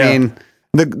 man. I mean,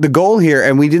 the goal here,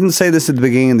 and we didn't say this at the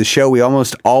beginning of the show, we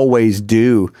almost always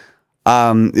do,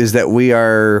 is that we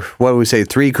are, what do we say,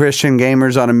 3 Christian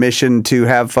gamers on a mission to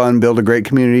have fun, build a great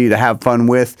community to have fun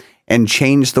with, and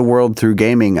change the world through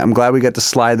gaming. I'm glad we got to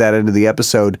slide that into the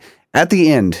episode at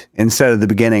the end instead of the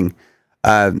beginning,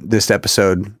 this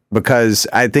episode, because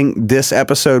I think this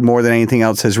episode, more than anything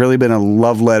else, has really been a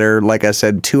love letter, like I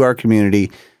said, to our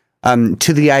community,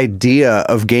 to the idea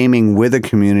of gaming with a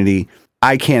community.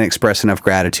 I can't express enough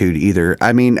gratitude either.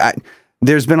 I mean,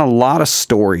 there's been a lot of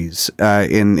stories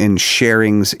in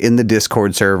sharings in the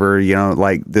Discord server,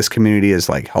 like this community has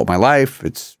like helped my life.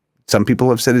 Some people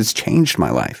have said it's changed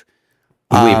my life.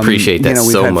 We appreciate that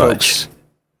so much.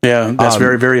 Yeah, that's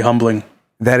very, very humbling.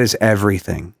 That is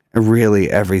everything,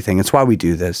 really everything. It's why we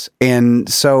do this. And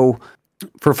so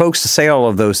for folks to say all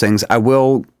of those things, I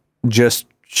will just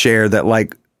share that,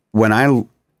 like,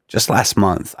 just last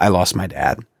month, I lost my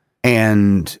dad.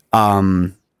 And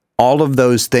all of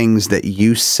those things that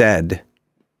you said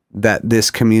that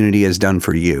this community has done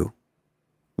for you,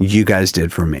 you guys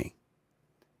did for me.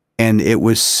 And it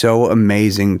was so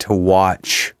amazing to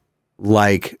watch,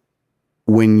 like,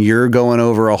 when you're going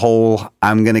over a hole,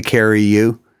 I'm going to carry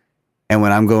you. And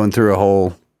when I'm going through a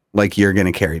hole, like, you're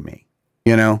going to carry me,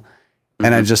 you know? Mm-hmm.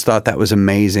 And I just thought that was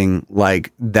amazing.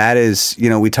 Like, that is, you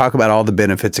know, we talk about all the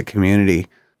benefits of community.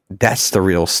 That's the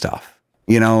real stuff.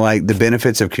 You know, like, the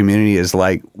benefits of community is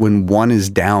like when one is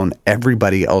down,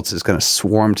 everybody else is going to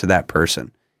swarm to that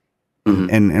person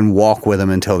and walk with them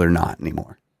until they're not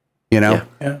anymore, you know?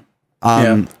 Yeah.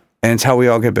 And it's how we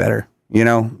all get better. You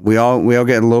know, we all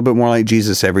get a little bit more like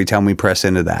Jesus every time we press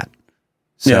into that.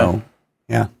 So,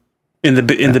 yeah. In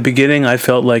the beginning, I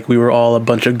felt like we were all a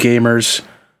bunch of gamers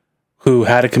who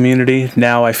had a community.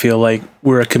 Now I feel like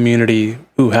we're a community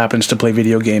who happens to play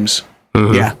video games.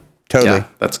 Mm-hmm. Yeah, totally. Yeah,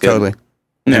 that's good. Totally.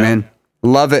 Yeah. Amen.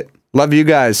 Love it. Love you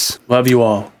guys. Love you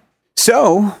all.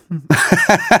 So,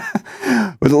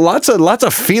 with lots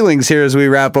of feelings here as we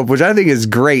wrap up, which I think is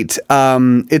great.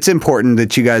 It's important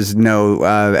that you guys know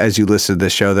as you listen to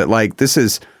this show that, like, this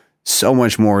is so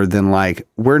much more than, like,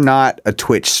 we're not a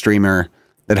Twitch streamer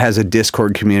that has a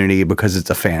Discord community because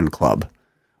it's a fan club.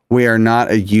 We are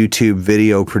not a YouTube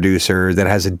video producer that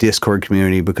has a Discord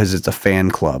community because it's a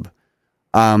fan club.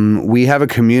 We have a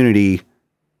community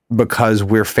because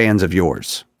we're fans of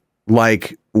yours.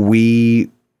 Like, we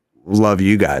love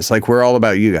you guys. Like, we're all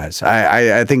about you guys.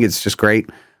 I think it's just great.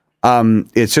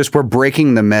 It's just we're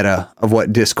breaking the meta of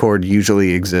what Discord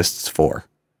usually exists for,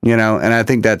 you know, and I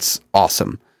think that's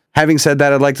awesome. Having said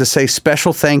that, I'd like to say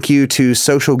special thank you to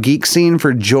SocialGeekScene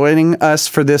for joining us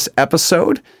for this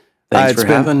episode. Thanks for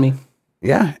having me.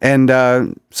 Yeah,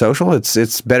 and Social,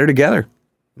 it's better together.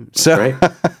 So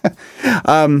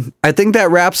I think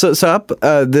that wraps us up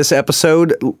this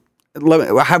episode.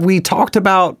 Have we talked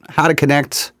about how to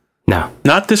connect? No,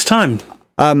 not this time.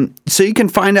 So you can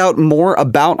find out more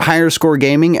about Higher Score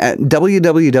Gaming at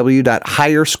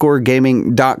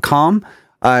www.higherscoregaming.com.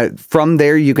 From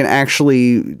there, you can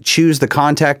actually choose the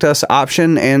contact us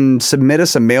option and submit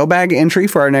us a mailbag entry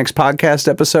for our next podcast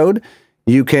episode.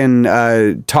 You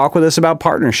can talk with us about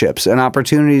partnerships and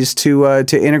opportunities to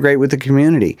integrate with the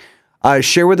community.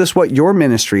 Share with us what your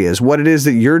ministry is, what it is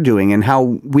that you're doing, and how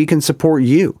we can support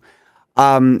you.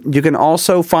 You can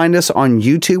also find us on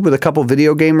YouTube with a couple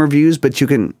video game reviews, but you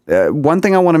can, one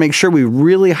thing I want to make sure we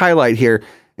really highlight here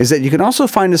is that you can also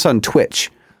find us on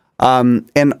Twitch.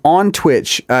 And on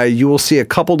Twitch, you will see a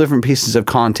couple different pieces of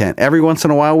content. Every once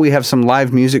in a while, we have some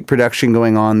live music production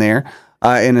going on there.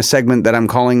 In a segment that I'm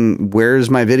calling "Where's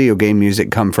My Video Game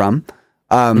Music Come From?"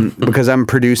 Because I'm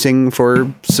producing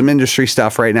for some industry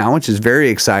stuff right now, which is very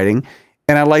exciting,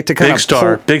 and I like to kind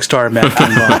big star, Matt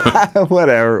King.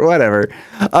 whatever.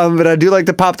 But I do like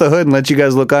to pop the hood and let you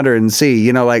guys look under and see,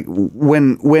 you know, like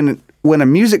when a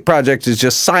music project is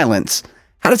just silence,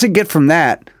 how does it get from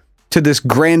that to this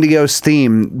grandiose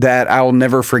theme that I'll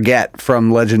never forget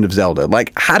from Legend of Zelda?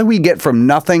 Like, how do we get from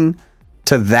nothing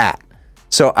to that?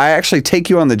 So I actually take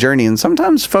you on the journey, and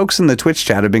sometimes folks in the Twitch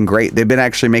chat have been great. They've been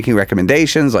actually making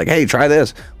recommendations like, hey, try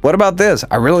this. What about this?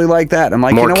 I really like that. I'm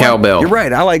like, more you know cowbell. What? You're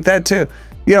right. I like that too.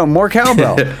 You know, more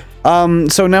cowbell.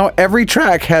 So now every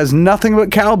track has nothing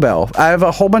but cowbell. I have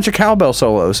a whole bunch of cowbell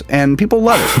solos, and people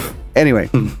love it. Anyway,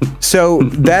 so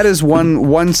that is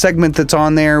one segment that's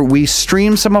on there. We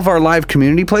stream some of our live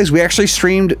community plays. We actually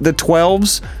streamed the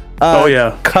 12's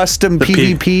custom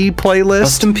PvP playlist.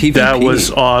 Custom PvP. That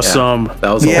was awesome. Yeah, that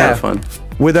was a lot of fun.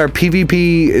 With our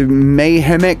PvP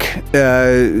mayhemic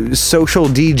social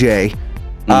DJ.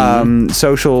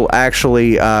 Social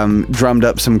actually drummed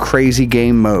up some crazy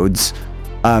game modes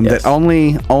that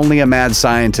only a mad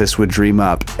scientist would dream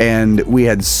up, and we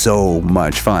had so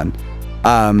much fun.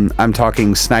 I'm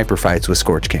talking sniper fights with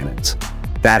scorch cannons.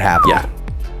 That happened. Yeah.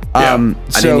 I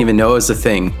didn't even know it was a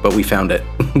thing, but we found it.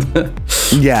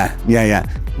 Yeah.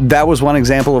 That was one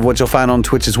example of what you'll find on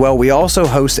Twitch as well. We also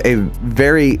host a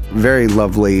very, very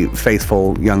lovely,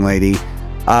 faithful young lady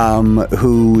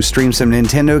who streams some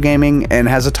Nintendo gaming and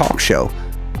has a talk show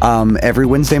every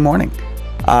Wednesday morning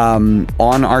on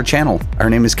our channel. Her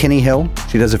name is Kenny Hill.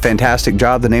 She does a fantastic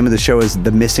job. The name of the show is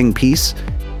The Missing Piece,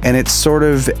 and it's sort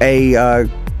of a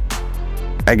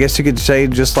I guess you could say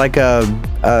just like a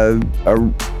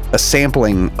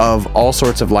sampling of all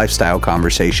sorts of lifestyle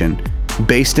conversation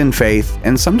based in faith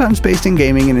and sometimes based in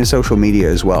gaming and in social media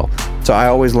as well. So I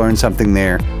always learn something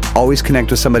there. Always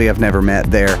connect with somebody I've never met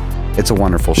there. It's a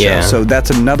wonderful show. Yeah. So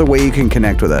that's another way you can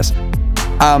connect with us.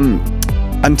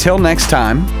 Until next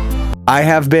time, I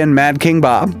have been Mad King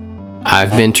Bob.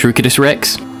 I've been Trucidus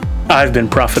Rex. I've been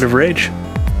Prophet of Rage.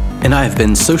 And I've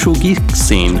been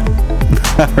SocialGeekScene.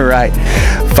 All right.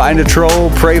 Find a troll,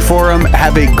 pray for him.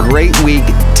 Have a great week.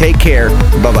 Take care.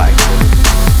 Bye-bye.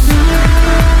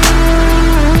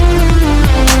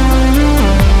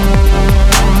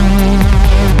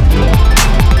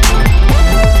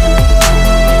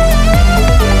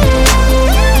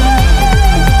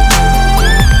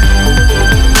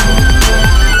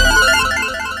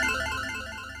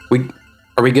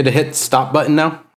 Are we good to hit stop button now?